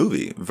context of a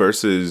movie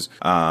versus,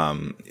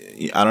 I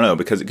don't know,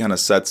 because it kind of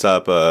sets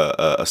up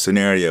a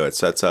scenario. It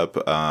sets up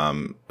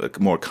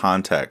more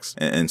context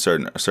in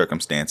certain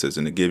circumstances,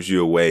 and it gives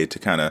you a way to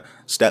kind of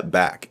step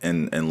back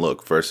and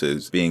look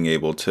versus being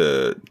able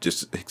to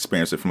just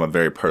experience it from a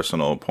very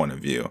personal point of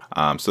view.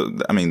 So,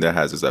 I mean, that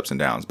has its ups and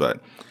downs,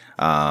 but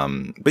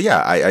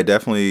yeah, I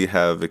definitely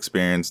have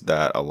experienced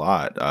that a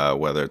lot,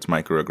 whether it's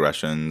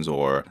microaggressions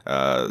or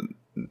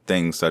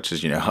things such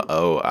as,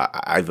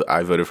 I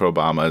voted for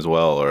Obama as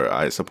well, or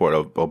I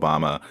support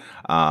Obama.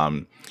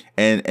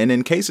 And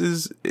in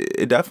cases,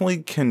 it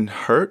definitely can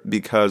hurt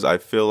because I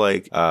feel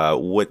like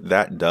what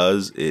that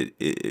does,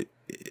 it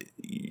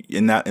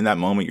in that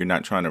moment, you're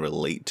not trying to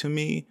relate to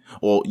me.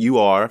 Well, you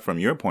are from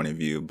your point of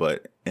view,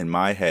 but in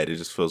my head, it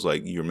just feels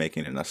like you're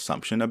making an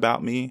assumption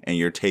about me and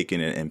you're taking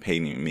it and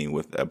painting me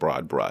with a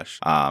broad brush.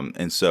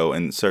 And so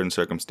in certain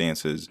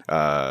circumstances,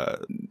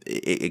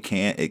 it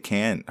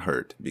can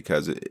hurt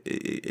because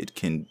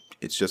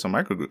it's just a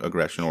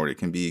microaggression, or it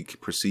can be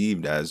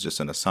perceived as just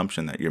an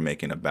assumption that you're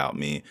making about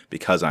me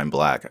because I'm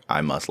black.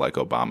 I must like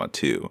Obama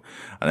too.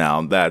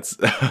 Now that's,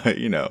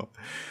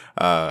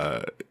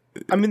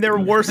 I mean, there are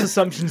worse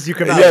assumptions you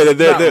can make. Yeah,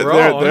 they're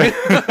wrong.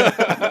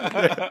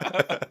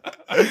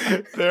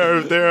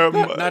 There are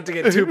not to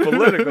get too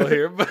political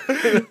here, but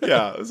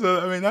yeah. So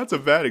I mean, that's a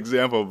bad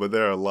example, but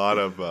there are a lot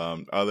of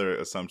other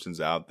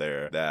assumptions out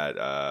there that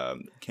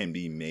can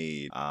be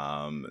made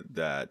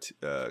that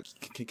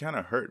can kind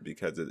of hurt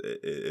because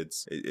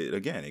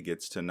it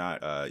gets to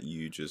not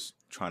you just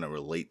trying to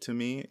relate to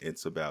me.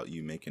 It's about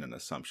you making an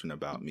assumption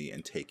about me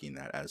and taking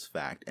that as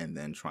fact, and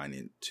then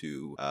trying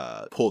to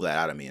pull that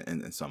out of me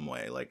in some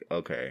way. Like,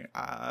 okay,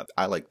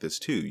 I like this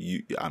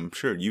too. I'm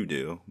sure you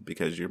do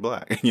because you're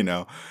black,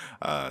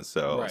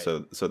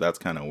 So that's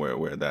kind of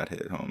where that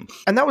hit home.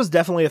 And that was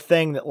definitely a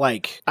thing that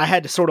like I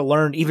had to sort of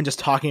learn even just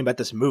talking about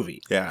this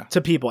movie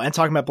to people and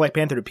talking about Black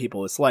Panther to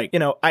people. It's like, you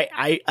know,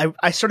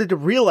 I started to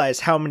realize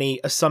how many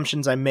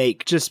assumptions I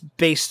make just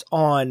based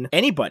on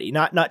anybody,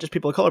 not just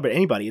people of color, but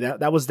anybody.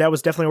 That was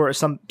definitely where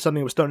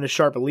something was thrown into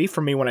sharp relief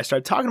for me when I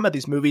started talking about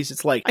these movies.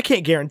 It's like I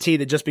can't guarantee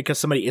that just because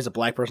somebody is a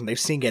black person, they've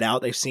seen Get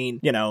Out, they've seen,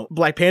 you know,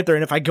 Black Panther,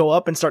 and if I go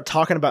up and start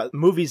talking about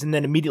movies and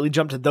then immediately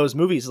jump to those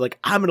movies, like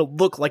I'm gonna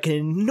look like an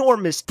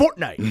enormous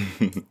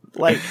Fortnite.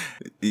 Like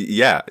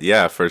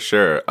yeah, for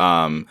sure.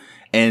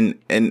 And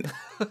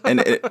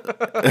it,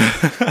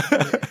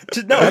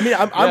 no, I mean,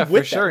 I'm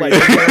with sure. that.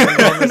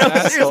 Like,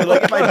 no, seriously,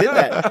 like if I did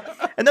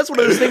that, and that's one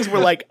of those things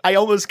where like I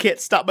almost can't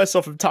stop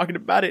myself from talking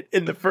about it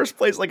in the first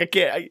place. Like I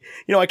can't,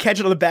 I catch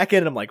it on the back end,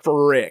 and I'm like,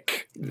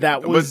 Frick,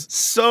 that was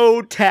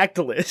so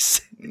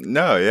tactless.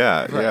 No,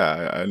 yeah,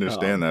 I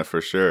understand that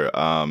for sure.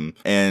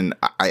 And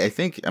I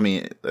think, I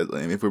mean,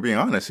 if we're being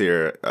honest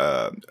here,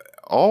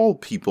 all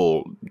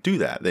people do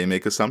that. They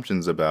make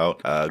assumptions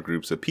about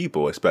groups of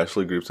people,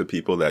 especially groups of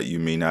people that you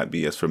may not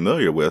be as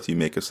familiar with. You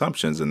make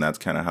assumptions, and that's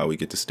kind of how we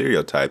get to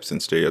stereotypes,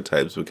 and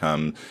stereotypes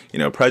become,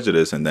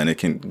 prejudice, and then it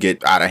can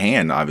get out of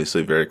hand,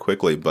 obviously, very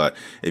quickly. But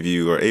if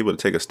you are able to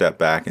take a step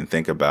back and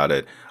think about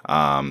it,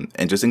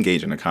 and just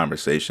engage in a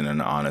conversation in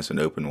an honest and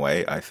open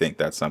way, I think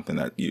that's something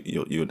that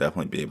you'll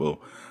definitely be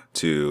able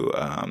to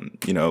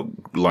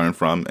learn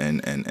from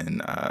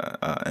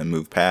and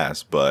move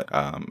past. But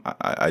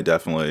I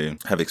definitely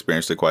have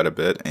experienced it quite a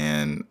bit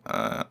and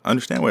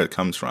understand where it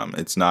comes from.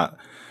 It's not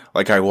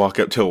like I walk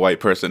up to a white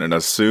person and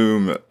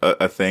assume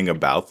a thing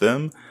about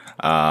them.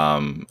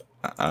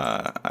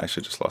 I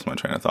should just lost my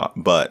train of thought.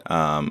 But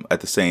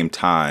at the same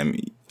time,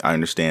 I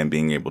understand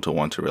being able to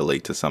want to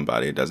relate to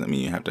somebody. It doesn't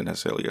mean you have to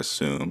necessarily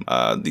assume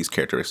these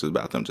characteristics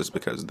about them just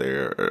because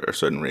they're a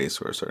certain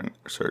race or a certain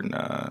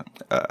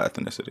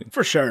ethnicity.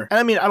 For sure. And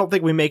I mean, I don't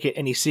think we make it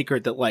any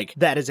secret that like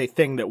that is a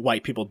thing that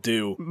white people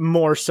do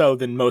more so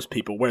than most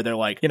people, where they're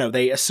like,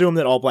 they assume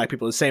that all black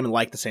people are the same and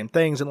like the same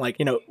things. And like,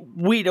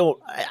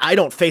 I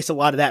don't face a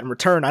lot of that in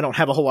return. I don't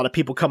have a whole lot of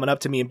people coming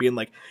up to me and being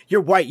like, you're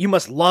white, you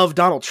must love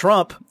Donald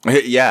Trump.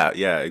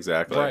 Yeah,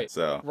 exactly. Right.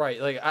 So right.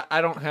 Like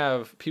I don't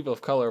have people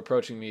of color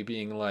approaching me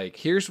being like,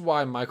 here's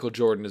why Michael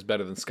Jordan is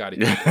better than Scottie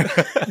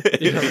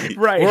Pippen.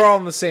 Right. We're all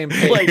on the same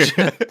page.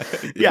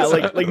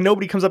 Like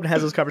nobody comes up and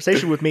has this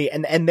conversation with me,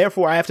 and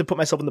therefore I have to put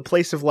myself in the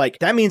place of like,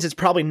 that means it's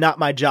probably not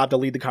my job to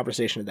lead the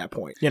conversation at that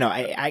point.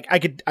 I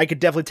could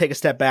definitely take a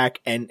step back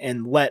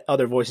and let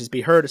other voices be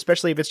heard,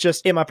 especially if it's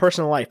just in my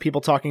personal life, people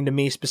talking to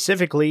me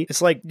specifically.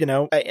 It's like,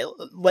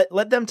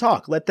 let them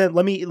talk. Let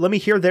me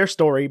hear their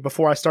story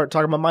before I start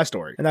talking about my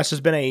story. And that's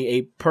just been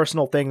a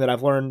personal thing that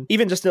I've learned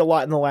even just a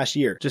lot in the last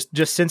year.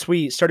 Just since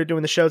we started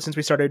doing the show, since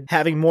we started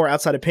having more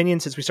outside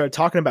opinions, since we started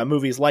talking about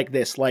movies like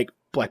this, like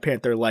Black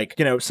Panther, like,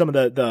 some of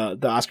the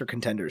Oscar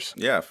contenders.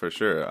 Yeah, for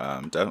sure.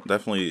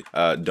 Definitely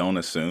don't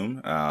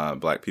assume.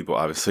 Black people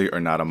obviously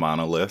are not a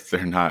monolith.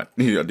 They're not,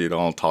 they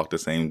don't talk the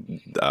same,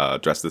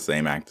 dress the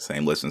same, act the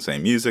same, listen to the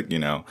same music,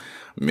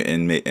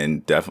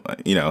 and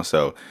definitely,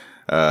 so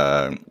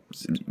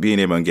being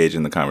able to engage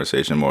in the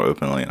conversation more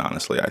openly and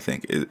honestly, I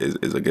think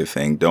is a good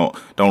thing. Don't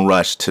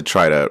rush to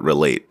try to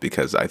relate,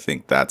 because I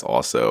think that's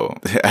also,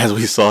 as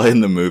we saw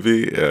in the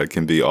movie,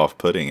 can be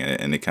off-putting,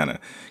 and it kind of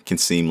can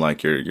seem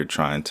like you're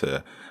trying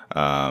to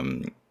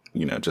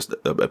just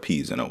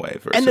appease in a way.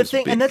 And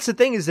that's the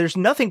thing is, there's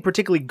nothing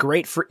particularly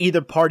great for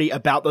either party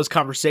about those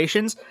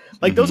conversations.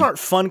 Like, those aren't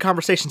fun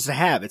conversations to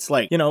have. It's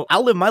like,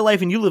 I'll live my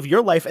life and you live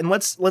your life, and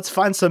let's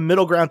find some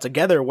middle ground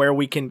together where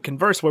we can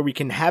converse, where we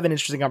can have an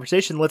interesting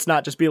conversation. Let's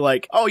not just be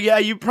like, oh yeah,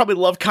 you probably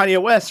love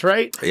Kanye West,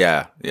 right?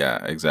 Yeah,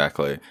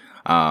 exactly.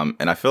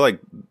 And I feel like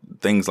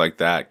things like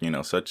that,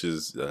 such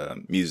as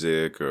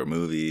music or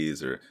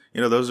movies, or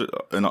those are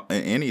in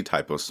any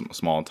type of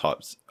small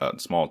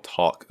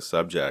talk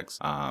subjects.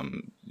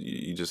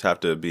 You just have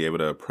to be able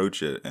to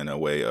approach it in a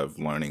way of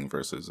learning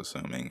versus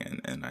assuming,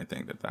 and I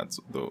think that's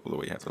the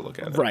way you have to look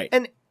at it. Right.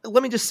 And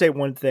let me just say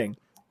one thing.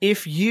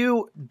 If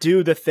you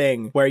do the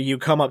thing where you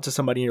come up to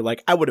somebody and you're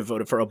like, I would have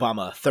voted for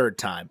Obama a third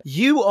time,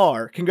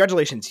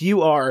 congratulations,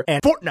 you are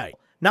an Fortnite.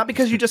 Not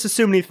because you just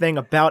assumed anything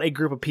about a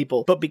group of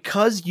people, but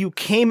because you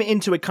came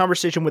into a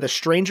conversation with a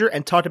stranger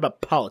and talked about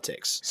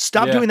politics.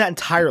 Stop doing that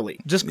entirely.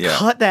 Just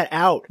cut that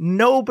out.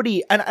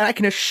 Nobody, and I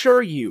can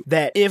assure you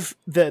that if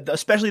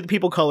especially the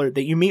people of color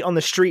that you meet on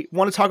the street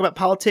want to talk about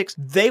politics,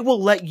 they will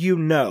let you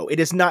know. It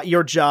is not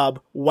your job,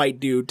 white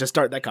dude, to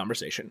start that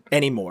conversation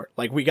anymore.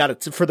 Like, we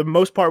got to, for the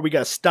most part, we got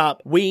to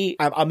stop.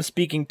 I'm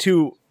speaking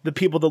to the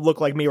people that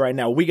look like me right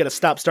now. We got to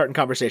stop starting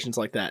conversations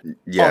like that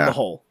on the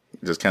whole.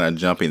 Just kind of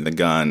jumping the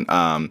gun.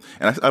 And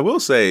I will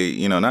say,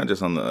 not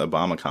just on the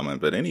Obama comment,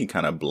 but any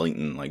kind of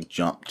blatant like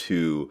jump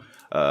to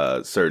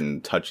certain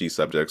touchy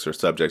subjects or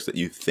subjects that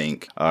you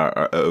think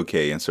are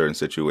okay in certain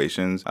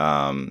situations.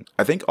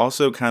 I think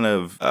also kind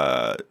of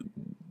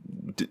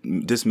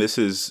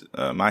dismisses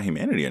my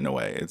humanity in a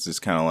way. It's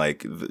just kind of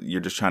like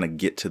you're just trying to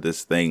get to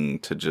this thing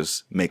to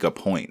just make a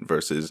point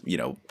versus,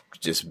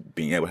 just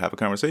being able to have a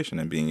conversation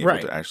and being able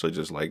to actually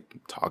just like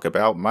talk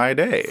about my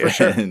day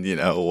and, you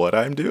know, what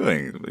I'm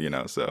doing, you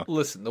know, so.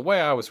 Listen, the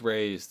way I was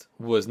raised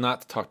was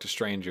not to talk to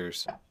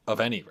strangers of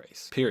any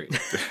race, period.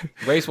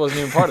 Race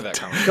wasn't even part of that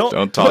conversation.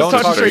 Don't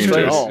talk to strangers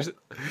at all.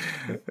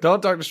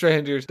 Don't talk to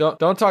strangers.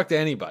 Don't talk to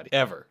anybody,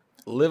 ever.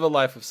 Live a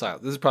life of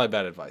silence. This is probably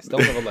bad advice.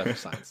 Don't live a life of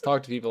silence.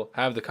 Talk to people.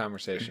 Have the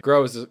conversation.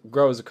 Grow as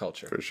a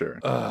culture. For sure.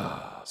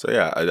 So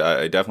yeah,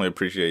 I definitely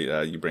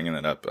appreciate you bringing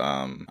that up.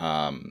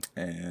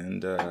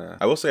 And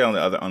I will say on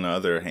the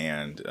other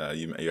hand,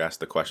 you asked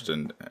the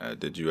question: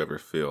 did you ever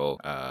feel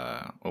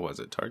what was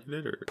it,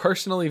 targeted or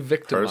personally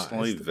victimized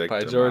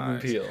by Jordan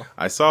Peele?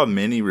 I saw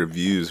many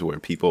reviews where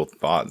people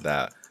thought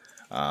that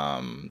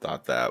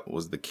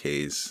was the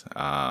case.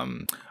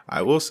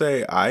 I will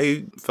say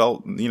I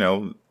felt, you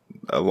know,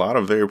 a lot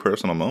of very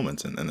personal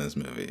moments in this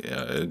movie.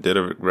 It did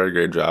a very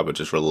great job of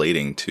just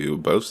relating to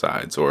both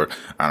sides, or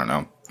I don't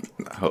know,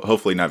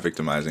 hopefully not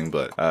victimizing,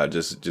 but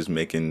just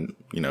making,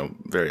 you know,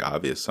 very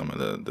obvious some of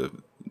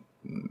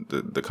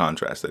the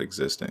contrast that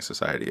exists in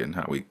society and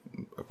how we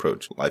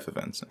approach life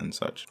events and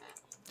such.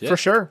 Yeah. For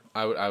sure.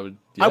 I would.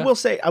 Yeah. I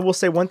will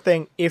say one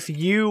thing. If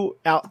you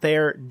out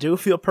there do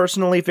feel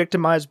personally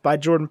victimized by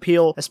Jordan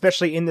Peele,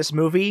 especially in this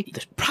movie,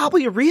 there's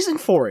probably a reason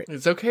for it.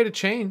 It's okay to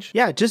change.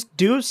 Yeah, just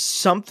do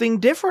something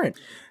different.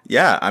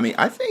 Yeah, I mean,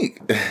 I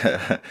think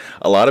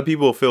a lot of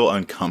people feel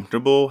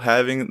uncomfortable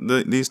having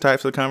these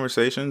types of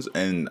conversations,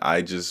 and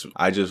I just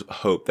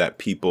hope that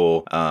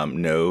people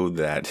know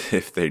that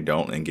if they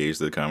don't engage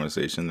the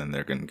conversation, then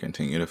they're going to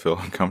continue to feel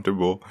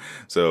uncomfortable.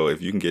 So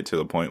if you can get to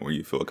the point where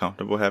you feel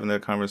comfortable having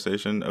that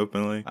conversation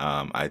openly,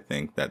 I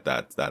think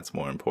that's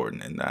more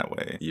important. In that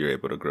way, you're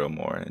able to grow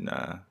more and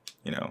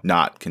you know,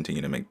 not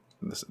continue to make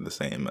the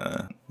same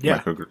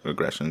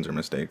microaggressions or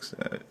mistakes,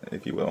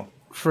 if you will.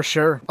 For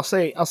sure. I'll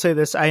say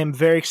this. I am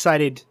very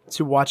excited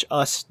to watch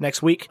Us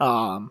next week.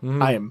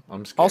 I'm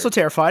also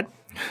terrified.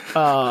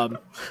 I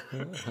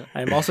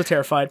am also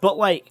terrified. But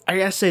like, I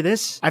gotta say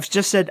this. I've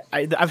just said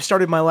I've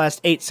started my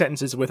last 8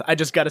 sentences with I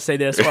just gotta say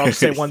this, or I'll just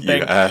say one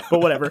thing.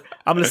 But whatever.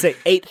 I'm gonna say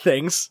 8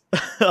 things.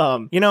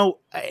 You know,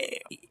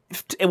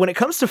 when it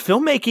comes to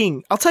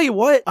filmmaking, I'll tell you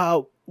what.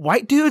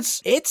 White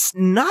dudes, it's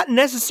not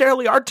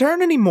necessarily our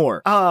turn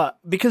anymore.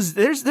 Because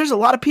there's a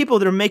lot of people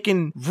that are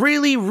making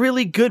really,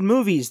 really good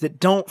movies that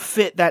don't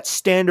fit that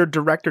standard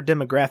director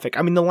demographic.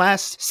 I mean, the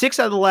last 5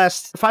 of the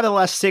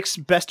last 6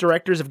 best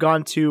directors have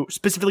gone to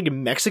specifically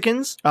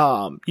Mexicans.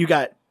 You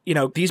got, you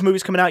know, these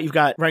movies coming out. You've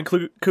got Ryan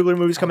Coogler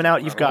movies coming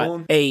out. You've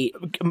got a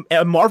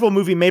Marvel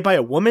movie made by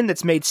a woman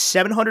that's made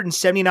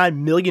 $779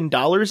 million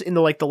in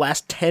the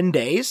last 10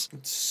 days.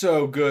 It's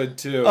so good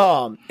too.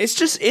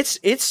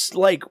 It's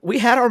like we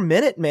had our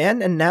minute,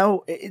 man, and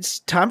now it's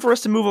time for us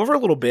to move over a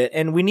little bit,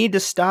 and we need to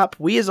stop.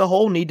 We as a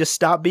whole need to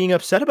stop being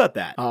upset about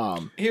that.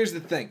 Here's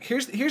the thing.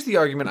 Here's the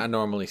argument I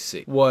normally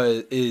see.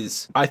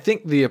 I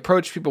think the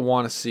approach people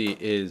want to see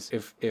is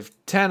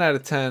if 10 out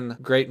of 10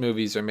 great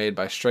movies are made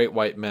by straight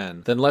white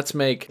men, then let's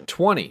make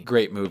 20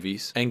 great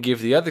movies and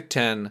give the other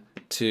 10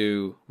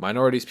 to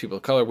minorities, people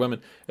of color,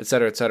 women,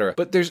 etc., etc.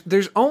 But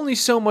there's only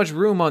so much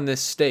room on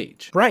this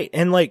stage. Right.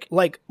 And like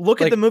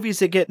look at the movies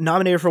that get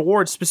nominated for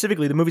awards,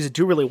 specifically the movies that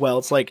do really well.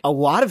 It's like a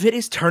lot of it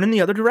is turning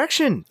the other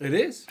direction. It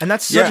is. And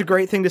that's such a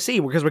great thing to see,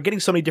 because we're getting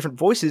so many different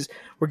voices.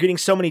 We're getting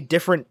so many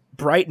different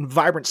bright and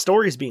vibrant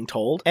stories being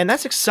told. And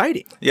that's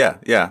exciting.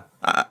 Yeah.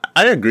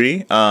 I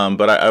agree,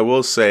 but I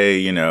will say,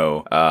 you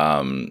know,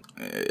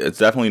 it's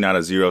definitely not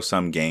a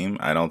zero-sum game.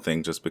 I don't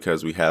think just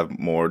because we have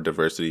more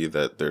diversity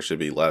that there should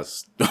be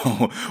less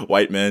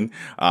white men.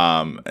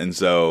 And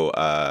so,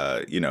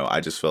 you know,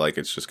 I just feel like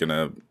it's just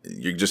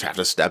you just have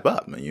to step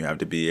up, and you have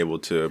to be able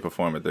to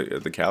perform at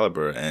the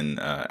caliber and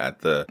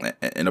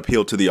and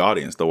appeal to the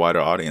audience, the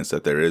wider audience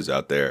that there is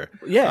out there.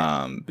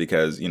 Yeah.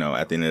 Because, you know,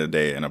 at the end of the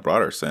day, in a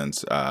broader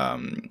sense,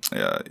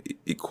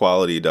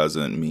 equality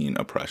doesn't mean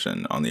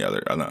oppression on the other end.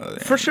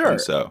 For sure.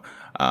 And so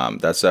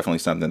that's definitely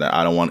something that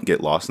I don't want to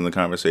get lost in the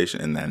conversation,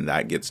 and then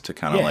that gets to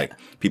kind of like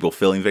people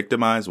feeling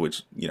victimized,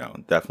 which, you know,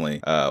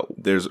 definitely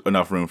there's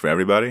enough room for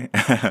everybody.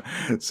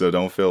 So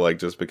don't feel like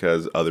just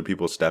because other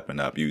people stepping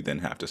up, you then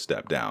have to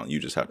step down. You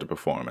just have to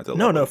perform at the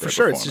level. No, for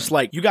sure. It's just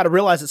like you got to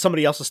realize that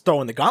somebody else is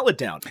throwing the gauntlet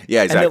down.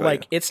 Yeah, exactly. And that,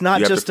 like, it's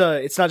not just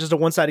a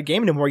one-sided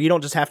game anymore. You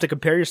don't just have to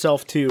compare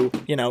yourself to,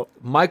 you know,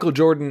 Michael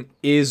Jordan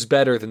is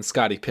better than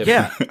Scottie Pippen.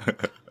 Yeah.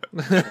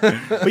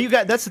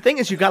 But that's the thing,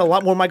 is you got a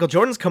lot more Michael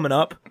Jordans coming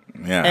up.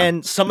 Yeah.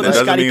 And some of the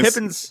Scottie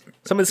Pippens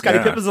on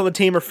the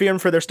team are fearing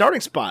for their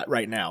starting spot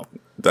right now.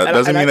 That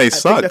doesn't mean they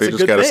suck. They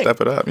just got to step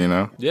it up, you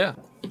know? Yeah.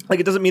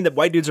 Like, it doesn't mean that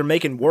white dudes are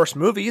making worse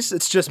movies.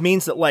 It just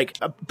means that, like,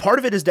 part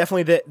of it is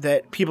definitely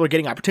that people are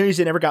getting opportunities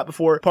they never got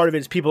before. Part of it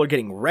is people are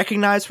getting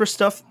recognized for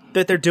stuff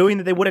that they're doing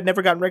that they would have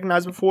never gotten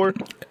recognized before.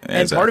 Exactly.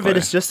 And part of it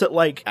is just that,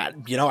 like,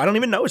 you know, I don't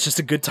even know. It's just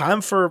a good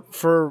time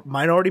for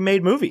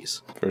minority-made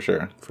movies. For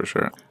sure.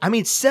 I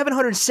mean,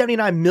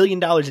 $779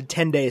 million in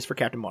 10 days for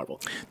Captain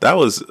Marvel. That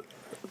was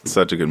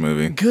such a good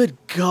movie. Good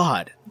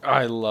God.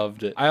 I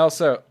loved it. I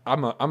also,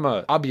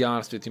 I'll be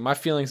honest with you. My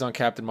feelings on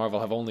Captain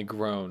Marvel have only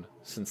grown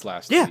since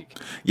last Yeah. week.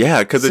 Yeah,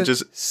 because it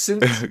just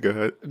since go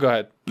ahead. go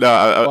ahead. No,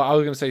 Well, I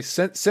was gonna say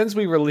since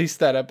we released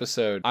that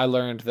episode, I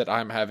learned that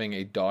I'm having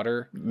a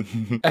daughter,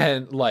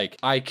 and like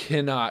I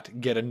cannot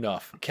get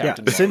enough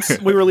Captain Marvel.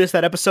 Since we released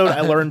that episode,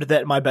 I learned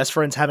that my best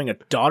friend's having a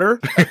daughter.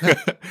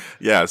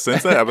 yeah,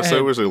 since that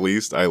episode was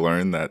released, I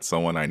learned that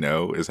someone I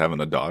know is having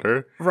a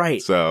daughter.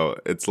 Right. So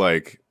it's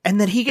like, and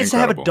then he gets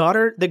incredible. to have a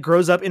daughter that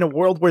grows up in a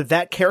world where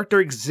that character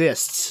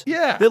exists.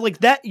 Yeah. They're like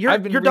that. Your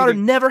I've been daughter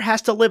reading- never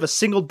has to live a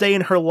single day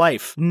in her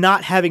life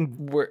not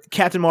having We're-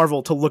 Captain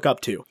Marvel to look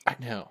up to. I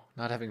know,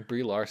 not having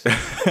Brie Larson.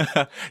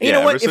 You know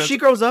ever what? If since- she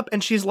grows up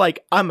and she's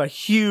like, I'm a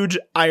huge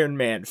Iron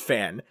Man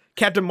fan.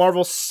 Captain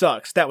Marvel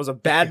sucks. That was a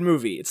bad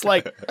movie. It's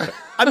like,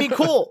 I mean,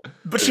 cool,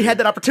 but she had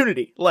that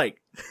opportunity.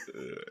 Like,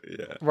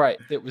 yeah, Right,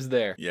 it was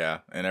there. yeah,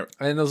 and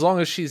And as long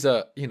as she's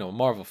a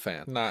Marvel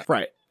fan, not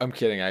right. I'm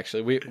kidding.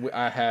 Actually,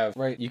 I have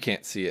right. You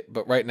can't see it,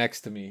 but right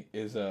next to me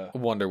is a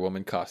Wonder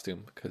Woman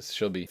costume because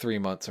she'll be 3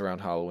 months around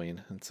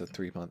Halloween. It's a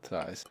 3-month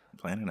size.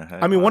 planning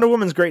ahead. I mean, Wonder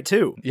Woman's great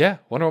too. Yeah,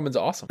 Wonder Woman's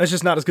awesome. It's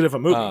just not as good of a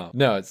movie.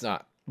 No, it's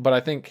not. But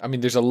I think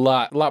there's a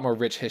lot more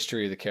rich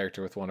history of the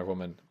character with Wonder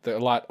Woman. There's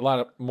a lot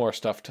of more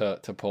stuff to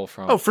pull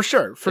from. Oh, for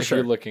sure, for if sure.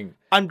 You're looking,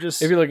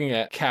 If you're looking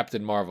at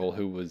Captain Marvel,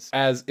 who was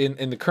as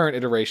in the current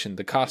iteration,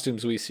 the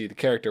costumes we see, the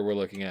character we're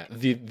looking at,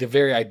 the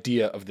very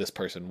idea of this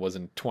person was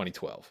in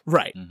 2012.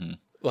 right,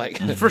 Like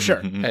for sure.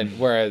 And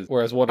whereas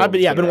Wonder I've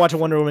been Woman's watching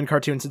Wonder Woman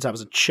cartoons since I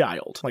was a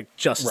child, like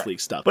Justice Right.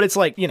 League stuff. But it's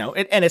like,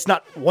 and it's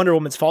not Wonder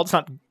Woman's fault. It's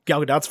not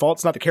Gal Gadot's fault.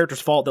 It's not the character's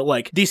fault that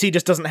like DC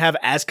just doesn't have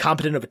as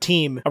competent of a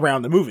team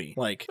around the movie.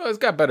 Like, Well, it's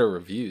got better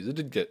reviews. It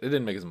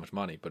didn't make as much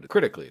money, but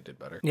critically it did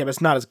better. yeah, but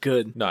it's not as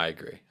good. No, I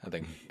agree. I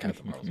think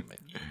Captain Marvel's amazing.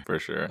 for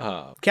sure.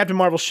 Captain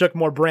Marvel shook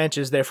more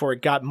branches, therefore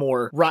it got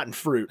more rotten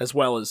fruit as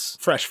well as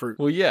fresh fruit.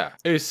 Well, yeah,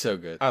 it was so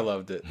good. I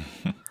loved it.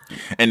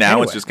 And now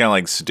Anyway. it's just kind of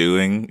like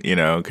stewing,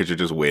 because you're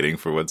just waiting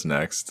for what's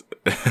next.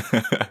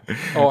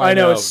 Oh, I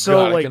know it's so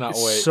God, I like cannot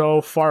it's wait.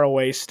 so far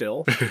away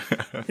still.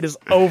 It is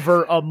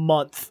over a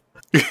month.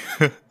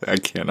 I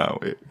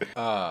cannot wait.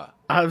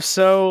 I'm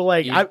so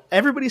like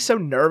everybody's so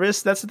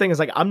nervous. That's the thing is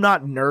like I'm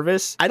not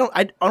nervous. I don't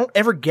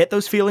ever get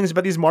those feelings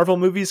about these Marvel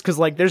movies because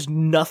like there's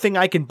nothing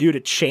I can do to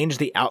change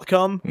the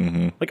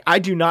outcome. Like I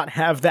do not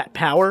have that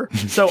power.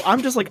 So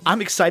I'm just like I'm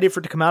excited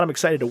for it to come out. I'm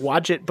excited to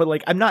watch it, but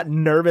like I'm not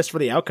nervous for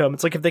the outcome.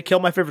 It's like if they kill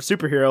my favorite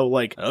superhero,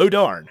 like oh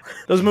darn,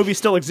 those movies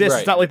still exist. Right.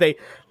 It's not like they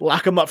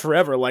lock them up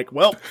forever. Like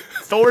well,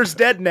 Thor's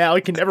dead now.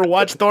 You can never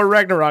watch Thor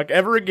Ragnarok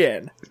ever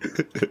again.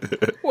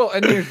 Well,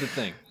 and here's the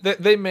thing: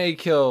 they may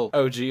kill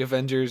OG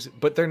Avengers,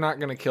 but they're not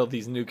going to kill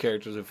these new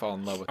characters we fall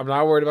in love with. I'm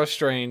not worried about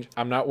Strange.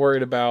 I'm not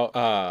worried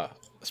about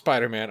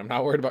Spider-Man. I'm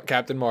not worried about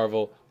Captain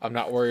Marvel. I'm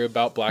not worried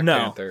about Black No.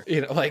 Panther.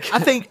 Like I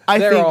think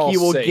they're all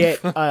you will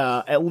safe. get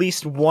at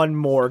least one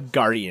more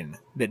Guardian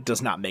that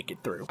does not make it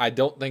through. I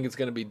don't think it's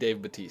going to be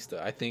Dave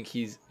Bautista. I think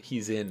he's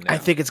in now. I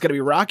think it's gonna be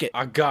Rocket.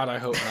 Oh God, I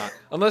hope not.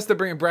 Unless they're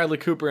bringing Bradley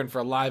Cooper in for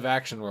a live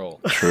action role.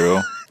 True.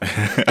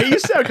 Hey, you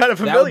sound kind of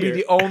That would be familiar.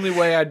 the only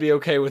way I'd be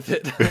okay with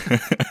it.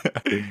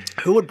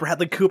 Who would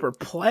Bradley Cooper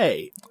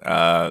play?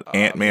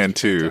 Ant-Man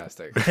 2.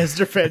 Fantastic.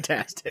 Mr.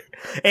 Fantastic.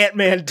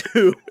 Ant-Man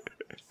 2.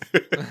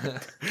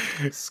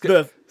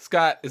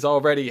 Scott is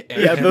already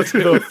Yeah,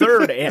 the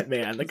third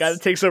Ant-Man. The guy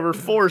that takes over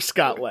for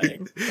Scott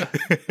Lang.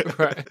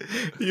 right.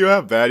 You know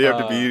how bad you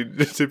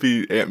have to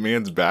be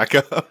Ant-Man's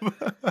backup?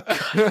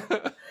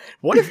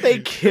 What if they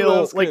kill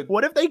else could?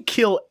 what if they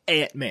kill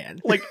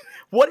Ant-Man? Like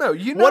what No,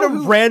 you know what a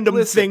who- random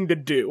listen. thing to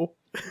do.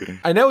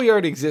 I know he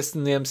already exists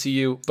in the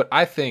MCU, but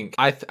I think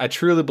I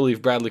truly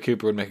believe Bradley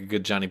Cooper would make a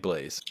good Johnny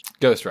Blaze.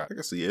 Ghost I Rider.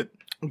 can see it.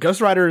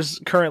 Ghost Rider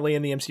is currently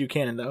in the MCU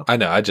canon though. I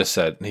know. I just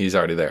said he's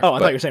already there. Oh, I but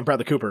thought you were saying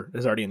Bradley Cooper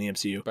is already in the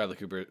MCU. Bradley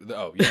Cooper.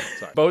 Oh, yeah.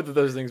 Sorry. Both of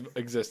those things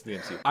exist in the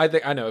MCU.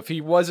 I know if he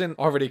wasn't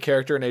already a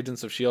character in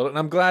Agents of S.H.I.E.L.D., and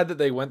I'm glad that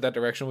they went that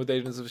direction with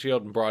Agents of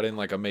S.H.I.E.L.D. and brought in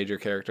like a major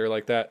character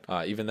like that,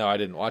 even though I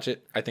didn't watch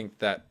it. I think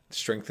that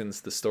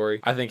strengthens the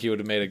story. I think he would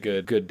have made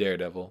a good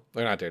Daredevil.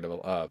 Or not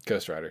Daredevil,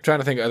 Ghost Rider. Trying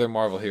to think of other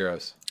Marvel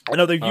heroes. I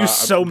know they've used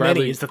so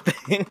Bradley- many is the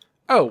thing.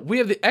 Oh, we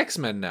have the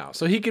X-Men now,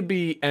 so he could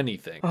be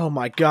anything. Oh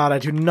my god, I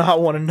do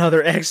not want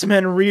another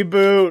X-Men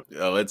reboot.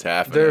 Oh, it's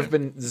happening. There have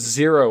been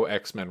 0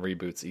 X-Men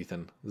reboots,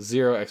 Ethan.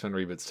 0 X-Men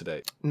reboots to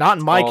date. Not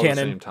in my All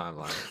canon. the same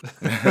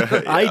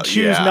timeline. I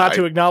choose not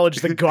to acknowledge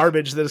the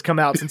garbage that has come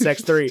out since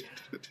X3.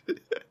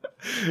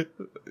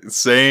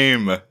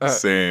 Same.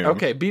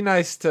 Okay, be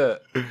nice to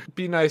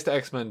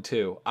X-Men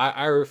 2.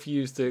 I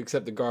refuse to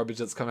accept the garbage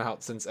that's come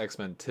out since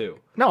X-Men 2.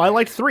 No, I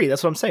liked 3.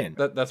 That's what I'm saying.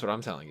 That's what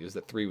I'm telling you, is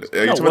that 3 was Are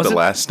you good. talking about The wasn't-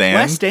 Last Stand?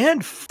 Last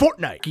Stand?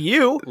 Fortnite.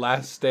 You?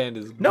 Last Stand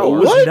is No, it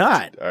gorgeous. was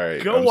not. All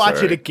right, Go I'm watch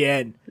sorry. it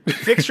again.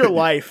 Fix your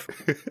life.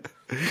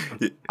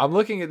 I'm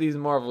looking at these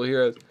Marvel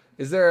heroes.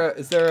 Is there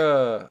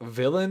a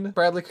villain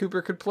Bradley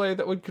Cooper could play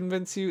that would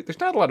convince you? There's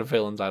not a lot of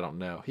villains I don't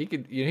know. He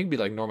could be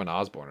like Norman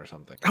Osborn or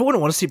something. I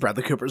wouldn't want to see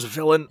Bradley Cooper as a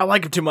villain. I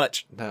like him too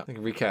much. No, they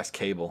can recast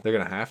Cable. They're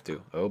gonna have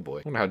to. Oh boy.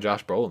 I wonder how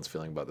Josh Brolin's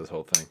feeling about this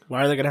whole thing.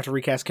 Why are they going to have to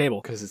recast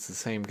Cable? Because it's the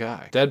same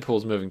guy.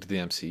 Deadpool's moving to the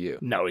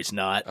MCU. No, he's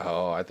not.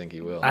 Oh, I think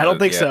he will. I don't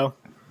think yeah. so.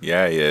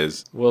 Yeah, he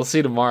is. We'll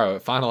see tomorrow.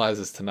 It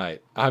finalizes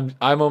tonight. I'm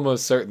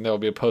almost certain there will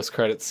be a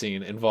post-credit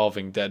scene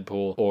involving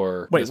Deadpool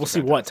or Wait, Mr. we'll see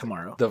Fantastic. what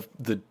tomorrow?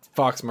 The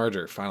Fox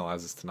merger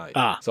finalizes tonight.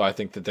 Ah. So I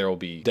think that there will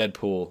be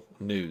Deadpool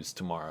news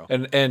tomorrow.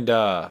 And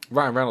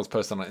Ryan Reynolds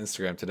posted on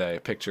Instagram today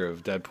a picture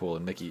of Deadpool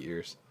and Mickey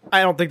ears.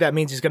 I don't think that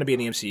means he's going to be in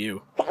the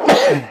MCU.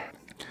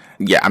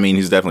 Yeah, I mean,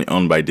 he's definitely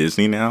owned by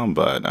Disney now,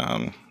 but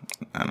I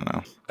don't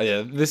know.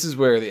 Yeah, this is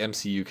where the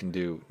MCU can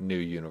do new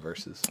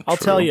universes. I'll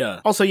tell you.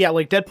 Also, yeah,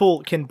 like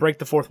Deadpool can break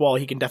the fourth wall.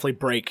 He can definitely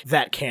break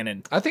that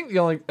canon. I think the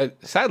only,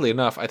 sadly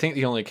enough, I think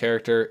the only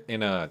character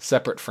in a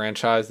separate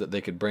franchise that they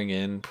could bring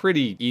in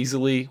pretty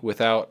easily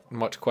without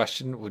much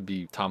question would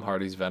be Tom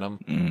Hardy's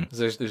Venom.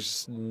 There's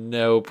just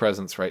no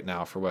presence right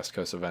now for West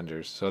Coast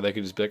Avengers. So they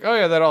could just be like, oh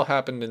yeah, that all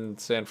happened in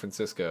San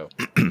Francisco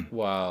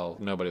while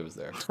nobody was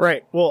there.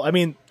 Right. Well, I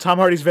mean, Tom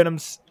Hardy's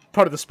Venom's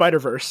part of the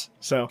Spider-Verse,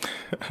 so...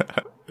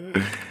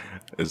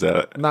 Is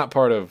that not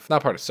part of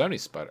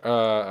Sony's Spider?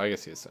 I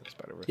guess he is Sony's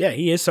Spider-Verse. Yeah,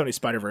 he is Sony's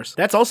Spider-Verse.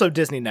 That's also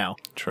Disney now.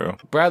 true?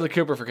 Bradley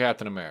Cooper for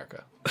Captain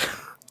America.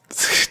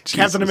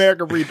 Captain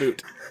America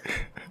reboot.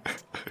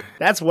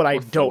 That's what I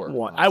don't Thor,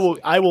 want.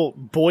 honestly. I will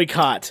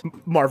boycott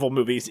Marvel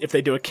movies if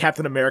they do a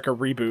Captain America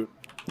reboot.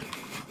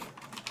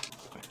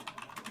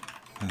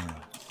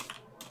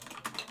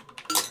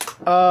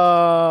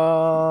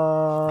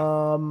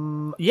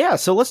 Yeah,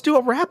 so let's do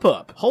a wrap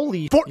up.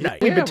 Holy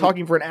Fortnite. We've been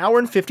talking for an hour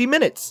and 50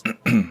 minutes.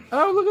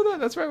 Oh, look at that.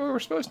 That's right where we're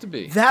supposed to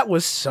be. That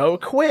was so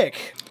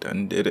quick.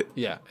 Done did it.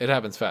 Yeah, it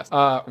happens fast.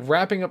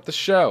 Wrapping up the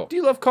show. Do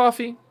you love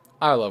coffee?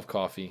 I love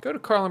coffee. Go to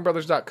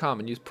carlinbrothers.com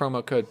and use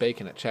promo code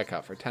BACON at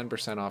checkout for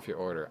 10% off your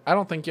order. I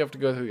don't think you have to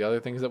go through the other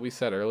things that we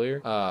said earlier.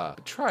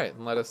 But try it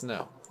and let us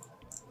know.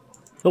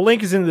 The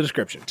link is in the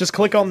description. Just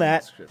click on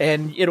that,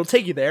 and it'll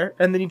take you there.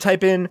 And then you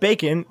type in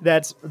BACON,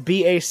 that's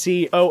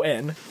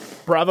BACON,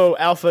 Bravo,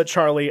 Alpha,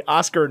 Charlie,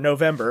 Oscar,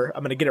 November.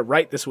 I'm going to get it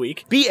right this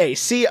week.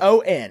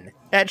 BACON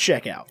at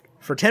checkout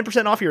for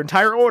 10% off your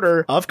entire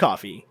order of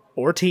coffee,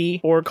 or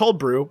tea, or cold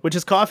brew, which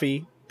is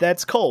coffee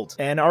that's cold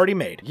and already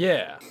made.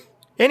 Yeah.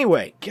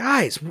 Anyway,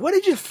 guys, what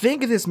did you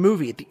think of this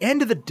movie at the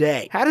end of the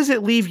day? How does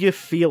it leave you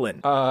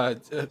feeling?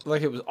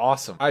 Like it was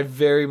awesome. I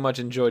very much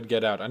enjoyed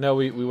Get Out. I know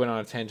we went on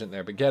a tangent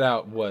there, but Get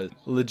Out was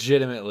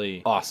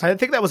legitimately awesome. I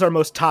think that was our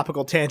most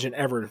topical tangent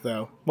ever,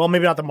 though. Well,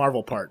 maybe not the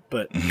Marvel part,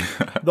 but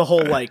the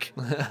whole, like,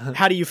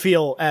 how do you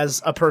feel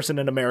as a person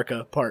in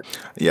America part.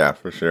 Yeah,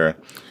 for sure.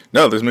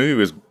 No, this movie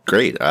was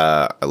great.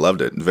 I loved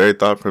it. Very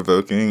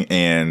thought-provoking,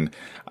 and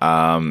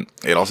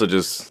it also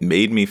just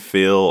made me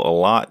feel a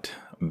lot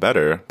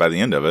better by the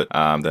end of it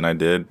than I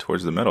did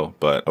towards the middle.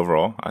 But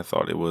overall, I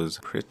thought it was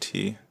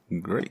pretty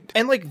great.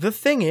 And like the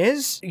thing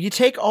is, you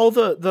take all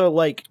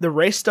the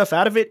race stuff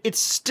out of it, it's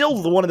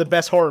still one of the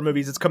best horror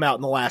movies that's come out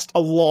in the last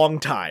a long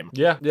time.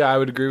 Yeah, I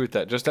would agree with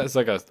that. Just as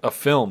like a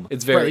film,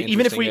 it's very interesting.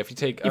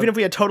 Even if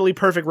we had totally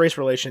perfect race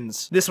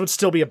relations, this would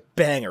still be a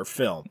banger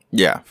film.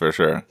 Yeah, for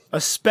sure.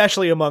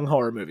 Especially among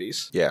horror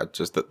movies. Yeah,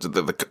 just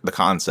the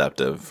concept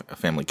of a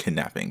family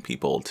kidnapping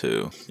people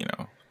to,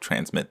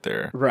 transmit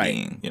their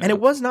being. And it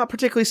was not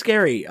particularly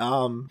scary,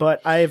 but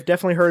I've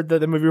definitely heard that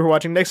the movie we're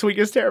watching next week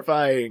is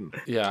terrifying.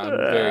 Yeah, I'm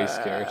very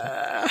scared.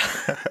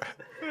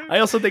 I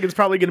also think it's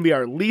probably going to be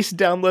our least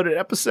downloaded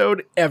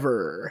episode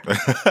ever. I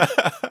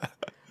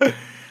mean,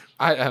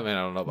 I don't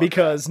know about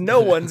because that.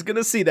 No one's going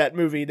to see that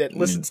movie that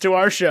listens to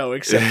our show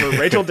except for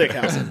Rachel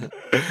Dickhausen.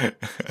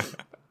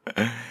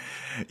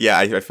 Yeah,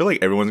 I feel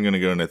like everyone's going to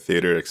go in a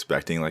theater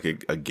expecting like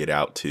a Get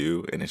Out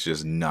 2, and it's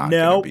just not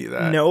going to be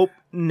that. Nope.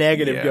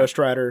 Negative, Ghost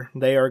Rider.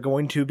 They are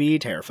going to be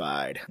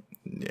terrified.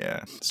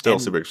 Yeah. Still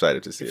super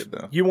excited to see it,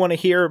 though. You want to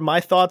hear my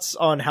thoughts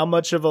on how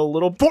much of a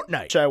little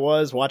Fortnite I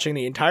was watching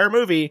the entire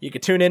movie? You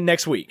can tune in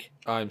next week.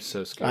 I'm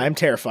so scared. I'm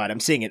terrified. I'm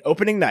seeing it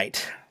opening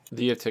night.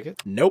 Do you have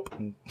tickets? Nope.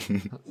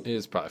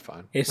 It's probably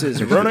fine. This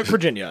is Roanoke,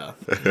 Virginia.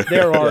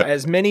 There are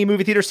as many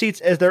movie theater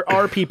seats as there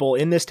are people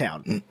in this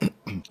town.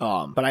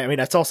 But I mean,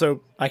 that's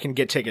also, I can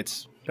get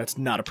tickets. That's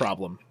not a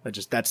problem.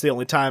 That's the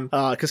only time,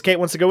 because Kate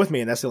wants to go with me,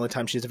 and that's the only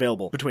time she's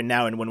available between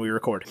now and when we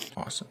record.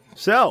 Awesome.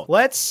 So,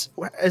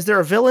 is there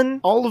a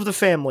villain? All of the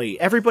family.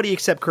 Everybody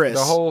except Chris.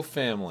 The whole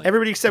family.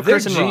 Everybody except They're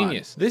Chris and Ron.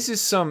 genius. This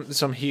is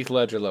some Heath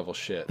Ledger level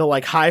shit. The,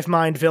 like, hive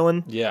mind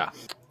villain. Yeah.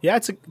 Yeah,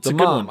 it's a good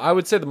mom. one. I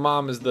would say the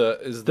mom is the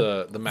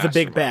mastermind. The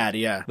big bad,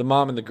 yeah. The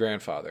mom and the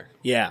grandfather.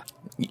 Yeah.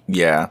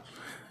 Yeah.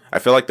 I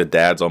feel like the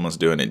dad's almost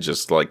doing it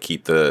just to, like,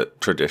 keep the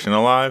tradition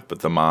alive, but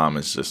the mom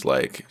is just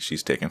like,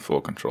 she's taking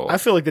full control. I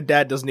feel like the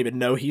dad doesn't even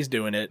know he's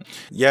doing it.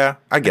 Yeah,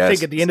 I guess. I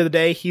think at the end of the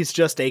day, he's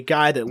just a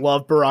guy that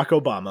loved Barack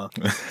Obama.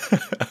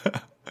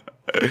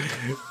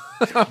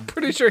 I'm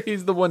pretty sure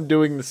he's the one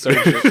doing the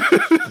surgery.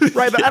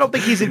 Right, but I don't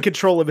think he's in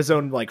control of his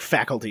own, like,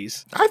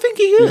 faculties. I think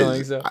he is. You don't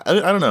think so?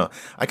 I don't know.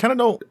 I kind of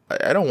don't.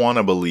 I don't want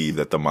to believe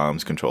that the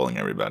mom's controlling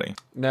everybody.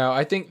 No,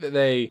 I think that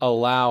they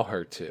allow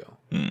her to.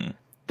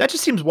 That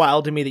just seems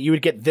wild to me that you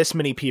would get this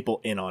many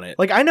people in on it.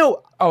 Like, I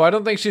know... Oh, I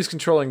don't think she's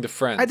controlling the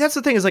friends. That's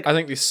the thing is, like... I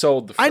think they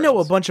sold the friends. I know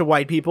a bunch of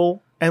white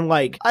people, and,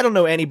 like, I don't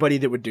know anybody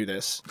that would do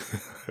this.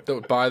 That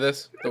would buy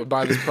this? That would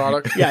buy this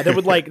product? Yeah,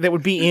 that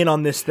would be in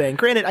on this thing.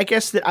 Granted, I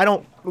guess that I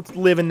don't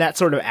live in that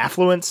sort of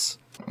affluence.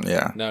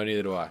 Yeah. No,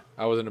 neither do I.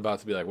 I wasn't about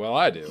to be like, well,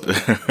 I do.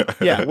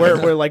 Yeah,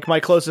 where like my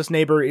closest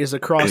neighbor is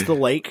across the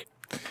lake.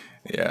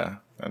 Yeah,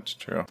 that's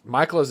true.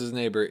 My closest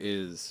neighbor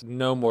is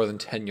no more than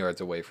 10 yards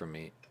away from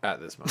me at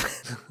this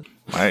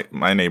moment.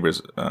 My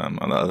neighbor's on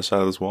the other side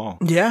of this wall.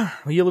 Yeah,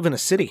 well, you live in a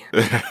city.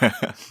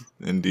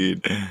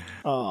 Indeed.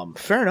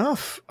 Fair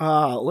enough.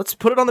 Let's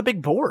put it on the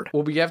big board.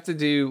 Well, we have to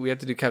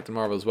do Captain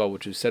Marvel as well,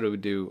 which we said we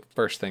would do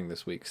first thing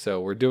this week. So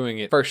we're doing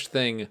it first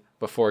thing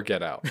before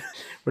Get Out.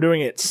 We're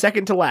doing it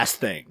second to last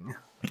thing.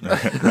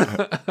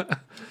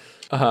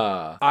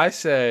 I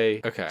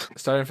say, okay,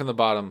 starting from the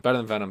bottom, better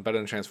than Venom, better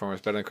than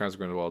Transformers, better than Crimes of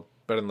Grindelwald,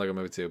 better than Lego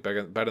Movie 2,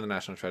 better than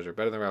National Treasure,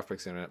 better than Ralph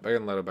Breaks the Internet, better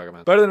than Lego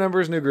Beggarman, better than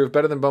Emperor's New Groove,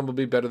 better than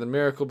Bumblebee, better than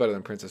Miracle, better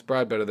than Princess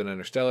Bride, better than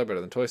Interstellar,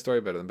 better than Toy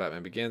Story, better than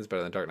Batman Begins,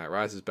 better than Dark Knight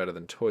Rises, better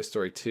than Toy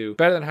Story 2,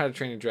 better than How to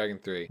Train Your Dragon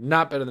 3,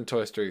 not better than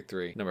Toy Story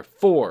 3. Number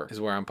 4 is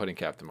where I'm putting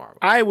Captain Marvel.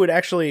 I would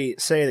actually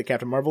say that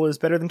Captain Marvel is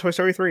better than Toy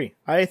Story 3.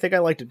 I think I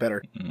liked it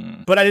better.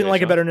 But I didn't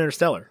like it better than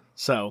Interstellar.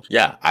 So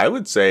Yeah, I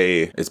would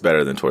say it's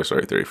better than Toy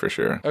Story 3 for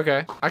sure.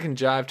 Okay, I can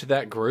jive to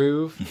that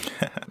groove.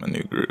 A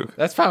new groove.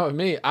 That's fine with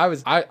me.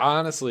 I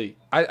honestly,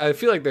 I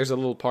feel like there's a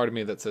little part of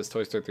me that says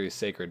Toy Story 3 is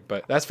sacred,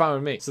 but that's fine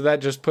with me. So that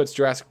just puts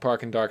Jurassic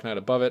Park and Dark Knight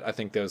above it. I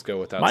think those go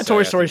without my saying.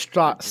 Toy Story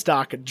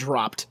stock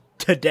dropped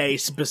today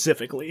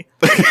specifically.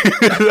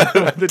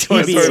 The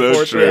Toy That's Story so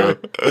 4 true.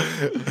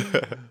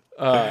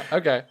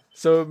 Okay,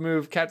 so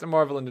move Captain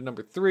Marvel into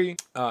number 3.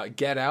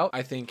 Get Out,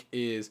 I think,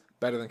 is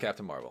better than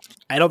Captain Marvel.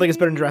 I don't think it's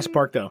better than Jurassic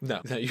Park, though. No,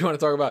 you want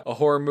to talk about a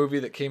horror movie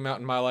that came out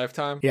in my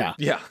lifetime? Yeah.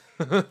 Yeah.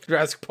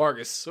 Jurassic Park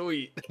is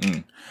sweet.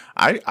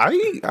 I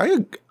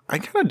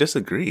kind of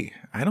disagree.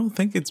 I don't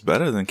think it's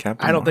better than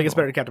Captain Marvel. I don't think it's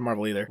better than Captain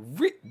Marvel either.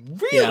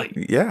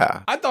 Really?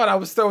 Yeah. I thought I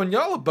was throwing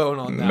y'all a bone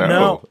on that.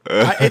 No.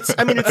 It's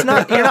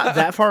not. You're not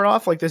that far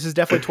off. Like, this is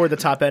definitely toward the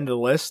top end of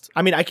the list.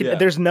 I mean,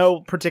 there's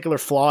no particular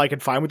flaw I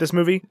could find with this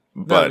movie.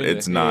 But No,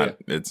 it's not.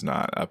 It's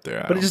not up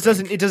there. But it just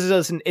doesn't.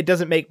 It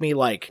doesn't make me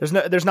like.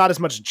 There's not as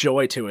much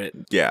joy to it.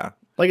 Yeah.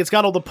 Like, it's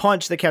got all the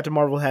punch that Captain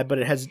Marvel had, but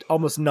it has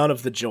almost none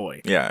of the joy.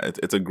 Yeah.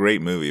 It's a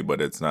great movie,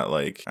 but it's not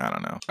like, I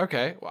don't know.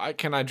 Okay, well,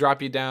 can I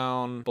drop you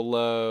down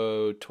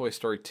below Toy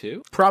Story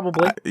 2?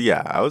 Probably.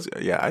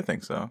 I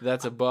think so.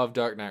 That's above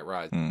Dark Knight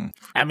Rises.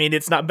 I mean,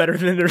 it's not better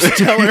than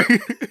Interstellar.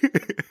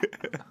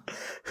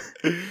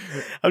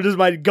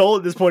 My goal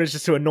at this point is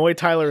just to annoy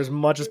Tyler as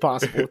much as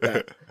possible with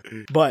that.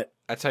 But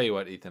I tell you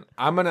what, Ethan,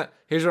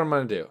 here's what I'm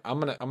gonna do. I'm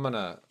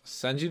gonna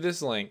send you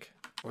this link.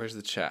 Where's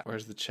the chat?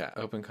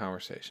 Open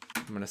conversation.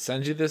 I'm gonna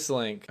send you this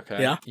link.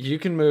 Okay. Yeah. You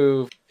can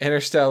move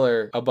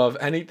Interstellar above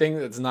anything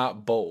that's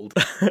not bold.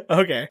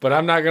 okay. But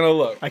I'm not gonna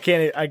look. I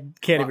can't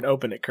even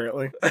open it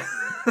currently.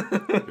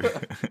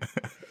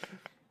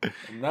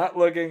 I'm not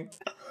looking.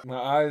 My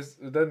eyes,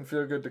 it doesn't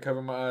feel good to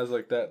cover my eyes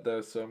like that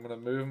though, so I'm gonna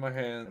move my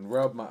hand and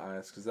rub my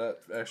eyes because that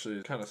actually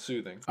is kind of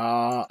soothing.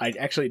 I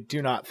actually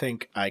do not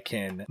think I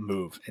can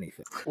move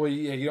anything. Well,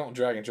 yeah, you don't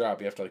drag and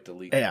drop. You have to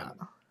delete. Yeah.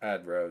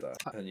 Add rows,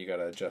 and you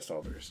gotta adjust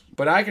all those.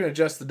 But I can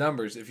adjust the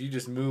numbers if you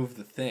just move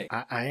the thing.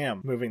 I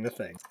am moving the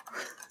thing.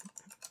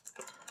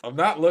 I'm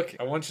not looking.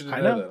 I want you to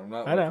know that I'm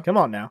not. I know. Come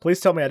on now. Please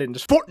tell me I didn't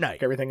just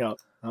Fortnite everything up.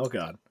 Oh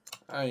God.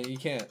 You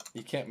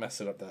can't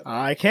mess it up that.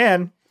 I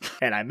can,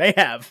 and I may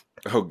have.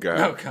 Oh God.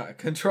 Oh God.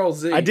 Control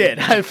Z. I did.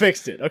 I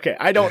fixed it. Okay.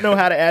 I don't know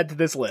how to add to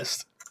this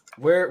list.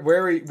 Where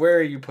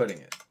are you putting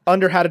it?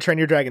 Under How to Train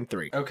Your Dragon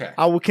 3. Okay.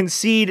 I will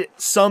concede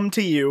some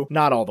to you,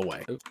 not all the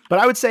way. But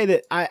I would say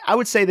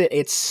that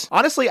it's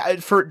honestly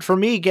for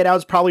me, Get Out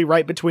is probably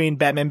right between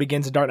Batman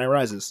Begins and Dark Knight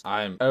Rises.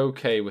 I'm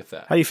okay with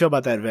that. How do you feel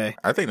about that, Vay?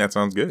 I think that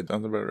sounds good.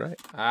 Sounds about right.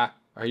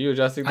 Are you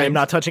adjusting things? I am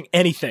not touching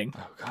anything.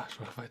 Oh gosh,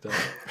 what have I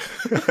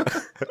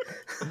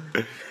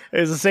done? It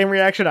was the same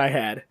reaction I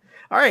had.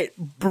 All right,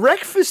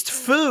 breakfast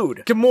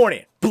food. Good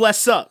morning.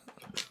 Bless up.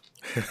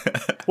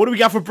 What do we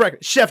got for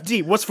breakfast? Chef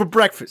D, what's for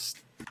breakfast?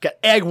 Got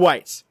egg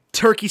whites,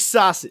 turkey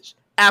sausage,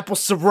 apple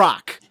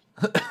Ciroc.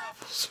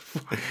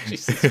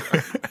 Jesus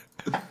Christ.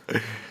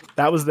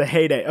 That was the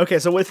heyday. Okay,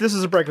 so if this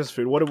is a breakfast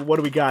food, what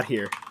do we got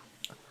here?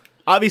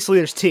 Obviously,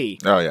 there's tea.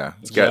 Oh yeah.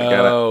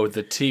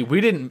 The tea.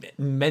 We didn't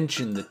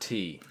mention the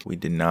tea. We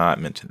did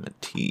not mention the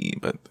tea,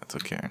 but that's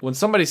okay. When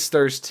somebody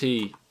stirs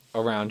tea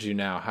around you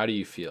now, how do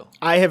you feel?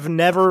 I have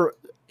never,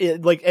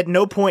 at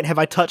no point have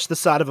I touched the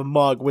side of a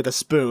mug with a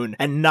spoon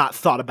and not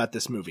thought about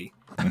this movie.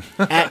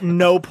 At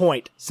no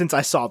point since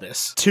I saw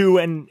this 2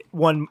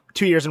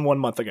 years and 1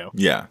 month ago.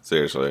 Yeah,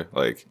 seriously.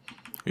 Like,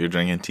 you're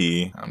drinking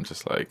tea, I'm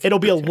just like... It'll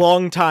be a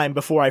long time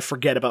before I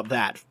forget about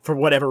that, for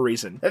whatever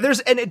reason.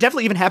 And it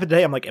definitely even happened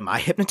today. I'm like, am I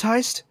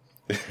hypnotized?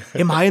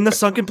 Am I in the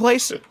sunken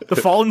place? The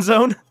fallen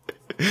zone?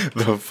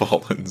 The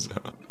fallen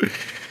zone.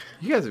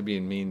 You guys are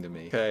being mean to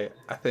me. Okay,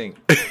 I think...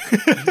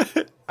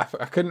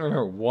 I couldn't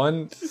remember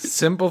one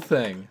simple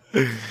thing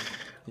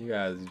You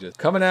guys are just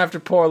coming after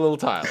poor little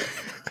Tyler.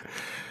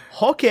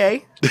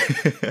 Okay.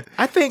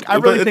 I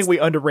really think we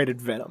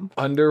underrated Venom.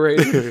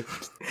 Underrated?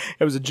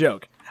 It was a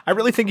joke. I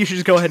really think you should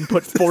just go ahead and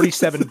put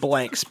 47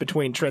 blanks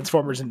between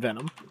Transformers and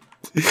Venom.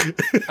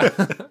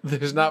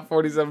 There's not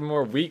 47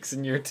 more weeks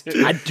in year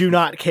 2. I do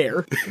not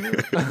care.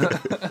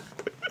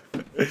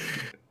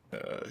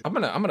 I'm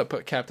gonna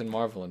put Captain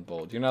Marvel in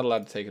bold. You're not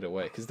allowed to take it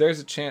away because there's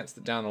a chance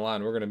that down the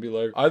line we're gonna be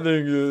like, I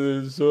think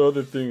this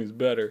other thing is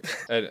better,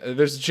 and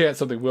there's a chance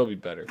something will be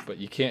better, but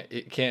it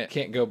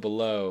can't go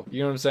below.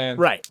 You know what I'm saying?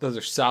 Right. Those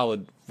are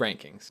solid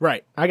rankings.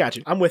 Right. I got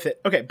you. I'm with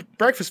it. Okay.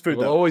 Breakfast food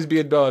Will though. always be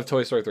above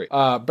Toy Story 3.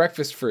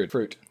 Breakfast fruit.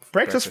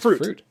 Breakfast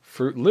fruit.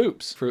 Fruit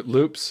Loops. Fruit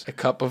Loops. A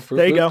cup of Fruit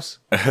there you Loops.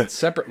 Go.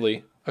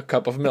 Separately, a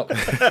cup of milk.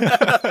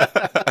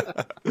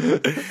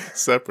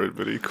 Separate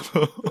but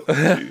equal.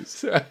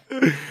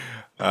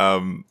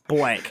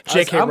 Blank.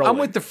 J.K. Rowling. I'm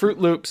with the Fruit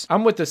Loops.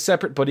 I'm with the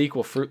separate but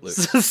equal Fruit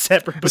Loops.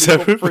 Separate but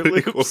equal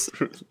Fruit Loops.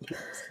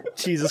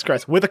 Jesus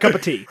Christ. With a cup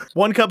of tea.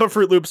 1 cup of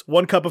Fruit Loops,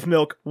 1 cup of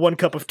milk, 1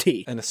 cup of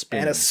tea. And a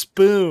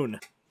spoon.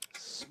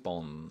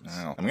 Spoons.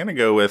 Wow. I'm going to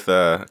go with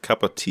a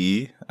cup of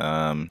tea,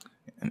 an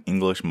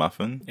English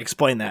muffin.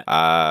 Explain that.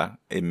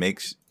 It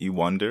makes you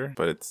wonder,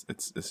 but it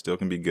still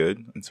can be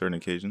good on certain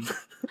occasions.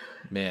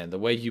 Man, the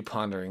way you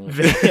ponder English.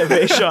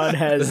 Vaishon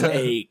has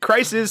a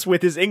crisis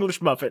with his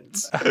English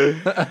muffins.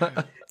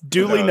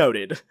 Duly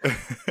noted.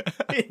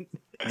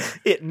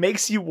 It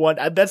makes you want.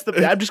 I'm just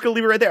gonna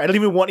leave it right there. I don't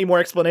even want any more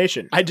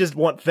explanation. I just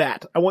want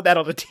that. I want that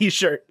on a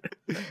T-shirt.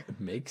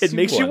 It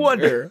makes you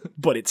wonder,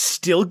 but it's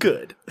still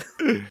good.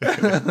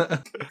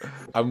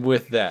 I'm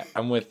with that.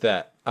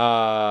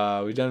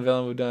 We've done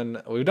villain.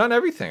 We've done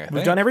everything.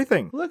 We've done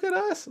everything. Look at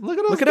us.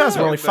 Look at us.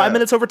 We're only 5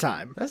 minutes over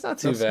time. That's not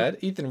too bad.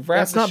 Ethan,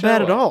 that's not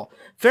bad at all.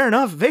 Fair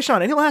enough.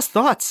 Vaishon, any last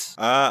thoughts?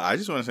 I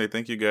just want to say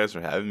thank you guys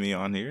for having me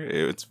on here.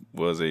 It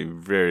was a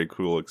very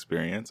cool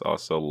experience.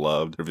 Also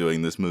loved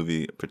reviewing this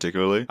movie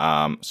particularly.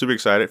 Super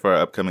excited for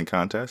our upcoming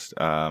contest.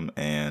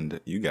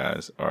 And you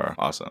guys are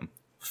awesome.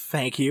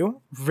 Thank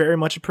you. Very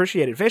much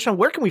appreciated. Vaishon,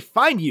 where can we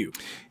find you?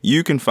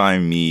 You can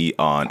find me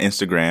on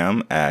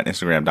Instagram at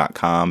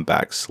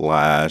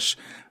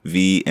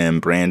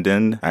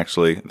instagram.com/VMBrandon.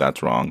 Actually,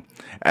 that's wrong.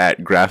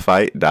 At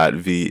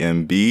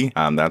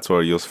graphite.vmb. That's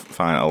where you'll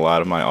find a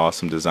lot of my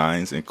awesome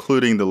designs,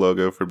 including the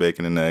logo for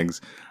Bacon and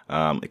Eggs.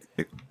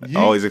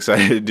 Always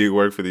excited to do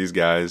work for these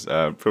guys.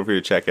 Feel free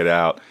to check it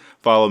out.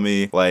 Follow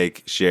me,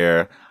 like,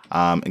 share.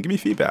 And give me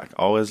feedback.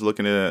 Always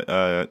looking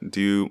to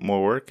do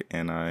more work,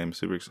 and I'm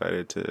super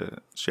excited to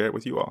share it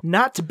with you all.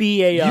 Not to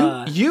be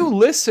a... You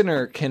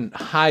listener can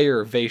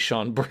hire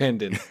Vaishon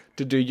Brandon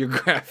to do your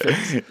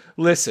graphics.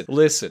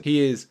 Listen.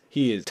 He is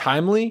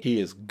timely. He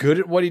is good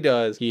at what he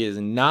does. He is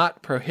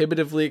not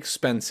prohibitively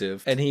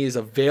expensive, and he is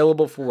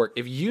available for work.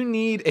 If you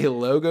need a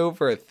logo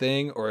for a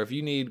thing, or if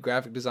you need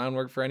graphic design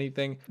work for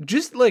anything,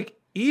 just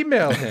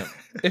email him.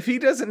 If he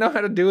doesn't know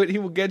how to do it, he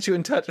will get you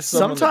in touch with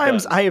someone.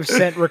 Sometimes I have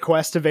sent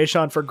requests to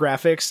Vaishon for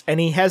graphics, and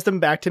he has them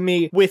back to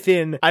me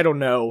within,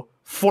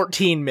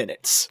 14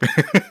 minutes.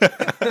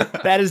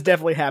 That has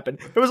definitely happened.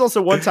 There was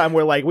also one time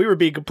where we were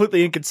being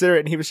completely inconsiderate,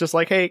 and he was just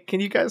like, hey,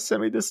 can you guys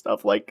send me this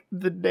stuff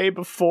the day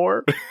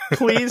before,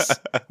 please?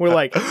 We're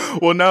like,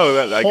 well,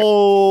 no.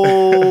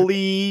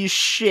 Holy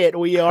shit,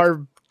 we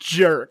are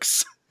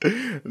jerks.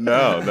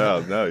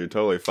 No, you're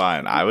totally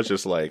fine. I was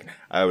just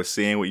I was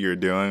seeing what you were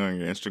doing on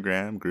your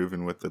Instagram,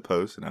 grooving with the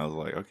post, and I was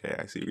like, okay,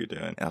 I see what you're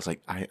doing. And I was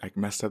like, I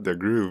messed up their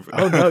groove.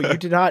 Oh no, you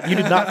did not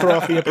throw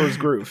off the Emperor's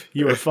Groove.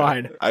 You were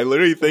fine. I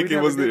literally think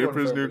it was the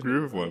Emperor's New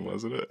Groove one,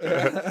 wasn't it?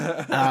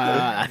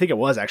 I think it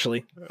was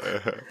actually.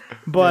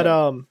 But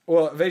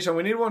well, Vaishon,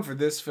 we need one for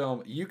this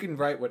film. You can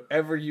write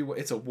whatever you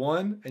want. It's a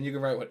 1, and you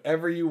can write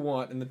whatever you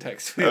want in the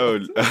text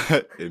field.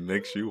 Oh, it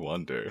makes you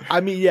wonder.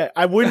 I mean, yeah,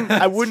 I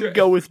wouldn't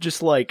go with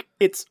just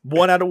it's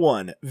 1 out of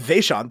 1.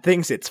 Vaishon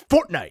thinks it's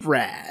Fortnite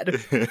rad.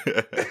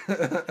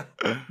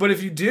 But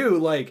if you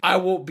do, I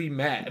won't be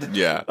mad.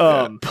 Yeah.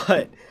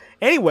 But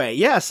anyway,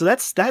 yeah, so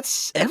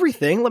that's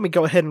everything. Let me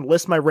go ahead and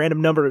list my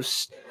random number of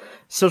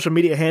social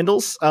media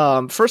handles.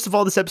 First of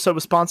all, this episode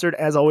was sponsored,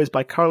 as always,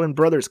 by Carlin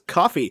Brothers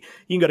Coffee.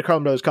 You can go to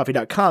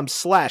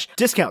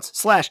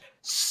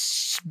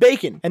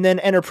carlinbrotherscoffee.com/discounts/bacon and then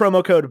enter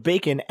promo code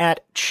BACON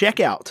at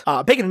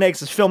checkout. Bacon and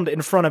Eggs is filmed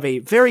in front of a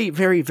very,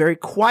 very, very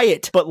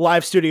quiet but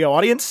live studio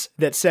audience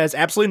that says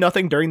absolutely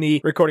nothing during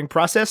the recording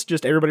process.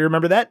 Just everybody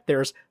remember that.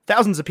 There's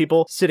thousands of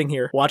people sitting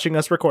here watching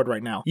us record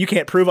right now. You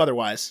can't prove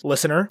otherwise,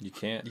 listener. You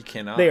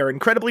cannot. They are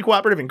incredibly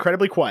cooperative,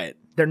 incredibly quiet.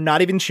 They're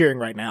not even cheering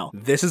right now.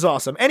 This is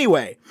awesome.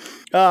 Anyway,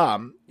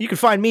 you can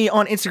find me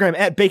on Instagram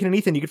at Bacon and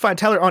Ethan. You can find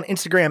Tyler on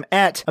Instagram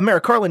at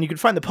AmeriCarlin. You can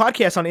find the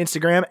podcast on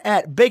Instagram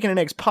at Bacon and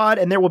Eggs Pod,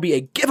 and there will be a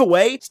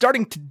giveaway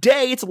starting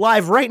today. It's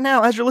live right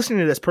now as you're listening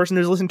to this. Person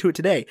who's listening to it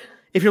today.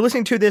 If you're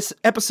listening to this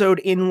episode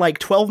in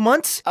 12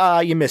 months,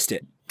 you missed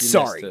it.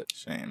 Sorry. missed it.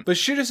 Shame. But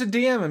shoot us a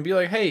DM and be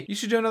like, hey, you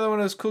should do another one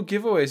of those cool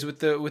giveaways with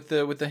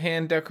the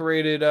hand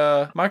decorated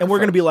microphone. And we're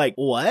gonna be like,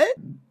 what?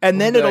 And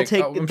then We'll be it'll like,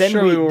 take. oh, I'm then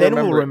sure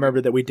we'll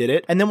remember that we did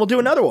it, and then we'll do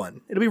another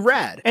one. It'll be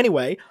rad.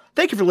 Anyway,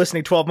 thank you for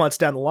listening 12 months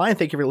down the line.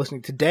 Thank you for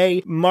listening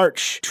today,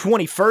 March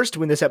 21st,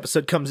 when this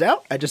episode comes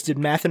out. I just did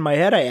math in my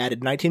head. I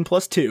added 19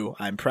 plus 2.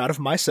 I'm proud of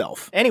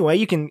myself. Anyway,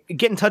 you can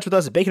get in touch with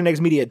us at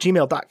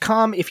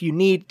baconandeggsmedia@gmail.com if you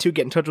need to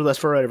get in touch with us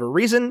for whatever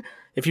reason.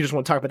 If you just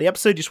want to talk about the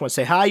episode, you just want to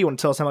say hi, you want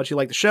to tell us how much you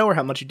like the show, or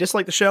how much you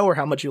dislike the show, or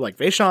how much you like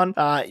Vaishon,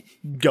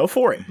 go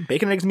for it.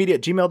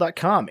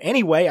 baconandeggsmedia@gmail.com.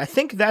 Anyway, I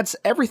think that's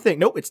everything.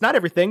 Nope, it's not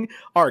everything.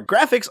 Our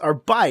graphics are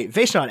by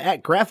Vaishon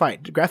at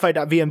Graphite,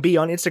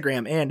 graphite.vmb on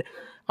Instagram, and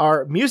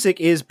our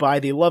music is by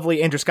the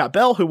lovely Andrew Scott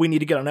Bell, who we need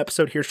to get on an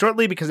episode here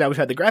shortly because now we've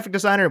had the graphic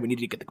designer and we need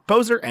to get the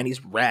composer, and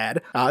he's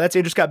rad. That's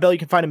Andrew Scott Bell. You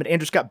can find him at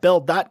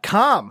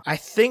andrewscottbell.com. I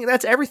think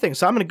that's everything,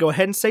 so I'm going to go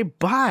ahead and say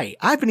bye.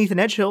 I've been Ethan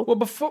Edgehill.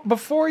 Well,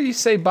 before you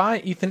say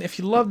bye, Ethan, if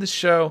you love this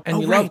show and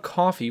love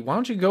coffee, why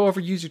don't you go over,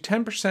 use your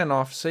 10%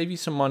 off, save you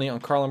some money on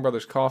Carlin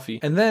Brothers Coffee,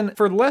 and then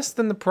for less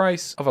than the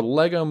price of a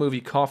Lego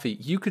Movie coffee,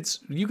 you could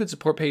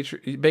support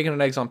Bacon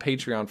and Eggs on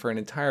Patreon for an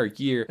entire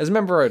year as a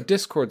member of our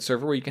Discord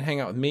server where you can hang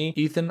out with me,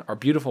 Ethan, our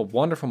beautiful,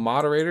 wonderful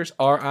moderators,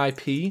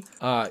 RIP.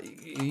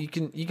 You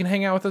can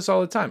hang out with us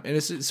all the time, and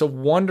it's a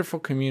wonderful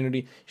community.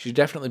 You should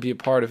definitely be a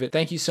part of it.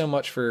 Thank you so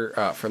much for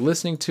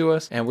listening to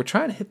us, and we're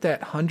trying to hit that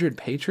 100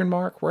 patron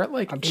mark. We're at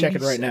like I'm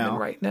checking right now.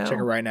 Checking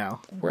right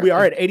now. We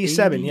are like at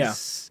 87.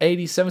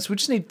 87. So we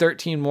just need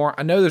 13 more.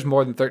 I know there's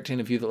more than 13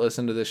 of you that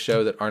listen to this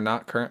show that are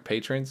not current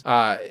patrons.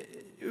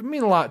 It would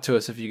mean a lot to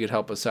us if you could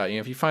help us out.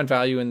 If you find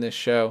value in this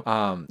show,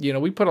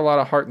 we put a lot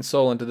of heart and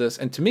soul into this.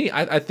 And to me,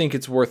 I think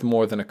it's worth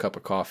more than a cup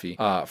of coffee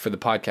for the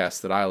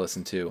podcast that I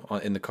listen to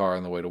in the car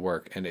on the way to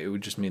work. And it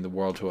would just mean the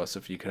world to us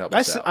if you could help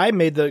us out. I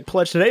made the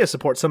pledge today to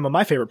support some of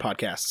my favorite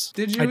podcasts.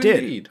 Did you? I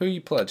indeed? Who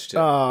you pledged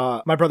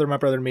to? My brother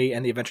and me,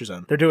 and the Adventure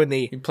Zone. They're doing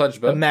the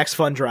Max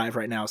Fun Drive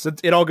right now. So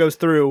it all goes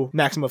through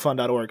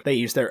MaximumFun.org. They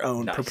use their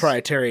own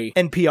proprietary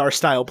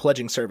NPR-style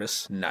pledging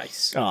service.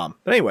 Nice. But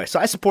anyway,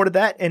 so I supported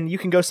that, and you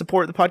can go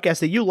support the podcast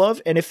that you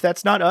love. And if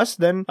that's not us,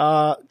 then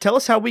tell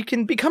us how we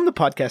can become the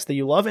podcast that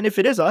you love. And if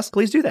it is us,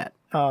 please do that.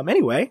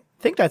 Anyway,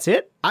 I think that's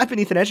it. I've been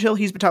Ethan Edgehill.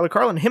 He's been Tyler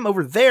Carlin. Him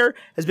over there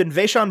has been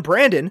Vaishon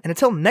Brandon. And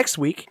until next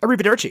week,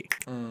 arrivederci.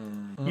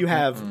 You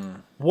have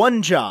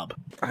one job.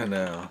 I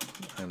know.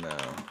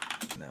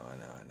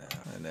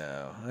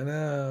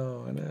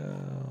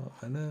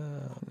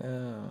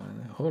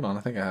 Hold on, I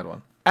think I had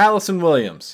one. Allison Williams.